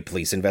would be a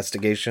police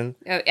investigation.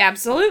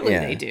 Absolutely,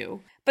 they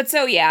do. But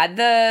so, yeah,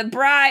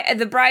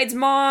 the bride's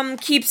mom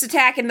keeps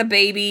attacking the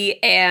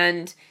baby,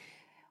 and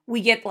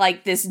we get,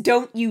 like, this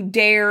don't you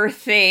dare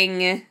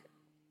thing,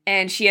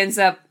 and she ends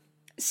up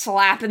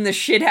slapping the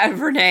shit out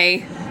of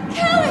Renee.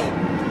 Kelly!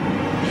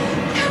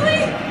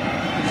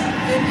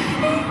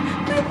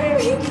 My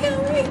baby,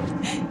 Kelly!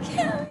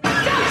 Don't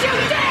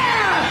you dare!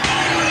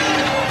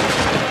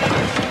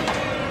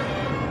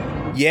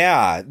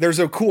 Yeah, there's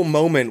a cool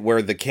moment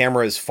where the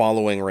camera is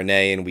following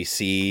Renee and we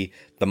see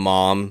the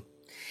mom.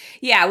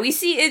 Yeah, we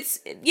see it's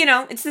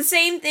the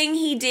same thing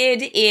he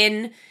did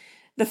in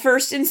The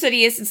first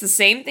Insidious, it's the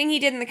same thing he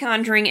did in The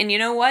Conjuring, and you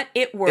know what?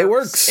 It works. It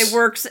works. It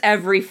works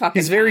every fucking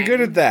He's very time.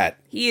 good at that.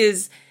 He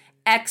is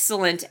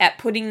excellent at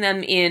putting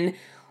them in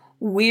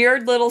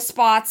weird little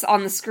spots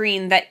on the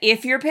screen that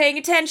if you're paying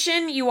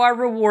attention, you are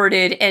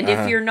rewarded, and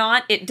if you're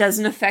not, it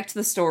doesn't affect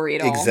the story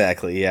at all.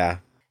 Exactly, yeah.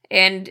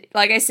 And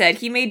like I said,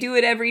 he may do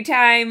it every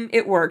time,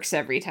 it works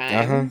every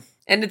time.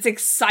 And it's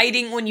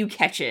exciting when you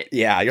catch it.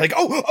 Yeah, you're like,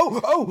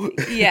 oh!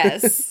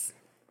 Yes.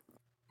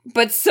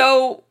 But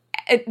so,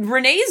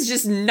 Renee's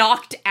just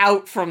knocked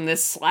out from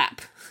this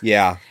slap.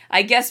 Yeah.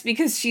 I guess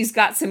because she's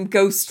got some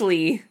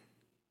ghostly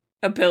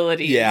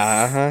abilities.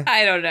 Yeah,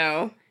 I don't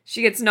know.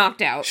 She gets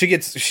knocked out.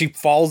 She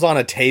falls on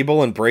a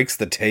table and breaks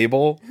the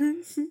table.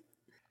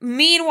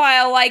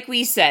 Meanwhile, like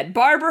we said,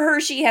 Barbara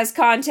Hershey has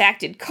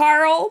contacted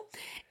Carl,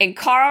 and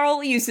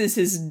Carl uses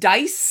his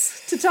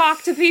dice to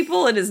talk to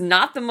people. It is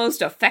not the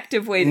most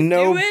effective way to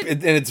do it.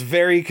 And it's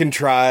very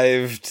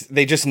contrived.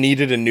 They just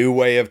needed a new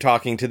way of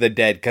talking to the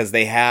dead because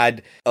they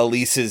had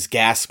Elise's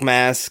gas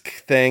mask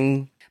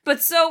thing.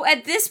 But so,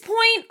 at this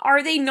point,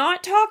 are they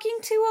not talking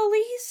to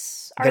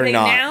Elise? Are They're they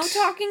not. now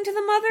talking to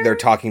the mother? They're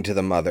talking to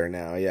the mother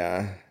now,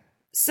 yeah.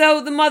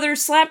 So the mother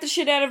slapped the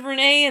shit out of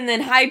Renee and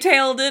then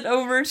hightailed it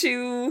over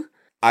to...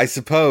 I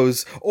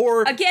suppose.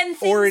 Or Again,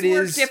 things or it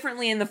work is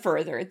differently in the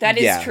further. That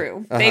is Yeah,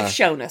 true. uh-huh. They've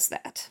shown us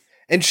that.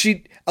 And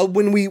she,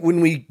 when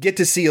we get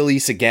to see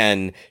Elise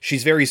again,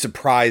 she's very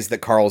surprised that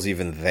Carl's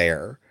even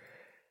there.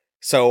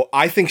 So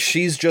I think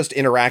she's just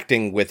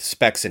interacting with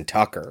Specs and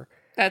Tucker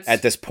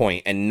at this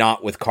point, and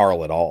not with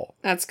Carl at all.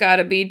 That's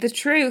gotta be the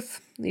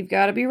truth. You've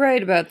gotta be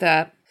right about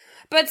that.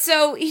 But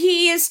so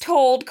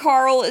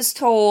Carl is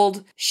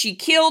told, she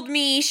killed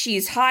me,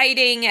 she's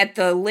hiding at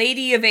the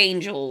Lady of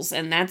Angels,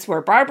 and that's where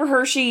Barbara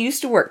Hershey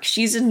used to work.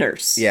 She's a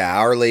nurse. Yeah,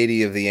 Our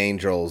Lady of the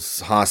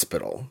Angels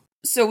Hospital.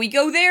 So we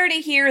go there to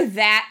hear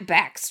that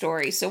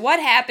backstory. So what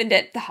happened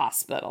at the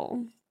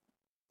hospital?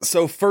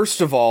 So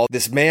first of all,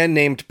 this man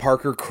named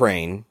Parker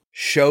Crane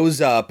shows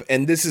up,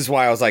 and this is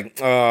why I was like,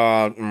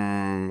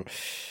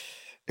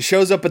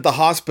 shows up at the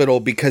hospital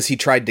because he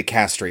tried to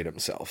castrate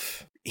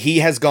himself. He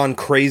has gone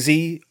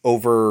crazy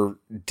over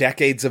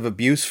decades of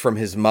abuse from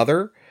his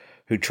mother,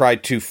 who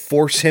tried to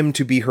force him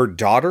to be her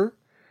daughter,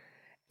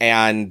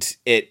 and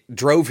it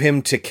drove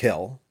him to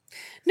kill.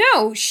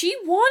 No, she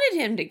wanted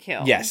him to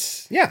kill.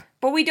 Yes. Yeah.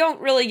 But we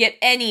don't really get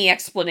any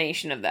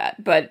explanation of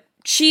that. But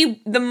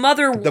the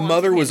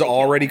mother was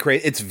already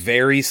crazy. It's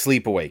very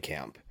sleepaway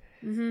camp.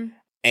 Mm-hmm.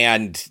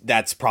 And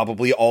that's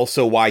probably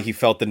also why he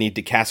felt the need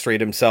to castrate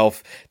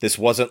himself. This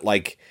wasn't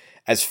like,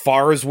 as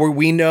far as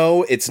we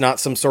know, it's not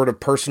some sort of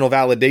personal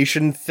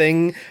validation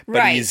thing,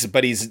 but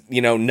he's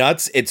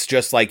nuts. It's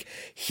just like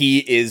he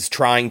is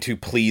trying to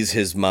please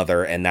his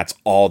mother, and that's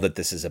all that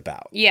this is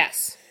about.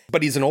 Yes.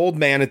 But he's an old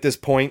man at this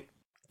point,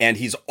 and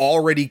he's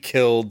already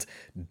killed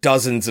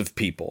dozens of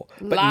people,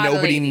 but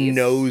nobody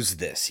knows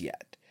this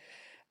yet.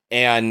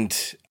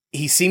 And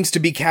he seems to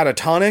be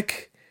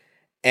catatonic,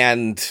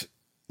 and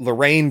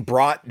Lorraine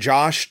brought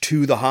Josh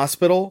to the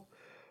hospital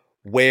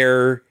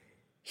where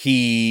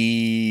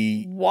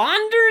he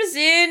wanders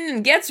in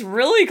and gets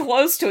really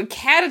close to a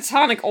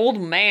catatonic old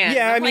man.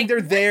 Yeah, I'm I mean,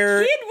 they're there.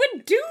 What kid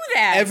would do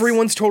that?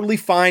 Everyone's totally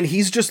fine.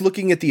 He's just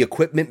looking at the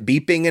equipment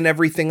beeping and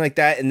everything like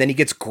that, and then he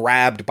gets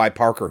grabbed by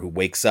Parker, who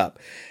wakes up.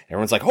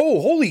 Everyone's like, "Oh,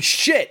 holy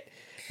shit!"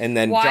 And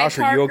then, why Josh,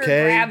 Parker are you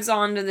okay? grabs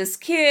onto this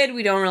kid,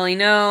 we don't really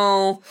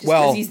know. Just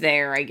because he's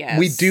there, I guess.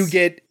 We do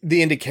get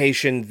the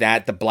indication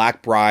that the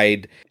Black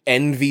Bride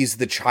envies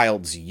the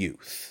child's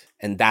youth.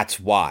 And that's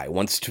why.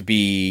 Wants to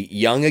be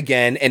young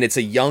again, and it's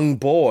a young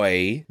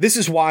boy. This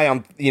is why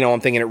I'm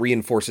thinking it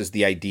reinforces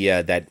the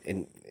idea that,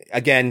 and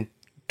again,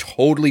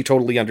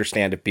 totally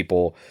understand if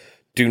people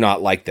do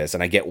not like this,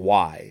 and I get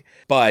why.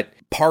 But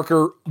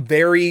Parker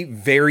very,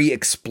 very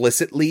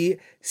explicitly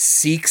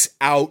seeks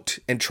out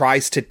and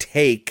tries to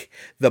take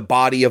the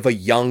body of a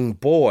young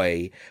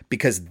boy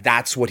because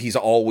that's what he's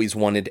always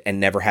wanted and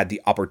never had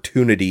the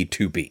opportunity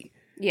to be.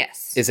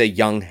 Yes. Is a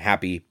young,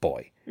 happy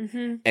boy.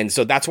 Mm-hmm. And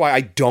so that's why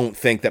I don't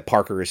think that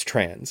Parker is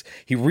trans.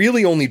 He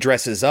really only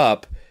dresses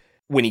up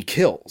when he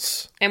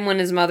kills. And when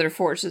his mother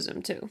forces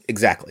him to.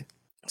 Exactly.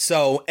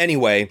 So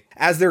anyway,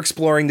 as they're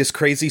exploring this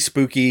crazy,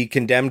 spooky,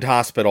 condemned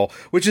hospital,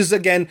 which is,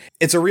 again,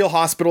 it's a real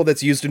hospital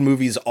that's used in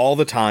movies all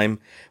the time,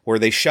 where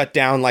they shut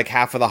down like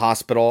half of the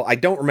hospital. I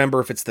don't remember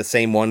if it's the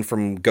same one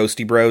from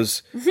Ghosty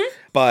Bros,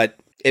 but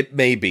it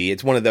may be.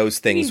 It's one of those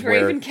things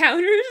where... Grave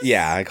Encounters?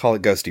 Yeah, I call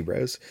it Ghosty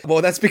Bros.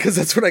 Well, that's because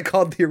that's what I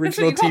called the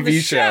original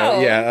TV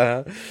show.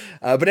 Yeah.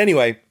 But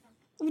anyway.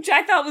 Which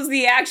I thought was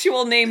the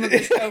actual name of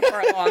the show for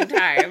a long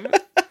time.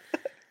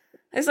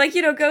 It's like,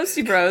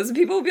 Ghosty Bros. And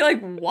people would be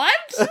like,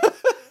 what?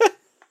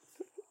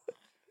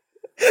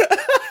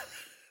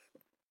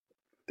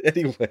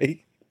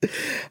 Anyway.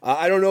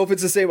 I don't know if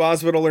it's the same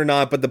hospital or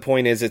not, but the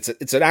point is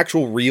it's an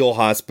actual real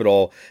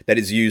hospital that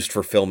is used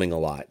for filming a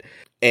lot.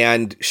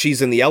 And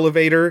she's in the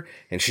elevator,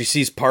 and she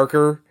sees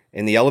Parker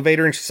in the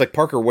elevator, and she's like,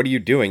 "Parker, what are you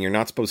doing? You're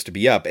not supposed to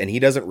be up." And he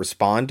doesn't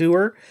respond to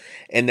her.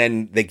 And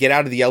then they get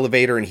out of the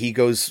elevator, and he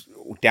goes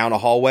down a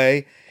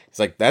hallway,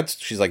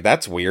 She's like,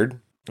 that's weird.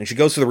 And she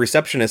goes to the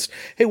receptionist.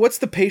 Hey, what's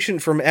the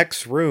patient from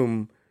X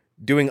room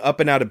doing up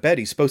and out of bed?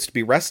 He's supposed to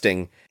be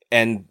resting.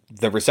 And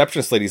the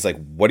receptionist lady's like,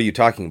 what are you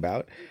talking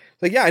about?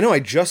 Like, yeah, I know. I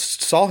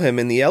just saw him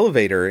in the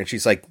elevator. And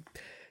she's like,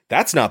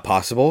 that's not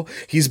possible.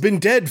 He's been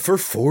dead for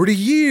 40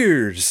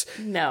 years.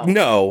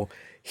 No.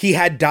 He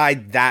had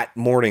died that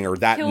morning or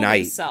that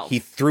night. Himself. He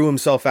threw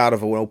himself out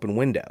of an open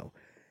window.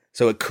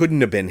 So it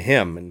couldn't have been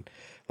him. And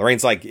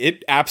Lorraine's like,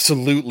 it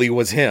absolutely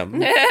was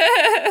him.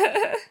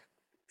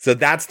 So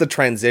that's the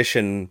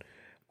transition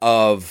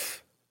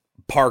of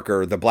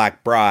Parker, the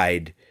Black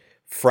Bride,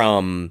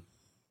 from,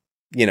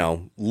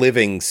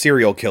 living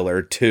serial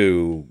killer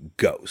to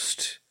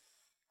ghost.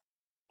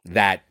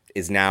 That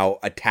is now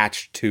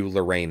attached to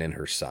Lorraine and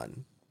her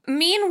son.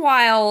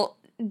 Meanwhile,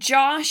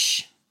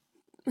 Josh,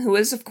 who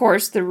is, of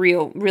course,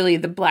 really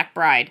the Black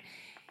Bride,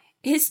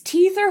 his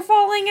teeth are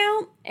falling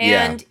out,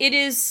 and it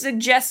is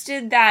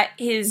suggested that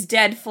his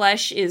dead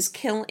flesh is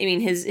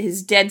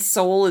his dead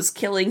soul is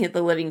killing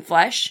the living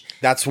flesh.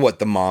 That's what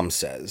the mom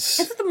says.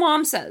 That's what the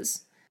mom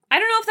says. I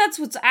don't know if that's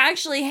what's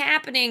actually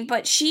happening,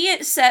 but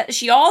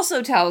she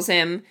also tells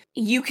him,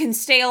 you can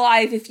stay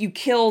alive if you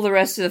kill the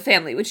rest of the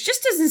family, which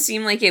just doesn't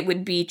seem like it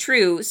would be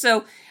true.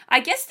 So I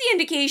guess the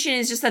indication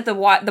is just that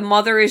the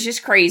mother is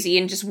just crazy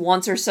and just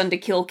wants her son to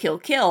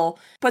kill.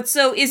 But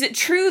so is it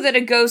true that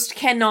a ghost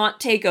cannot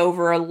take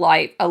over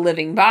a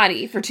living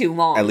body for too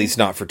long? At least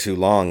not for too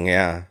long,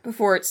 yeah.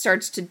 Before it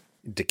starts to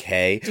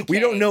decay. We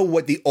don't know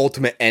what the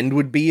ultimate end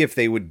would be, if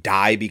they would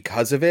die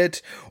because of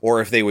it, or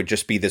if they would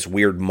just be this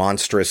weird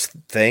monstrous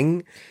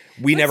thing.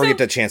 We never get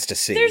the chance to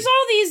see. There's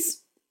all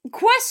these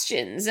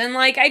questions, and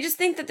I just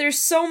think that there's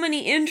so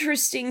many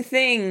interesting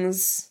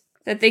things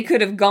that they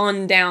could have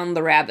gone down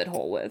the rabbit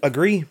hole with.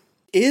 Agree.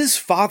 Is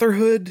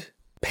fatherhood,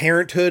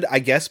 parenthood, I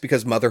guess,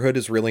 because motherhood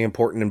is really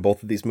important in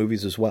both of these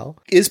movies as well.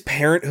 Is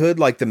parenthood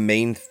the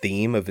main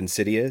theme of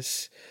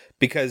Insidious?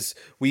 Because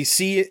we've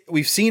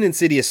seen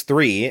Insidious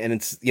 3, and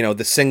it's,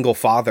 the single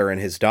father and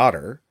his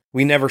daughter.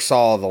 We never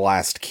saw The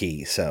Last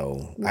Key,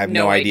 so I have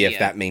no idea if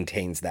that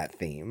maintains that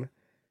theme.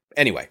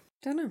 Anyway.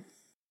 Don't know.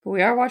 But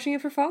we are watching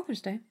it for Father's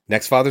Day.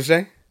 Next Father's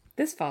Day?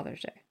 This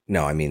Father's Day.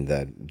 No, I mean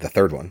the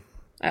third one.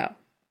 Oh,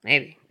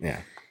 maybe.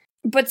 Yeah.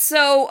 But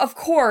so, of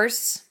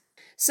course,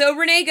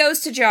 Renee goes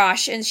to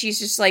Josh, and she's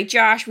just like,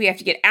 Josh, we have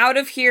to get out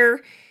of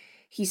here.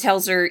 He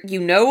tells her, it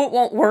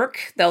won't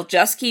work. They'll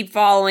just keep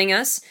following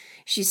us.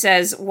 She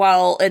says,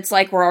 well, it's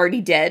like we're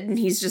already dead. And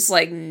he's just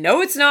like,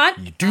 no, it's not.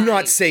 You do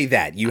not say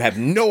that. You have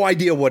no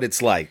idea what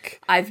it's like.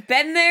 I've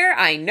been there.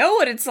 I know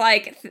what it's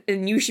like.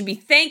 And you should be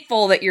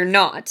thankful that you're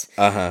not.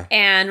 Uh-huh.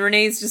 And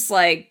Renee's just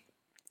like,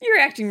 you're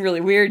acting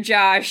really weird,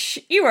 Josh.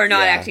 You are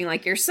not acting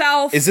like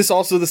yourself. Is this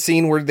also the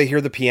scene where they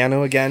hear the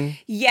piano again?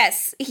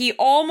 Yes. He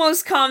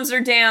almost calms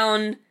her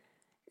down,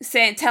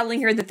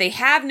 telling her that they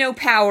have no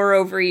power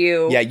over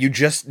you. Yeah, you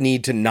just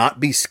need to not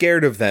be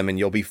scared of them and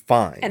you'll be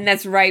fine. And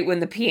that's right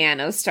when the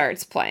piano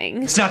starts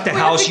playing. It's not the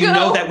house. You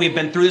know that we've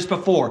been through this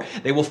before.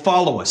 They will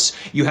follow us.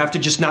 You have to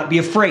just not be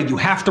afraid. You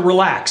have to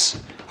relax.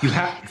 I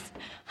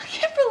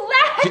can't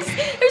relax.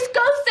 There's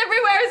ghosts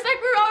everywhere. It's like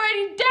we're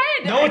already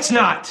dead. No, it's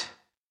not.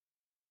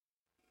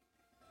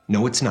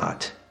 No, it's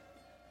not.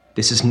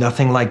 This is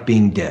nothing like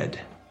being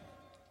dead.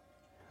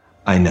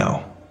 I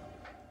know.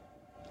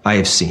 I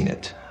have seen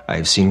it. I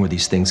have seen where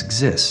these things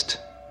exist.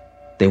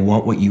 They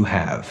want what you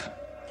have,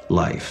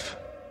 life.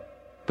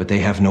 But they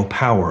have no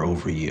power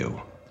over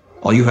you.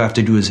 All you have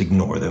to do is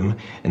ignore them,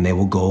 and they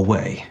will go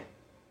away.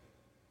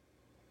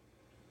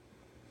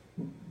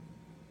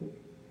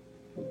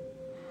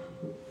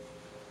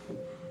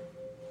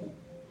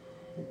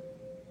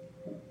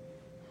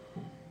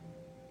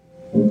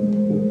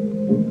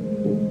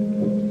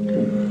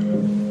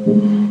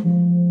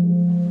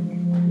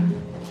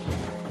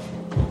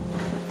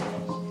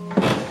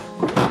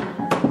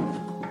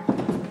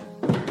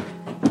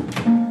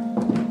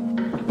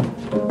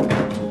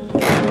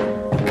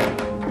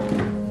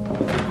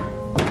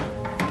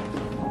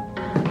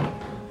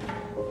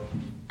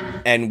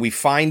 And we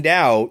find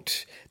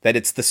out that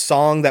it's the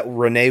song that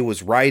Renee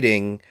was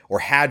writing or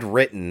had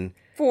written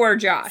for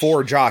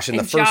Josh in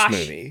the first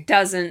movie.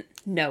 Doesn't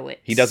know it.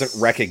 He doesn't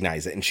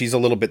recognize it. And she's a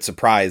little bit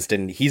surprised.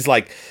 And he's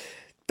like,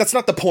 that's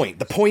not the point.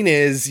 The point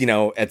is,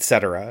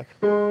 etc.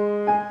 What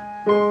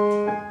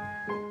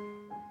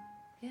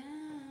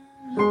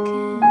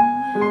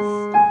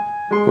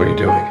are you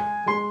doing?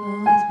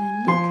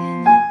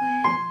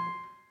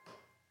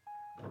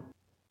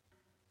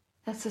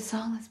 That's the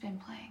song that's been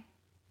playing.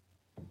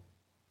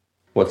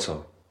 What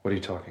song? What are you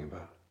talking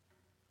about?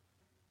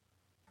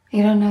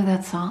 You don't know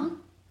that song?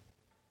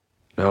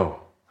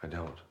 No, I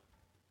don't.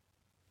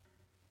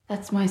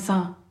 That's my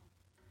song.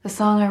 The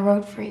song I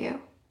wrote for you.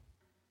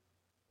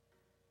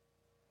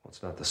 Well,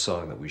 it's not the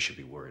song that we should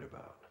be worried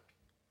about.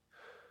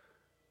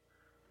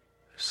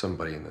 There's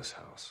somebody in this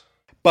house.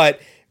 But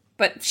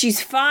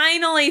she's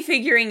finally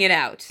figuring it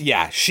out.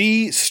 Yeah,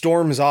 she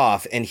storms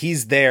off and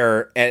he's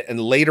there. And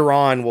later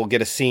on, we'll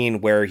get a scene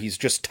where he's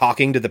just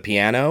talking to the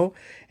piano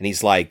and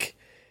he's like,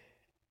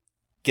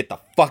 get the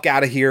fuck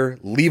out of here,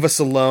 leave us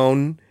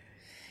alone.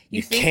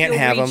 You think can't you'll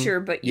have reach him. her,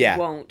 but you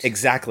won't.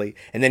 Exactly.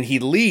 And then he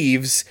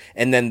leaves,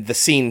 and then the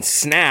scene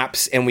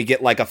snaps, and we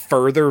get like a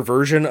further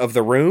version of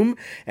the room,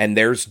 and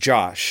there's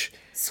Josh.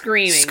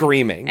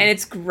 Screaming. And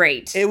it's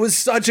great. It was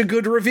such a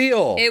good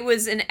reveal. It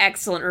was an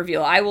excellent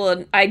reveal.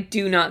 I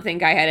do not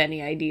think I had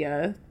any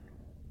idea.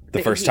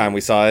 The first time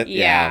we saw it?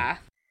 Yeah.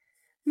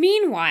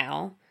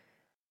 Meanwhile,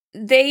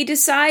 they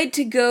decide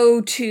to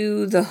go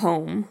to the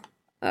home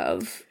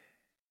of...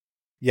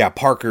 Yeah,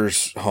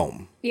 Parker's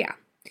home. Yeah.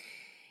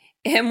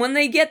 And when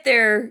they get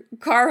there,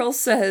 Carl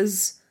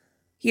says,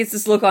 he has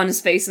this look on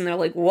his face and they're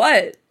like,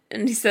 what?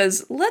 And he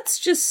says, let's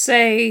just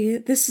say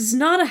this is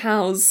not a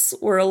house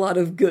where a lot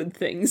of good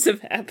things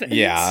have happened.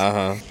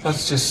 Yeah,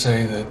 Let's just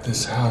say that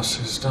this house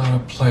is not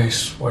a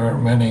place where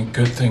many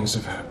good things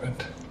have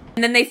happened.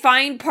 And then they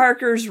find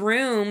Parker's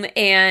room,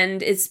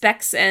 and it's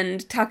Specs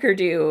and Tucker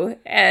do.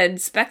 And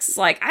Specs is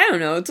like, I don't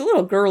know, it's a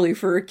little girly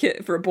for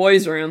a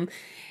boy's room.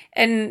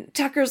 And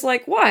Tucker's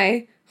like,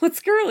 why? What's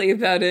girly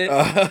about it?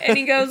 And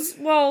he goes,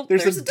 well,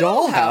 there's a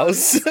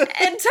dollhouse.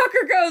 And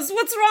Tucker goes,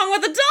 what's wrong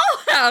with a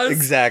dollhouse?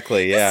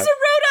 Exactly, yeah. This is a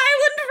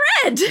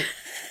Rhode Island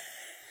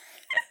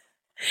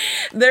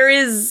Red. There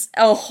is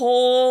a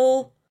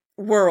whole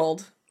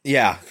world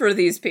for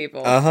these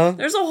people.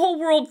 There's a whole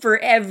world for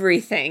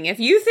everything. If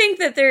you think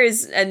that there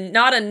is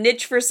not a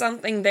niche for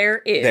something, there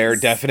is. There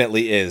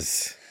definitely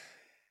is.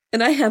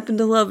 And I happen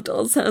to love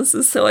dolls'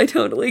 houses, so I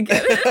totally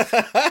get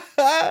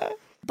it.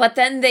 But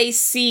then they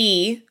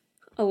see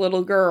a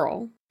little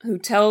girl who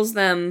tells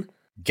them,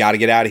 gotta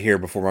get out of here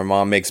before my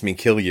mom makes me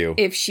kill you.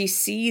 if she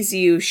sees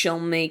you, she'll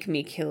make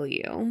me kill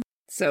you.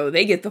 So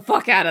they get the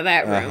fuck out of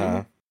that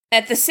room.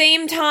 At the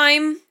same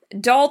time,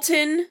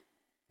 Dalton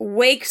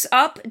wakes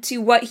up to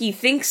what he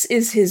thinks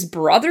is his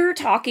brother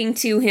talking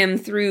to him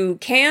through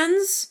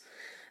cans,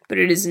 but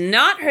it is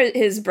not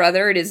his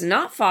brother. It is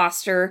not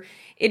Foster.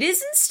 It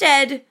is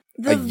instead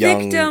the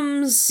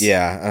victims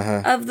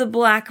of the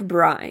Black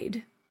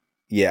Bride.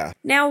 Yeah.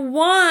 Now,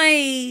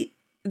 why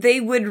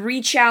they would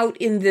reach out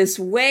in this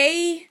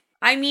way?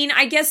 I mean,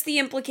 I guess the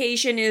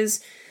implication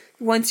is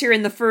once you're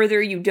in the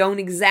further, you don't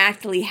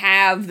exactly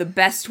have the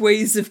best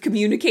ways of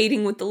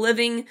communicating with the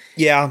living.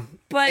 Yeah.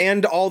 But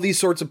and all these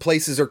sorts of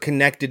places are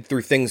connected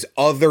through things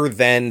other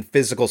than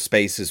physical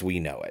space as we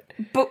know it.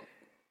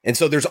 And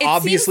so there's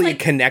obviously a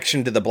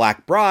connection to the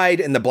Black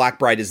Bride, and the Black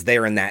Bride is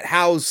there in that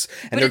house,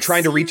 and they're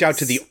trying to reach out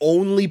to the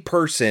only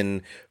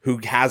person who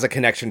has a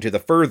connection to the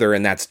further,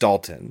 and that's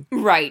Dalton.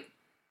 Right.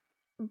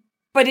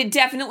 But it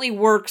definitely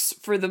works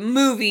for the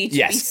movie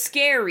to be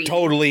scary.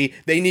 Totally.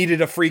 They needed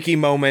a freaky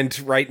moment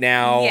right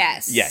now.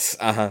 Yes. Yes.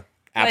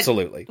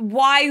 Absolutely. But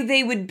why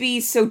they would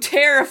be so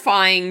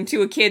terrifying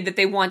to a kid that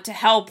they want to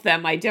help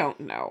them, I don't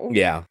know.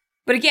 Yeah.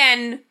 But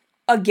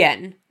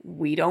again,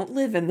 we don't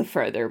live in the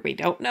further. We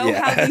don't know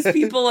how these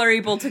people are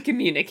able to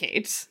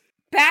communicate.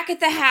 Back at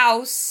the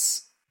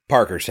house.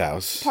 Parker's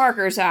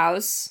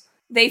house.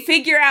 They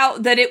figure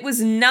out that it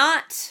was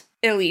not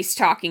Elise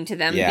talking to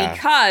them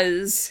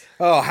because...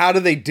 Oh, how do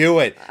they do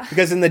it?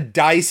 Because in the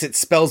dice it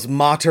spells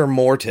Mater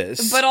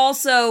Mortis. But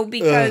also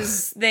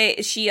because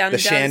she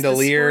undoes the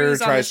chandelier,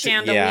 screws on the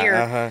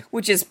chandelier,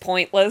 which is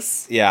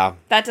pointless. Yeah.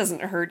 That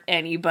doesn't hurt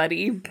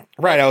anybody.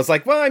 Right, I was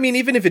like, well, I mean,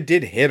 even if it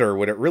did hit her,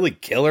 would it really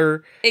kill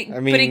her?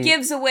 But it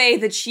gives away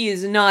that she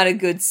is not a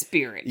good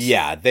spirit.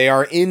 Yeah, they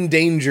are in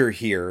danger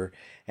here.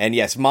 And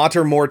yes,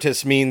 Mater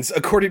Mortis means,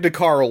 according to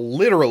Carl,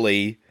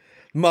 literally,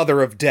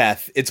 mother of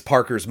death. It's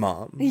Parker's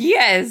mom.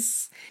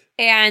 Yes.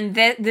 And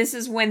this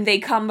is when they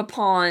come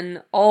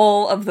upon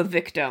all of the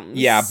victims.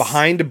 Yeah,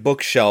 behind a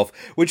bookshelf,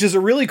 which is a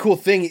really cool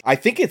thing. I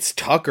think it's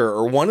Tucker,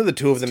 or one of the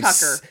two of them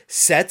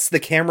sets the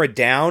camera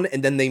down,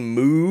 and then they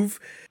move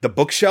the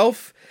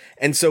bookshelf.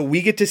 And so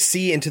we get to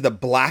see into the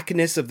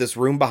blackness of this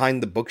room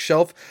behind the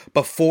bookshelf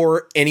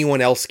before anyone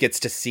else gets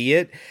to see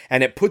it.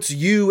 And it puts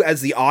you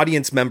as the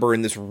audience member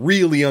in this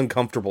really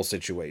uncomfortable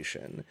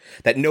situation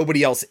that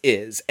nobody else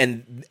is.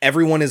 And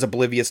everyone is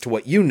oblivious to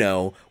what you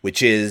know,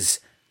 which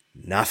is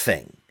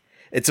nothing.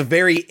 It's a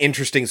very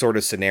interesting sort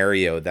of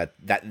scenario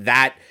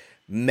that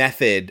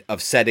method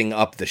of setting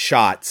up the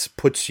shots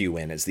puts you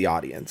in as the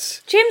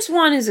audience. James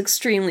Wan is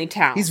extremely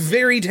talented. He's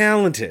very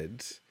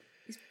talented.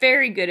 He's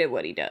very good at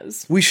what he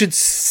does. We should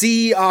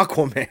see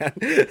Aquaman.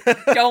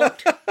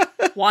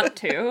 Don't want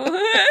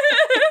to.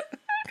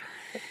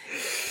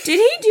 Did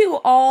he do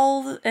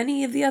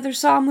any of the other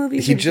Saw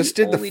movies? He just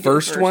did the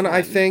first one,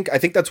 I think. I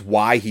think that's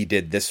why he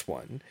did this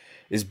one,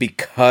 is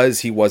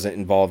because he wasn't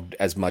involved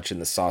as much in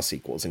the Saw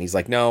sequels. And he's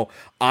like, no,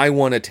 I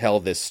want to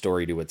tell this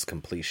story to its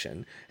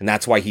completion. And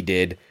that's why he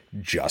did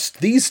just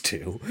these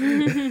two.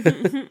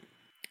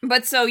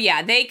 But so,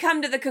 yeah, they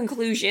come to the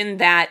conclusion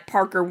that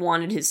Parker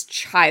wanted his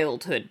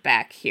childhood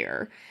back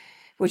here,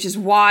 which is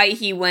why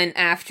he went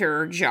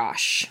after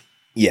Josh.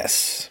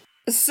 Yes.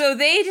 So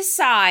they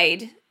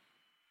decide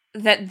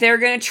that they're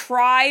going to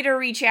try to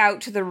reach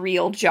out to the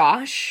real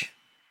Josh,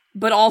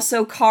 but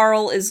also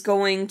Carl is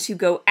going to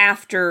go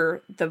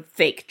after the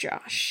fake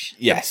Josh.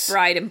 Yes. The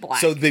Bride in Black.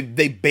 So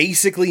they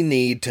basically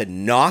need to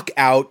knock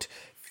out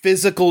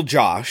physical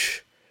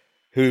Josh,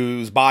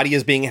 whose body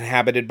is being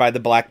inhabited by the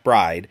Black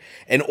Bride,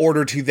 in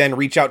order to then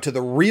reach out to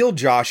the real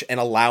Josh and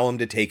allow him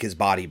to take his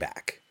body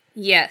back.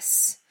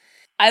 Yes.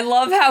 I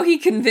love how he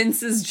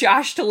convinces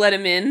Josh to let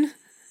him in.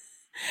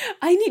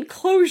 I need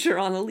closure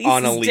on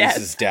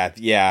Elise's death.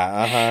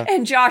 Yeah, uh-huh.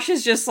 And Josh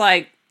is just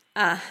like,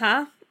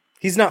 uh-huh.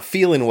 He's not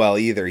feeling well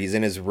either. He's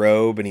in his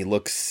robe and he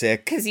looks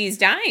sick. Because he's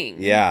dying.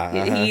 Yeah.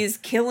 Uh-huh. He's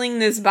killing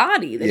this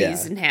body that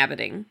he's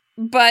inhabiting.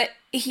 But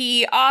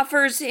he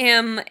offers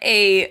him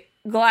a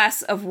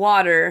glass of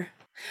water.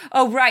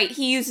 Oh, right.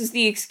 He uses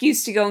the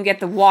excuse to go and get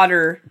the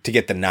water. To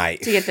get the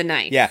knife.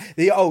 Yeah.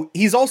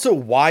 He's also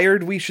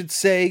wired, we should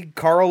say,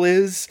 Carl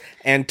is.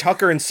 And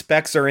Tucker and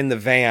Specs are in the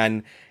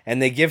van.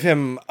 And they give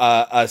him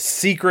a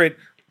secret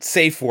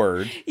safe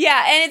word.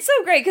 Yeah, and it's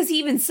so great because he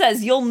even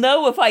says, "You'll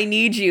know if I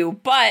need you,"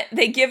 but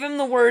they give him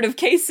the word of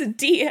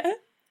quesadilla,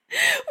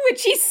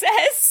 which he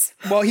says.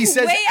 Well, he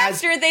says way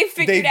after they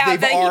figured out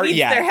that he needs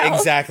their help.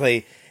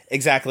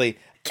 Exactly.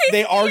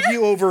 They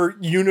argue over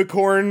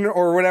unicorn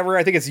or whatever.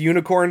 I think it's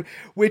unicorn,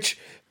 which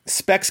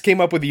Specs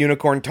came up with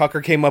unicorn,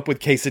 Tucker came up with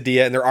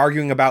quesadilla, and they're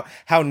arguing about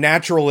how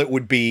natural it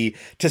would be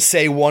to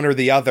say one or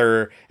the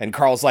other. And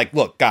Carl's like,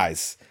 "Look,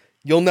 guys,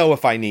 you'll know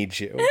if I need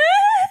you."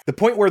 The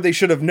point where they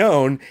should have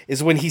known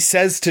is when he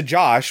says to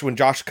Josh, when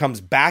Josh comes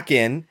back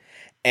in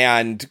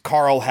and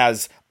Carl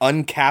has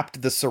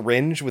uncapped the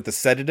syringe with the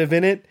sedative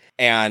in it.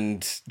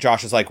 And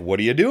Josh is like,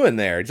 "What are you doing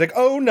there?" He's like,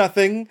 "Oh,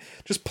 nothing.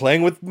 Just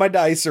playing with my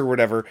dice or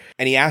whatever."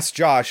 And he asks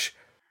Josh,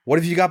 "What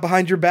have you got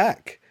behind your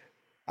back?"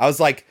 I was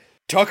like,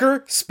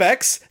 Tucker,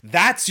 Specs,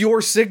 that's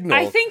your signal.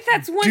 I think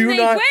that's when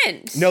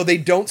went. No, they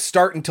don't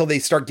start until they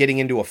start getting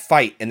into a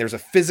fight and there's a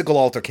physical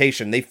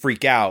altercation. They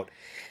freak out.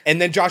 And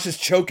then Josh is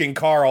choking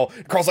Carl.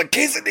 Carl's like,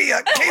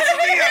 quesadilla.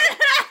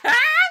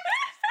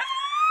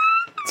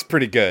 It's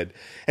pretty good.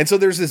 And so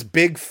there's this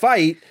big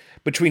fight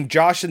between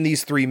Josh and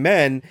these three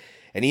men,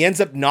 and he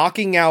ends up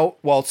knocking out,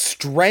 while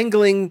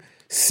strangling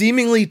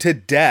seemingly to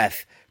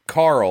death,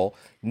 Carl,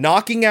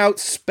 knocking out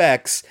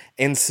Specs,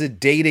 and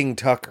sedating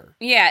Tucker.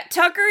 Yeah,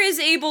 Tucker is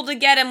able to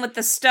get him with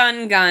the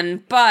stun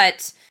gun,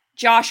 but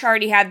Josh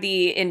already had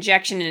the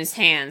injection in his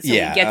hand, so he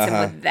gets him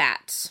with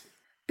that.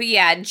 But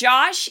yeah,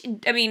 Josh,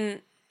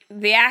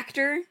 the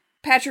actor,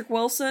 Patrick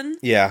Wilson.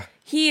 Yeah.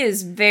 He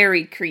is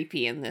very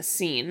creepy in this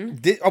scene.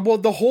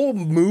 The whole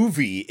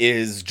movie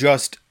is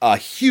just a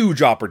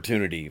huge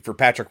opportunity for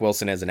Patrick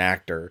Wilson as an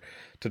actor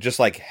to just,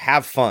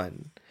 have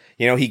fun.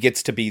 You know, he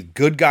gets to be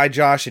good guy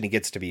Josh and he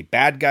gets to be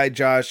bad guy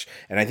Josh,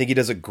 and I think he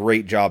does a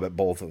great job at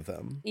both of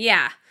them.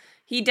 Yeah,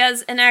 he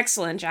does an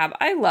excellent job.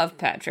 I love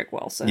Patrick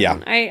Wilson.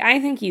 Yeah. I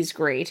think he's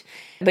great.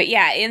 But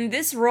yeah, in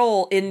this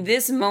role, in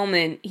this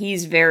moment,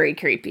 he's very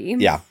creepy.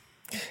 Yeah.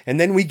 And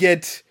then we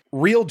get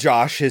real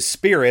Josh, his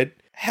spirit,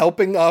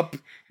 helping up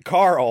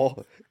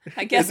Carl.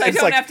 I guess I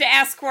don't have to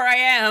ask where I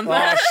am.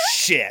 Oh,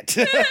 shit.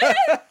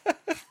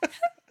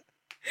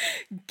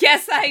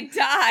 Guess I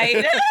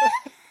died.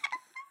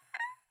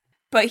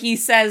 But he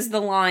says the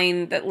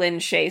line that Lin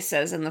Shaye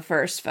says in the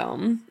first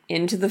film,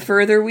 "Into the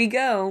further we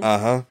go."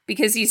 Uh-huh.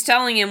 Because he's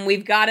telling him, we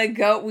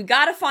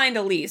gotta find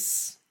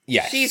Elise.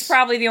 Yes. She's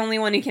probably the only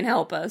one who can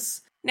help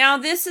us. Now,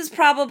 this is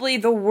probably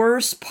the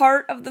worst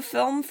part of the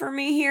film for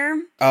me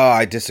here. Oh,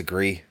 I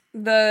disagree.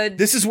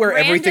 This is where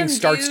everything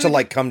starts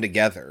to come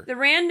together. The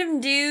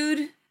random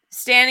dude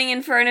standing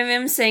in front of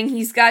him saying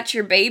he's got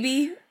your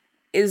baby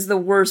is the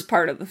worst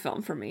part of the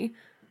film for me.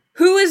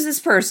 Who is this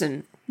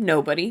person?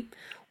 Nobody.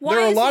 Why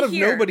there are a is lot he of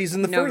here? nobodies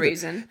in the No further.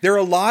 reason. There are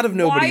a lot of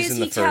nobodies in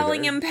the further.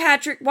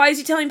 Why is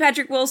he telling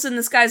Patrick Wilson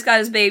this guy's got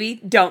his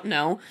baby? Don't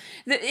know.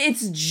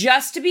 It's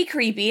just to be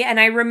creepy, and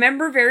I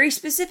remember very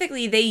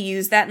specifically they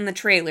used that in the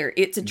trailer.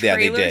 It's a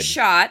trailer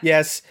shot.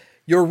 Yes,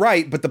 you're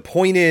right, but the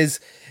point is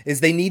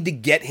they need to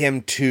get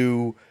him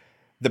to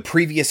the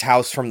previous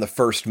house from the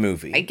first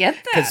movie. I get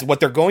that. Because what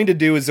they're going to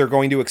do is they're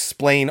going to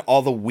explain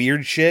all the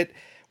weird shit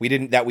we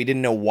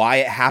didn't know why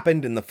it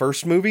happened in the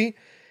first movie.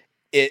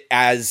 It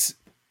as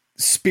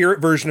spirit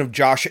version of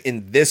Josh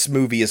in this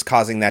movie is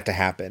causing that to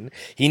happen.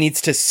 He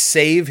needs to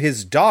save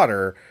his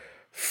daughter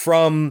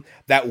from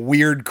that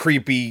weird,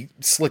 creepy,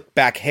 slick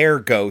back hair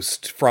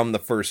ghost from the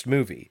first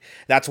movie.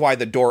 That's why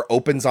the door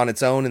opens on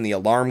its own and the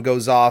alarm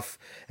goes off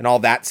and all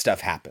that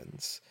stuff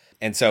happens.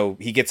 And so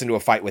he gets into a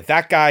fight with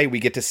that guy. We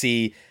get to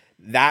see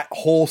that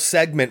whole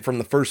segment from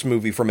the first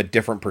movie from a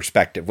different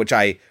perspective, which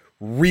I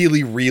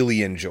really,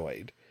 really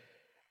enjoyed.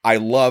 I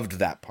loved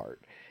that part.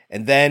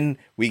 And then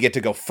we get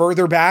to go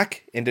further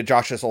back into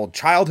Josh's old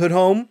childhood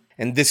home.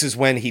 And this is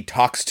when he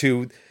talks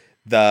to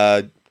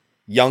the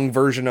young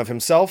version of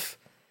himself.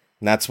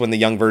 And that's when the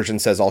young version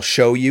says, "I'll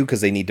show you,"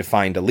 because they need to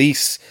find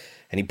Elise.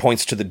 And he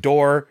points to the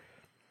door.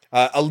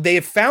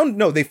 They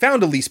found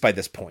Elise by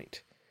this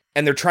point.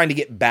 And they're trying to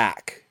get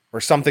back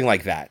or something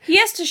like that. He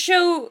has to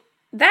show,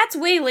 that's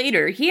way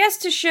later. He has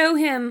to show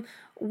him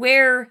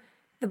where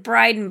the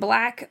bride in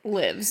black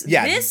lives.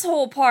 Yeah, this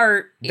whole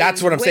part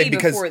that's what I'm saying,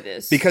 before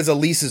this. because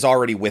Elise is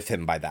already with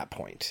him by that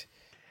point.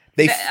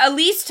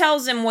 Elise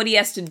tells him what he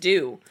has to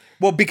do.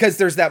 Well, because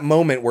there's that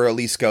moment where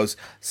Elise goes,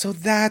 so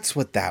that's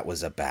what that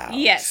was about.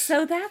 Yes,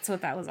 so that's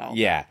what that was all about.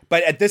 Yeah,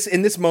 but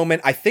in this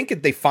moment, I think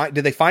did they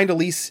find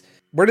Elise?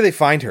 Where do they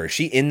find her? Is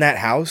she in that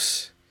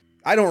house?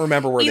 I don't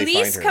remember where they find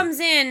her. Elise comes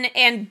in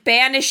and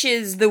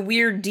banishes the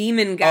weird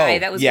demon guy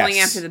that was going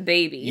after the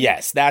baby.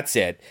 Yes, that's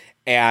it.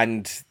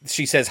 And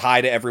she says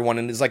hi to everyone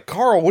and is like,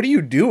 Carl, what are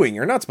you doing?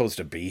 You're not supposed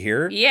to be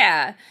here.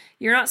 Yeah,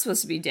 you're not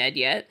supposed to be dead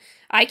yet.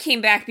 I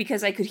came back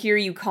because I could hear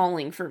you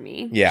calling for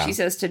me, she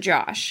says to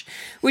Josh.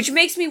 Which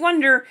makes me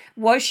wonder,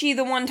 was she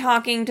the one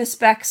talking to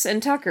Specs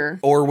and Tucker?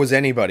 Or was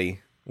anybody?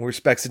 Were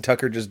Specs and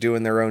Tucker just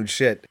doing their own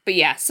shit? But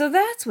yeah, so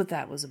that's what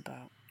that was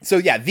about. So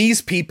yeah,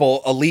 these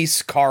people,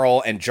 Elise,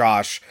 Carl, and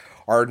Josh,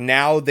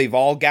 they've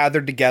all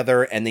gathered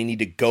together and they need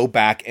to go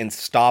back and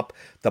stop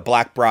the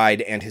Black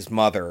Bride and his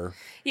mother.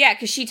 Yeah,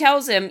 because she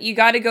tells him, you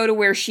got to go to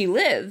where she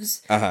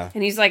lives.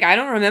 And he's like, I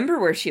don't remember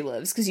where she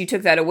lives because you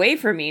took that away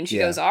from me. And she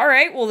goes, all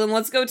right, well then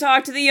let's go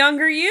talk to the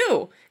younger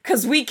you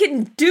because we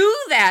can do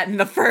that in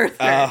the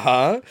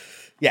further.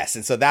 Yes,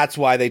 and so that's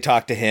why they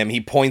talk to him.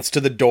 He points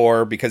to the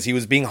door because he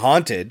was being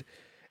haunted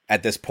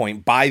at this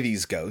point by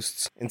these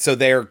ghosts. And so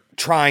they're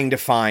trying to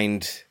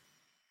find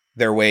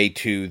their way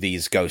to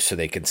these ghosts so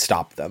they can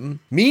stop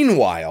them.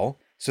 Meanwhile,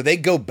 so they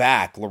go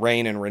back,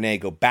 Lorraine and Renee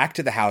go back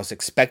to the house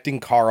expecting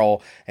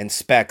Carl and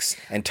Specs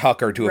and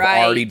Tucker to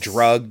have already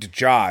drugged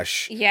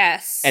Josh.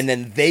 Yes. And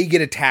then they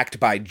get attacked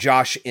by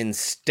Josh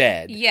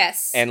instead.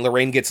 Yes. And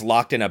Lorraine gets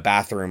locked in a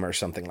bathroom or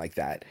something like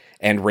that.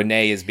 And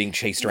Renee is being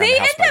chased around the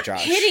house by Josh. They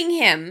end up hitting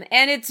him,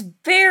 and it's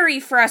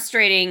very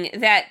frustrating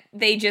that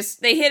they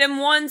hit him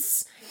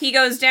once. He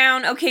goes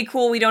down. Okay,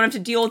 cool. We don't have to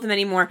deal with him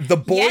anymore. The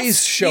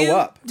boys show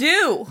up.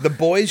 The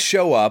boys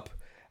show up.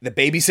 The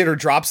babysitter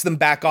drops them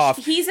back off.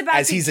 He's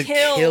about to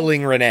kill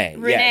killing Renee.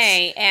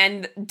 Yes.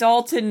 And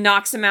Dalton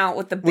knocks him out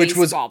with the baseball. Which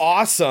was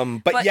awesome.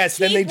 But yes,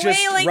 then they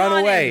just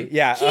run away.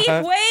 Yeah. Keep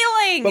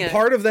wailing. But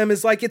part of them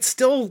is like, it's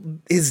still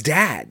his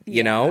dad,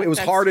 you know? It was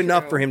hard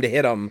enough for him to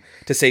hit him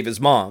to save his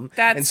mom.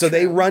 And so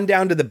they run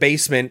down to the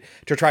basement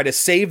to try to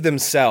save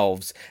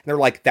themselves. And they're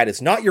like, that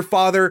is not your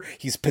father.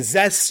 He's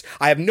possessed.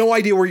 I have no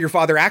idea where your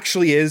father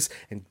actually is.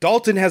 And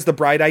Dalton has the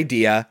bright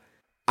idea.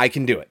 I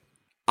can do it.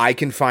 I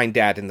can find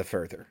Dad in the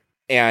further.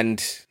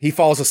 And he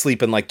falls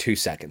asleep in like 2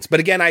 seconds. But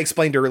again, I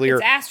explained earlier,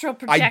 it's astral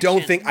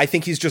projection. I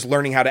think he's just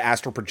learning how to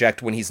astral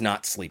project when he's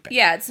not sleeping.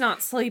 Yeah, it's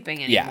not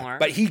sleeping anymore. Yeah,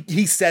 but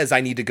he says I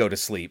need to go to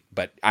sleep,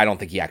 but I don't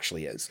think he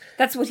actually is.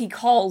 That's what he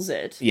calls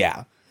it.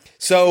 Yeah.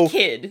 So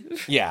kid.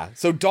 Yeah.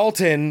 So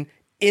Dalton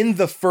in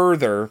the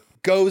further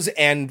goes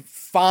and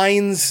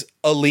finds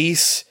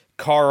Elise,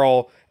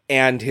 Carl,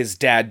 and his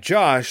dad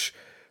Josh,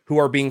 who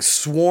are being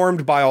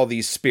swarmed by all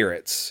these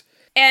spirits.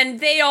 And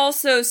they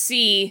also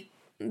see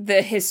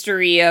the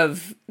history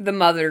of the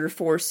mother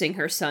forcing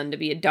her son to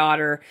be a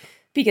daughter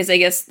because I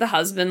guess the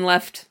husband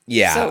left.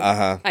 Yeah,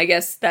 so I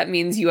guess that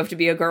means you have to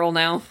be a girl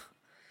now.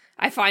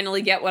 I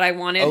finally get what I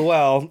wanted. Oh,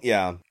 well,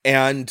 yeah.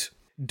 And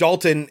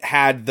Dalton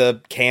had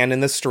the can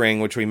and the string,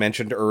 which we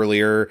mentioned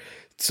earlier,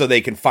 so they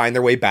can find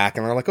their way back.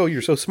 And they're like, oh,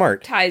 you're so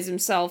smart. Ties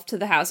himself to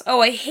the house. Oh,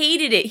 I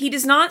hated it. He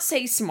does not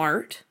say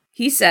smart.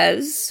 He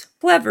says,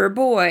 clever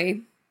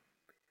boy.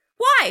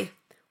 Why?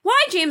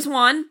 Why, James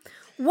Wan?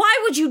 Why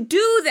would you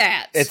do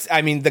that?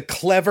 The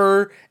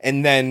clever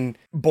and then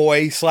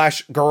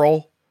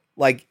boy/girl,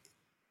 like,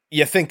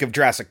 you think of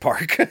Jurassic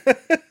Park.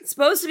 It's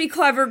supposed to be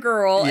clever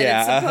girl, and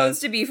it's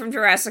supposed to be from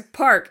Jurassic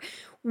Park.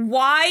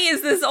 Why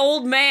is this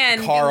old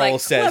man Carl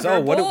says,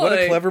 oh, what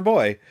a clever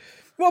boy.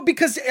 Well,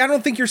 because I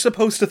don't think you're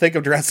supposed to think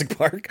of Jurassic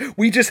Park.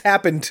 We just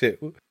happen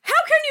to. How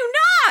can you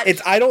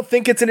not? I don't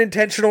think it's an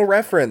intentional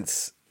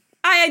reference.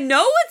 I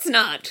know it's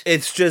not.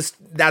 It's just,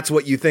 that's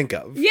what you think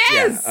of.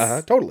 Yes.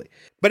 Yeah, totally.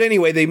 But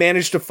anyway, they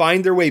managed to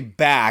find their way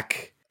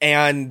back,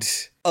 and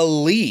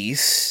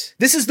Elise,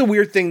 this is the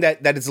weird thing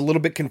that is a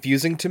little bit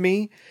confusing to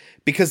me,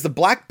 because the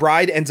Black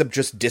Bride ends up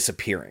just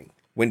disappearing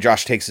when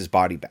Josh takes his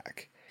body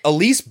back.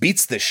 Elise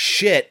beats the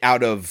shit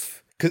out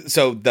of,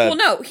 Well,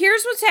 no,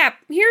 here's what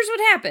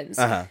happens.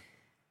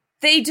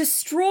 They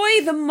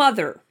destroy the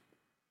mother.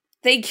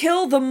 They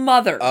kill the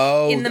mother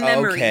in the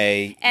memory.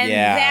 Okay. And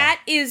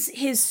that is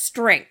his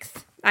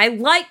strength. I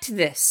liked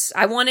this.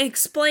 I want to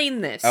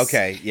explain this.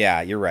 Okay, yeah,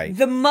 you're right.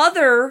 The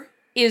mother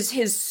is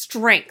his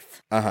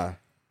strength.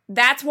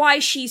 That's why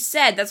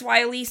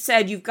Elise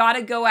said, you've got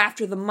to go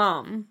after the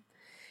mom.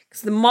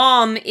 Because the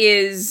mom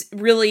is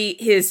really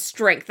his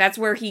strength. That's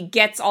where he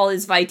gets all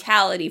his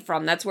vitality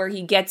from. That's where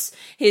he gets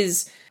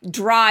his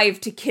drive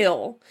to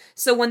kill.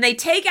 So when they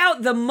take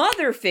out the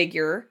mother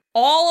figure,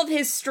 all of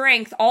his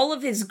strength, all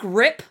of his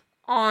grip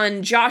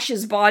on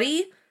Josh's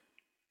body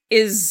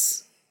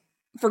is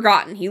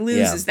forgotten. He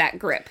loses that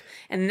grip.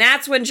 And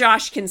that's when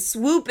Josh can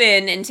swoop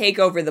in and take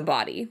over the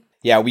body.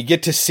 Yeah, we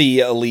get to see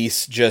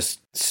Elise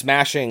just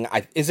smashing,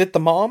 is it the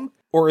mom?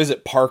 Or is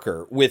it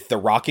Parker with the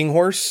rocking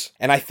horse?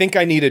 And I think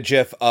I need a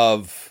gif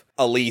of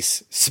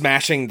Elise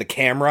smashing the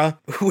camera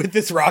with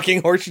this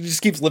rocking horse. She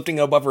just keeps lifting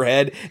it above her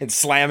head and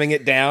slamming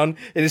it down.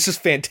 And it's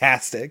just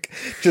fantastic.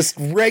 Just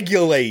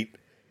regulate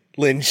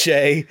Lin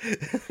Shaye.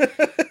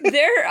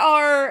 There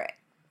are,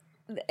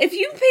 if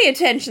you pay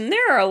attention,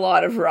 there are a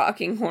lot of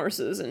rocking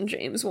horses in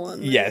James Wan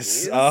movies.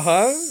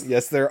 Yes,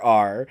 yes, there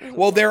are.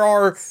 Well, there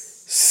are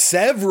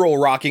several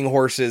rocking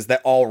horses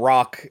that all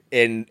rock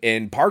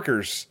in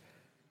Parker's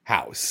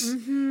house.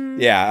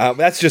 Mm-hmm. Yeah,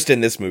 that's just in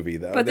this movie,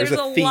 though. But there's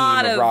a theme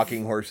lot of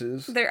rocking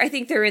horses. I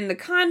think they're in The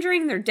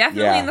Conjuring. They're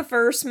definitely in the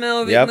first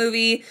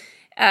movie.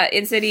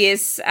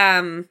 Insidious.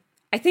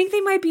 I think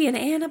they might be in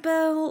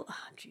Annabelle. Oh,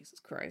 Jesus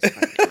Christ,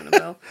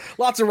 Annabelle.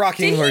 Lots of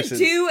rocking horses. Did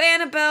he do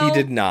Annabelle? He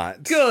did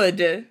not.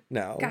 Good.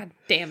 No. God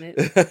damn it.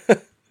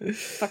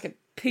 Fucking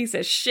piece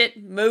of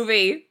shit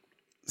movie.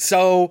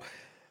 So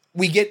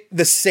we get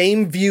the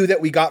same view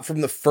that we got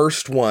from the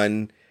first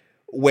one,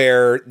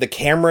 where the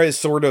camera is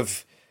sort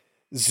of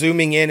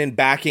zooming in and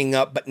backing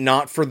up, but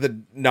not for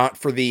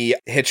the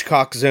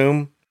Hitchcock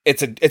zoom.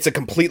 It's a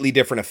completely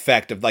different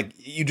effect of, like,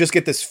 you just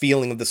get this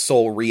feeling of the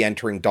soul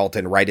re-entering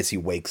Dalton right as he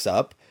wakes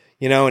up,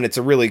 you know, and it's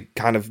a really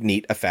kind of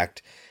neat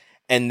effect.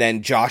 And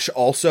then Josh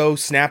also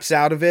snaps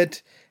out of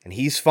it, and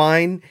he's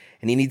fine,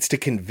 and he needs to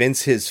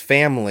convince his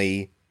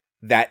family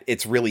that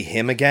it's really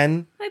him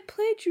again. I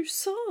played your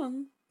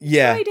song.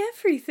 Yeah. Tried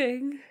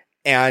everything.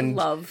 And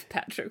I love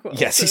Patrick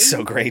Wilson. Yes, he's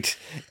so great.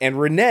 And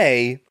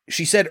Renee,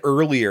 she said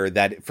earlier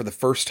that for the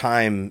first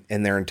time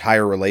in their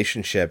entire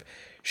relationship,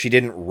 she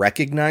didn't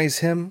recognize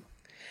him.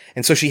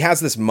 And so she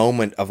has this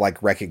moment of,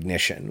 like,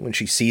 recognition when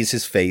she sees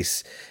his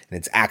face and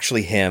it's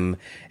actually him.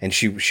 And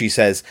she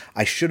says,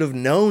 I should have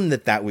known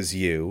that was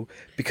you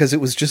because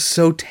it was just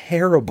so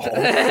terrible.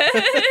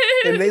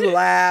 And they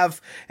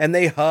laugh and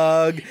they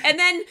hug. And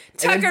then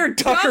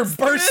Tucker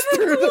bursts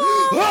through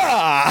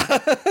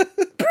the...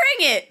 Bring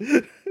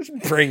it!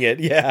 Bring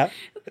it, yeah.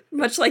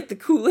 Much like the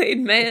Kool-Aid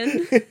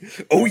Man.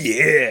 Oh,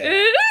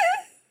 yeah.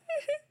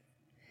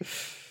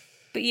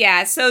 But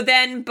yeah, so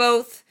then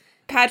both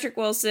Patrick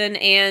Wilson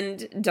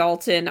and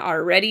Dalton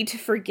are ready to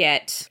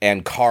forget.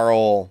 And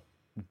Carl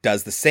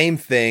does the same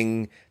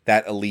thing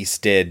that Elise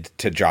did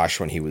to Josh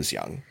when he was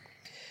young.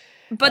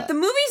 But the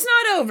movie's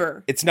not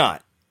over. It's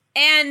not.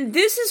 And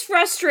this is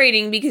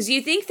frustrating because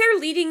you think they're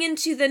leading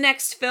into the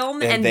next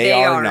film, and they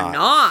are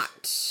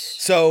not.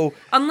 So...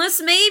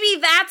 Unless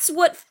maybe that's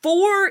what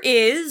 4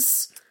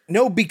 is.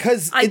 No,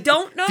 because... I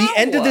don't know. The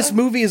end of this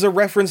movie is a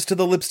reference to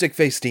the Lipstick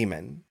Face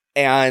Demon.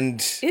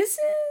 And... Is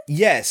it?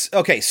 Yes.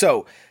 Okay,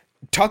 so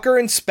Tucker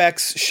and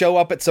Specs show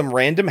up at some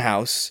random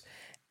house,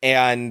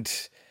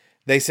 and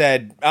they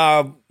said,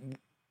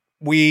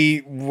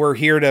 we were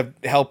here to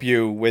help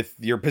you with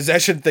your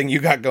possession thing you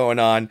got going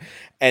on.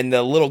 And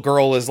the little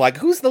girl is like,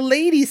 who's the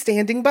lady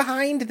standing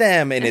behind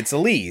them? And it's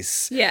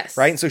Elise. Yes.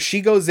 Right? And so she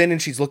goes in and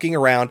she's looking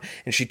around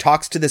and she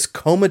talks to this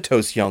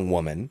comatose young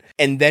woman.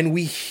 And then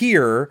we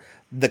hear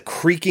the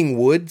creaking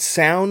wood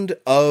sound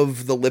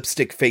of the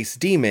Lipstick Face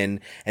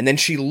Demon. And then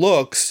she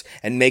looks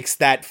and makes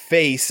that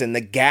face and the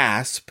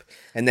gasp.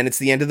 And then it's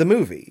the end of the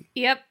movie.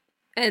 Yep.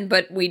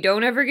 But we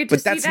don't ever get to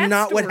see that. But that's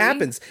not what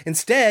happens.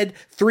 Instead,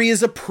 3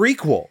 is a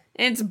prequel.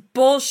 And it's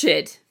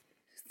bullshit.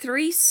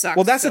 3 sucks.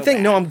 Well, that's so the thing.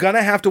 bad. No, I'm going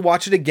to have to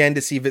watch it again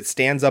to see if it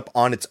stands up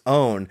on its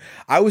own.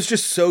 I was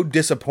just so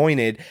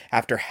disappointed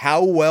after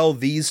how well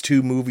these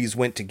two movies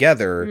went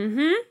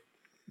together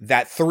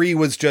that 3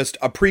 was just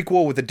a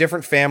prequel with a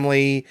different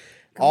family,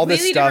 all this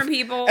Completely stuff. different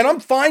people. And I'm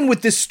fine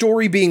with this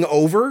story being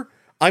over.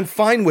 I'm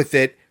fine with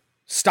it.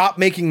 Stop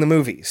making the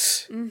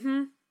movies.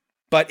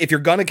 But if you're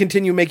going to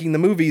continue making the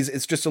movies,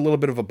 it's just a little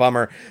bit of a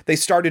bummer. They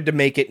started to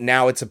make it,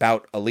 now it's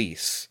about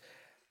Elise.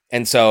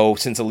 And so,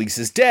 since Elise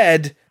is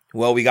dead,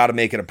 well, we got to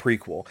make it a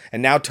prequel.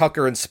 And now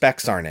Tucker and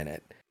Specs aren't in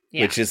it.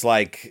 Yeah. Which is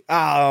like,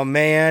 oh,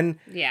 man.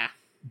 Yeah.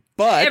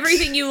 But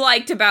everything you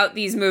liked about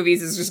these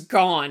movies is just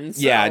gone.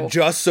 So. Yeah,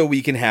 just so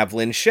we can have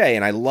Lin Shaye.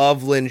 And I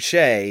love Lin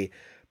Shaye,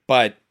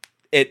 but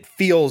it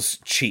feels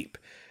cheap.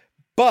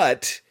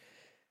 But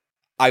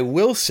I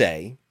will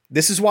say...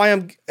 This is why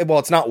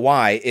it's not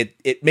why,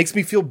 it makes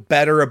me feel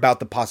better about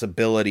the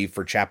possibility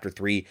for Chapter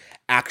 3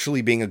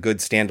 actually being a good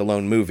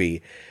standalone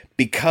movie,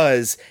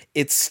 because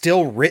it's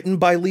still written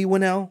by Leigh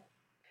Whannell,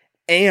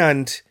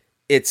 and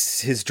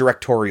it's his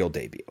directorial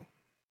debut.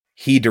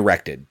 He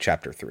directed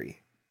Chapter 3.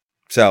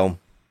 So.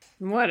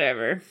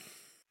 Whatever.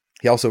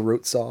 He also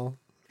wrote Saw,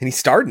 and he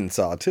starred in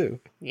Saw, too.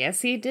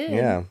 Yes, he did.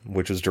 Yeah,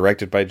 which was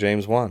directed by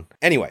James Wan.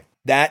 Anyway,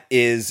 that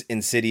is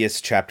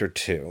Insidious Chapter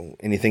 2.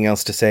 Anything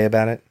else to say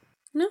about it?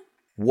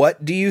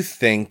 What do you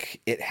think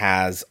it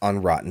has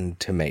on Rotten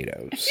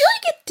Tomatoes? I feel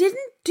like it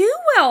didn't do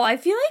well. I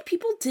feel like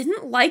people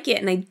didn't like it,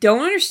 and I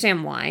don't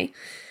understand why.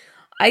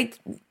 I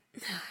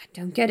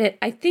don't get it.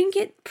 I think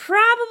it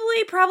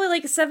probably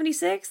like a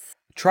 76.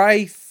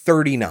 Try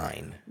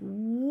 39.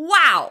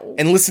 Wow.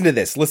 And listen to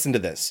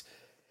this.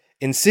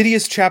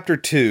 Insidious Chapter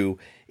 2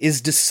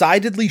 is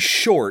decidedly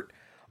short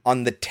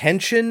on the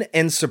tension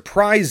and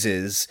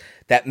surprises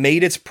that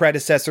made its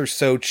predecessor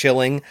so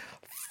chilling.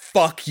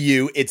 Fuck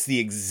you, it's the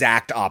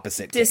exact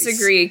opposite case.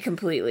 Disagree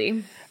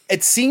completely.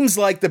 It seems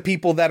like the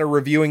people that are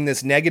reviewing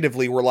this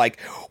negatively were like,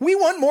 we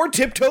want more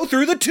Tiptoe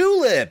Through the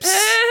Tulips.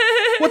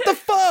 What the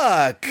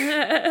fuck?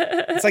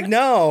 It's like,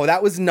 no,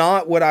 that was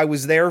not what I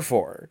was there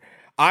for.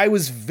 I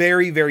was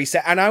very, very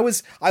sad. And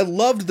I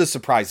loved the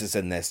surprises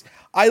in this.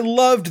 I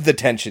loved the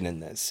tension in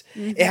this.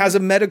 Mm-hmm. It has a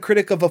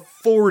Metacritic of a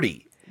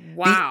 40.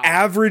 Wow. The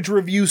average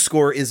review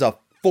score is a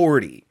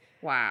 40.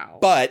 Wow.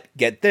 But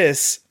get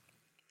this,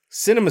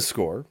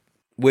 CinemaScore,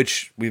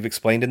 which we've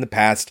explained in the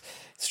past,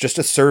 it's just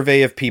a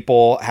survey of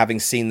people having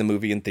seen the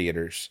movie in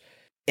theaters.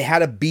 It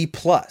had a B+.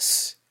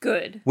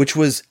 Good. Which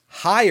was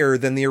higher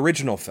than the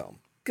original film.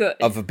 Good.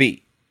 Of a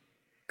B.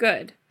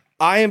 Good.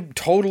 I am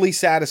totally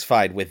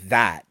satisfied with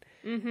that.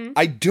 Mm-hmm.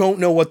 I don't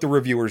know what the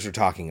reviewers are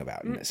talking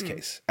about in this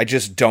case. I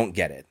just don't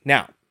get it.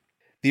 Now,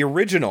 the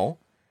original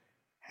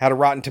had a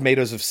Rotten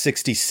Tomatoes of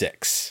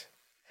 66,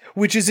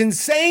 which is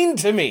insane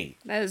to me.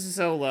 That is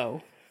so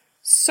low.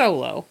 So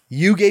low.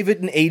 You gave it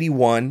an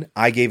 81.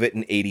 I gave it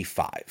an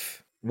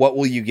 85. What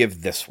will you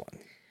give this one?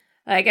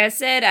 Like I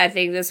said, I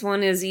think this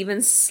one is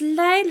even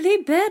slightly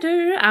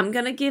better. I'm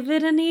going to give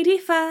it an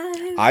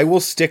 85. I will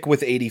stick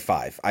with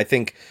 85. I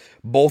think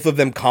both of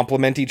them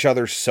complement each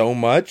other so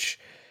much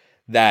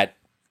that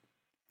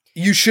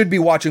you should be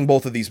watching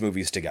both of these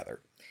movies together.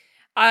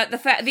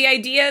 The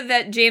idea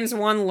that James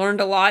Wan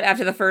learned a lot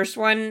after the first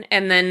one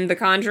and then The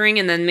Conjuring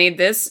and then made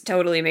this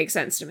totally makes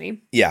sense to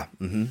me. Yeah.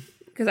 Mm-hmm.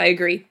 Because I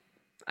agree.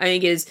 I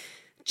think it is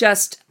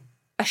just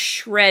a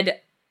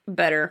shred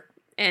better.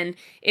 And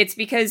it's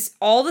because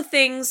all the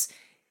things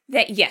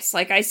that, yes,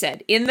 like I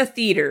said, in the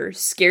theater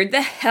scared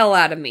the hell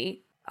out of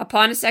me.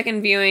 Upon a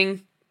second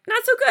viewing,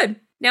 not so good.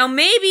 Now,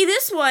 maybe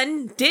this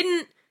one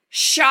didn't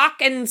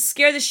shock and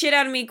scare the shit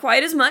out of me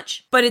quite as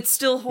much, but it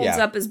still holds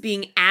up as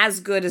being as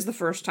good as the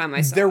first time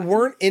I saw it. There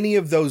weren't any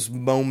of those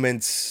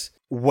moments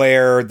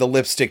where the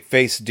lipstick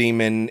face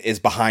demon is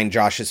behind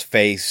Josh's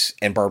face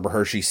and Barbara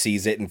Hershey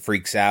sees it and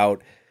freaks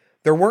out.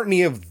 There weren't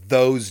any of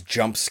those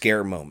jump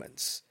scare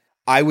moments.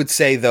 I would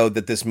say, though,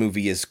 that this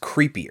movie is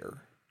creepier.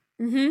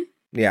 Mm-hmm.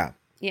 Yeah.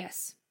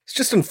 Yes. It's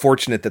just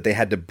unfortunate that they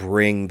had to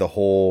bring the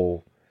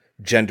whole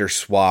gender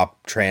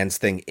swap trans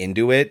thing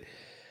into it.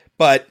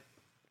 But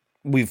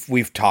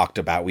we've talked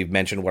about, we've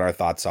mentioned what our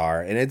thoughts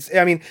are. And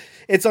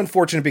it's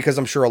unfortunate because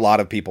I'm sure a lot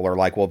of people are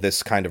like, well,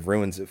 this kind of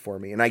ruins it for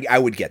me. And I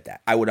would get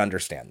that. I would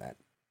understand that.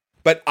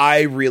 But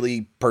I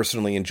really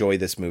personally enjoy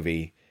this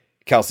movie.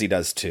 Kelsey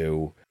does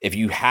too. If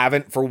you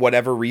haven't, for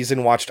whatever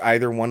reason, watched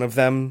either one of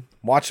them,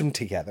 watch them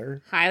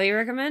together. Highly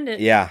recommend it.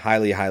 Yeah,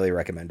 highly, highly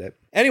recommend it.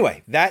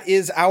 Anyway, that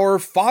is our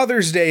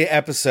Father's Day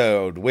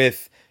episode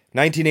with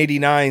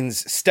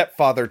 1989's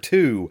Stepfather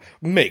 2,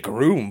 Make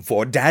Room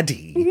for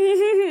Daddy,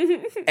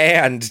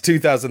 and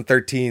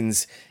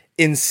 2013's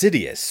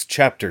Insidious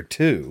Chapter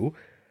 2.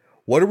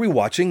 What are we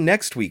watching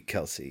next week,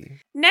 Kelsey?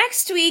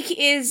 Next week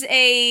is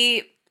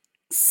a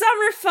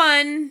summer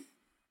fun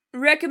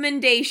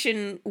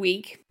recommendation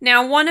week.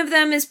 Now, one of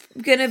them is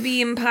going to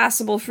be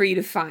impossible for you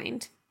to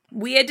find.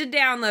 We had to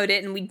download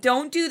it, and we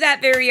don't do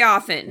that very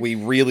often. We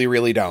really,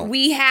 really don't.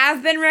 We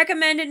have been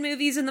recommended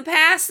movies in the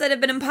past that have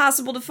been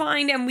impossible to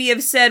find, and we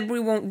have said we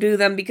won't do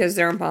them because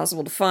they're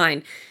impossible to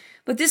find.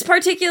 But this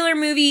particular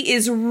movie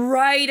is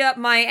right up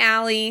my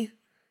alley,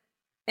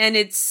 and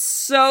it's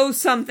so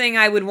something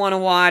I would want to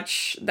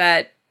watch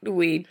that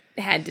we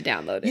had to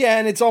download it. Yeah,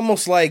 and it's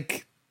almost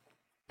like,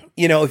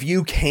 you know, if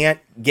you can't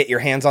get your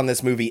hands on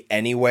this movie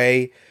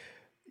anyway,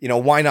 you know,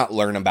 why not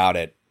learn about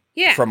it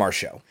from our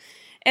show?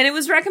 And it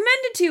was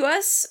recommended to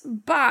us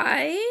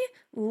by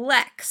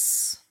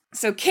Lex.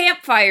 So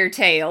Campfire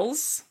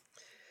Tales.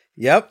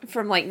 Yep.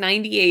 From like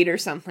 98 or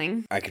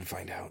something. I can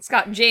find out. It's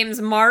got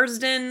James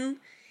Marsden.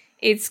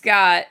 It's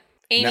got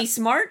Amy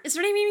Smart. Is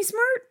her name Amy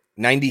Smart?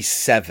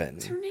 97.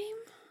 What's her name?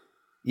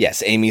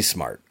 Yes, Amy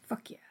Smart.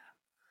 Fuck yeah.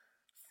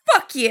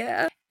 Fuck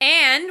yeah.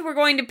 And we're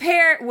going to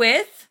pair it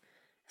with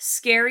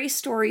Scary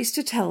Stories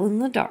to Tell in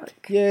the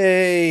Dark.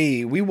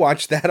 Yay. We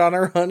watched that on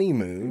our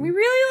honeymoon. We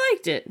really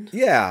liked it.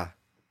 Yeah.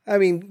 I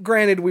mean,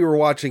 granted, we were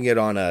watching it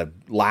on a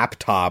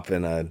laptop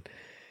in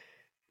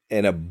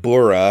a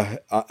burra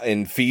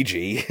in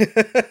Fiji.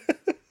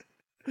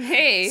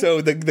 Hey.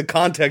 So the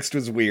context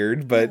was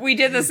weird, but we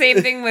did the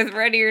same thing with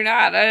Ready or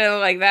Not. I didn't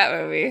like that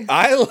movie.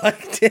 I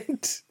liked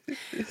it.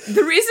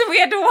 The reason we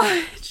had to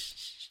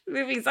watch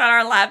movies on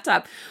our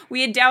laptop,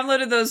 we had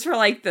downloaded those for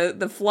like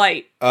the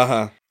flight.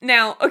 Uh-huh.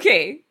 Now,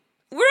 okay,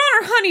 we're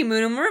on our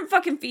honeymoon and we're in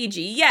fucking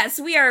Fiji. Yes,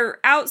 we are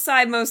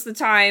outside most of the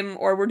time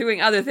or we're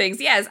doing other things.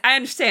 Yes, I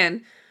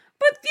understand.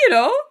 But, you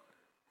know,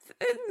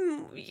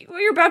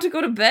 when you're about to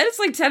go to bed, it's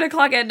like 10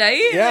 o'clock at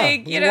night. Yeah,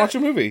 like, you know, watch a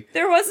movie.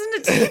 There wasn't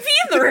a TV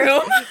in the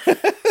room.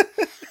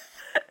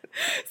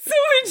 So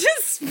we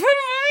just put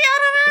a movie on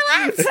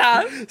our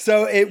laptop.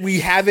 So we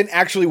haven't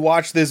actually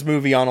watched this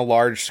movie on a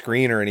large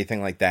screen or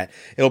anything like that.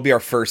 It'll be our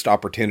first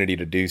opportunity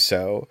to do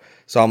so.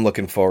 So I'm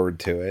looking forward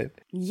to it.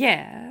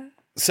 Yeah.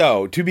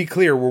 So, to be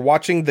clear, we're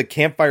watching the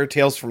Campfire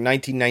Tales from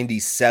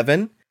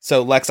 1997.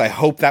 So, Lex, I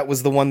hope that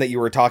was the one that you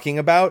were talking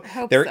about.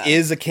 There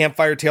is a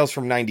Campfire Tales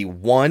from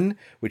 91,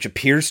 which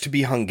appears to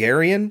be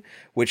Hungarian,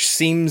 which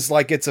seems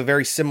like it's a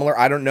very similar.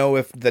 I don't know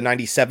if the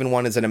 97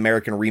 one is an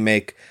American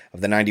remake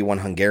of the 91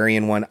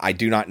 Hungarian one. I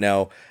do not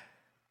know.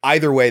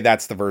 Either way,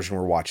 that's the version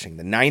we're watching.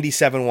 The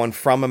 97 one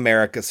from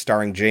America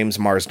starring James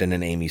Marsden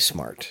and Amy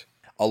Smart,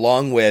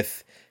 along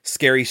with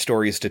Scary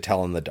Stories to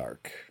Tell in the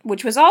Dark,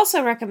 which was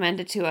also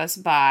recommended to us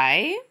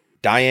by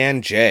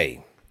Diane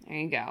J. There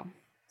you go.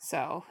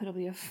 So it'll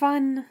be a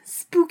fun,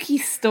 spooky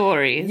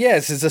story.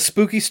 Yes, it's a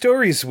spooky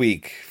stories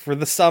week for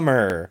the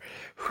summer.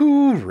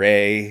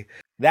 Hooray.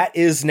 That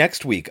is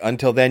next week.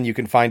 Until then, you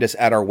can find us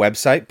at our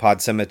website,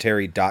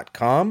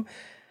 podcemetery.com.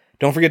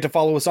 Don't forget to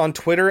follow us on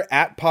Twitter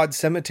at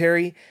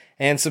podcemetery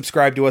and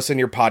subscribe to us in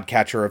your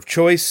podcatcher of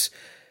choice.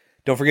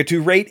 Don't forget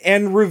to rate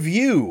and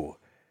review.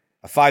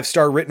 A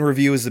 5-star written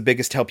review is the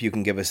biggest help you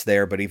can give us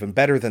there, but even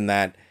better than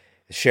that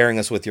is sharing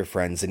us with your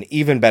friends, and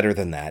even better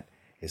than that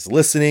is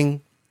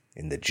listening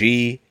in the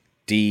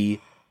GD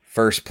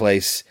first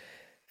place.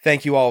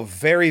 Thank you all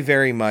very,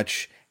 very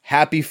much.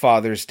 Happy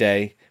Father's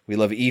Day. We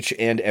love each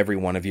and every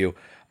one of you.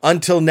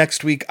 Until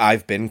next week,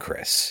 I've been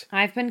Chris.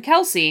 I've been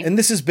Kelsey. And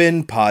this has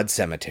been Pod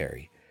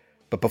Cemetery.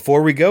 But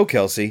before we go,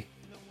 Kelsey,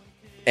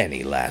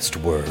 any last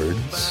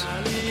words?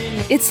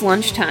 It's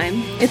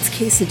lunchtime. It's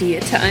quesadilla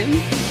time.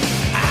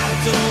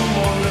 I don't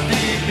want to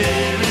be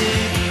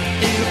buried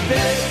in a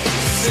pet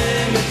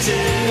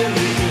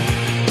cemetery.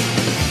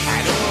 I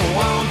don't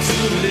want to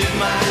live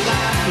my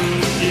life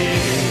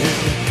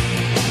again.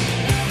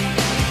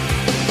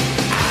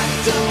 I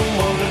don't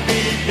want to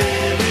be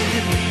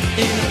buried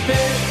in a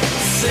pet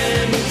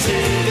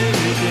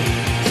cemetery.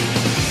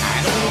 I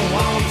don't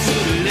want to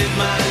live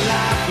my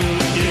life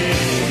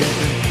again.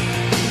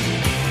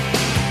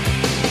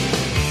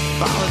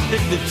 Fall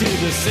addicted to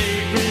the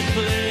sacred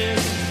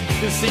place.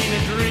 This ain't a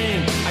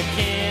dream, I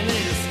can't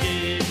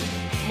escape.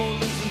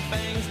 Molars and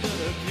fangs that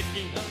are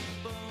picking up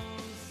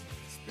bones.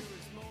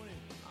 Spirits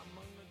moaning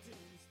among the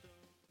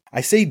tombstones.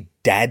 I say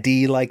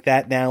daddy like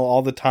that now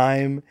all the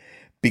time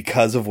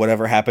because of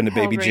whatever happened to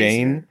Baby Hellraiser.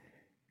 Jane.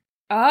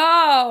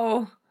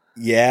 Oh.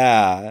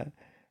 Yeah.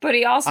 But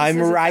he also I'm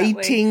says it that way.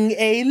 writing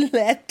a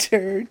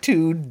letter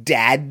to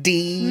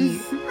Daddy.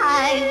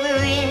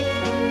 I've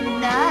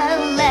written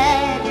a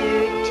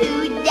letter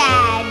to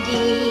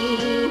Daddy.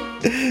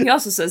 He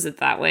also says it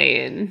that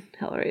way in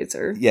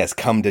Hellraiser. Yes,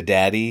 come to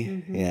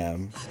Daddy. Yeah.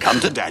 Come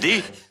to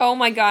Daddy. Oh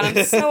my god,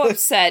 I'm so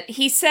upset.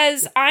 He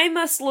says, I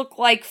must look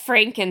like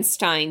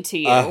Frankenstein to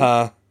you.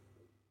 Uh-huh.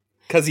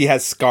 Because he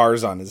has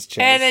scars on his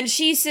chest. And then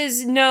she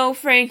says, no,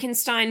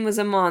 Frankenstein was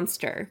a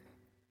monster.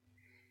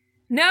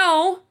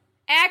 No,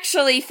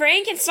 actually,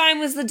 Frankenstein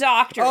was the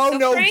doctor. Oh, so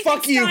no,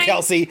 fuck you, Frankenstein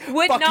Kelsey.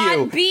 Would Fuck not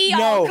you. be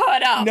all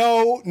cut up.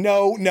 No.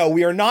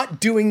 We are not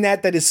doing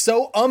that. That is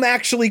so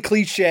actually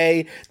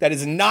cliche. That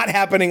is not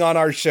happening on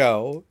our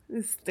show.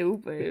 It's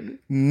stupid.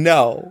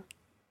 No.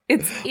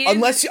 It's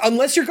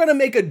unless you're going to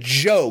make a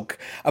joke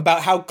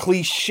about how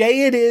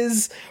cliche it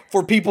is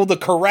for people to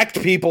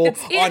correct people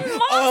on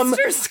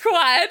Monster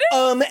Squad.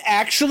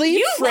 Actually,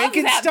 You love that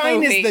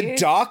Frankenstein is movie. the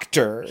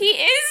doctor. He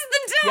is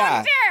the Yeah,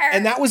 doctor.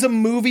 and that was a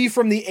movie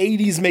from the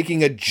 80s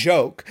making a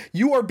joke.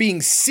 You are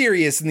being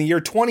serious in the year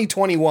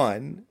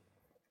 2021.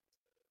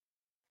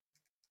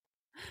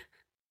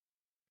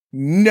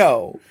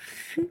 No.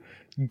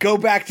 Go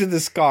back to the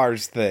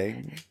scars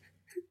thing.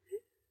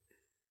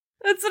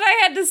 That's what I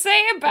had to say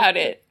about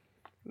it.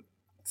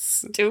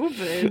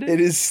 Stupid. It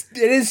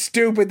is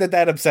stupid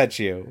that upsets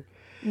you.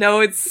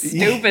 No, it's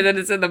stupid that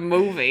it's in the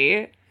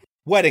movie.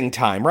 Wedding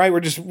time, right?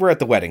 We're at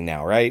the wedding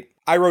now, right?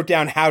 I wrote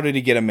down, how did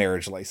he get a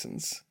marriage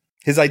license?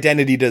 His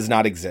identity does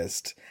not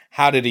exist.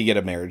 How did he get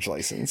a marriage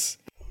license?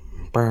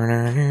 We're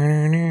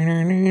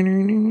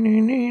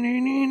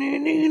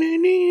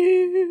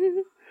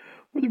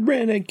the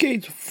Redneck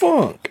Gates of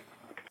Funk.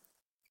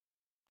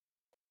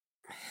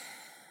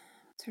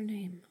 What's her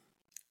name?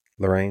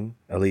 Lorraine,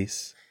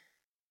 Elise,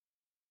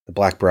 the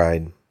Black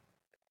Bride,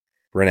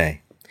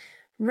 Renee.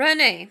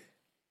 Renee.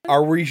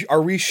 Are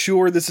we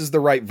sure this is the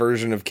right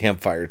version of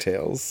Campfire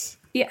Tales?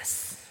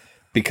 Yes.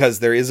 Because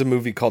there is a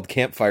movie called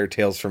Campfire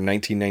Tales from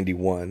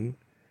 1991,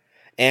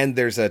 and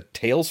there's a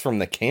Tales from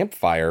the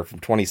Campfire from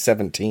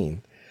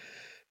 2017.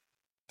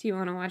 Do you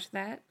want to watch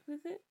that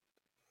with it?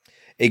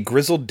 A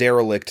grizzled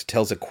derelict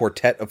tells a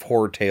quartet of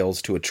horror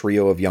tales to a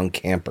trio of young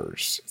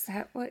campers. Is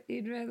that what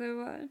you'd rather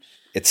watch?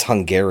 It's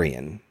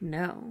Hungarian.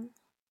 No.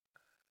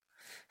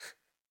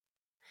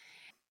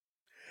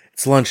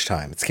 It's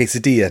lunchtime. It's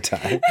quesadilla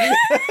time.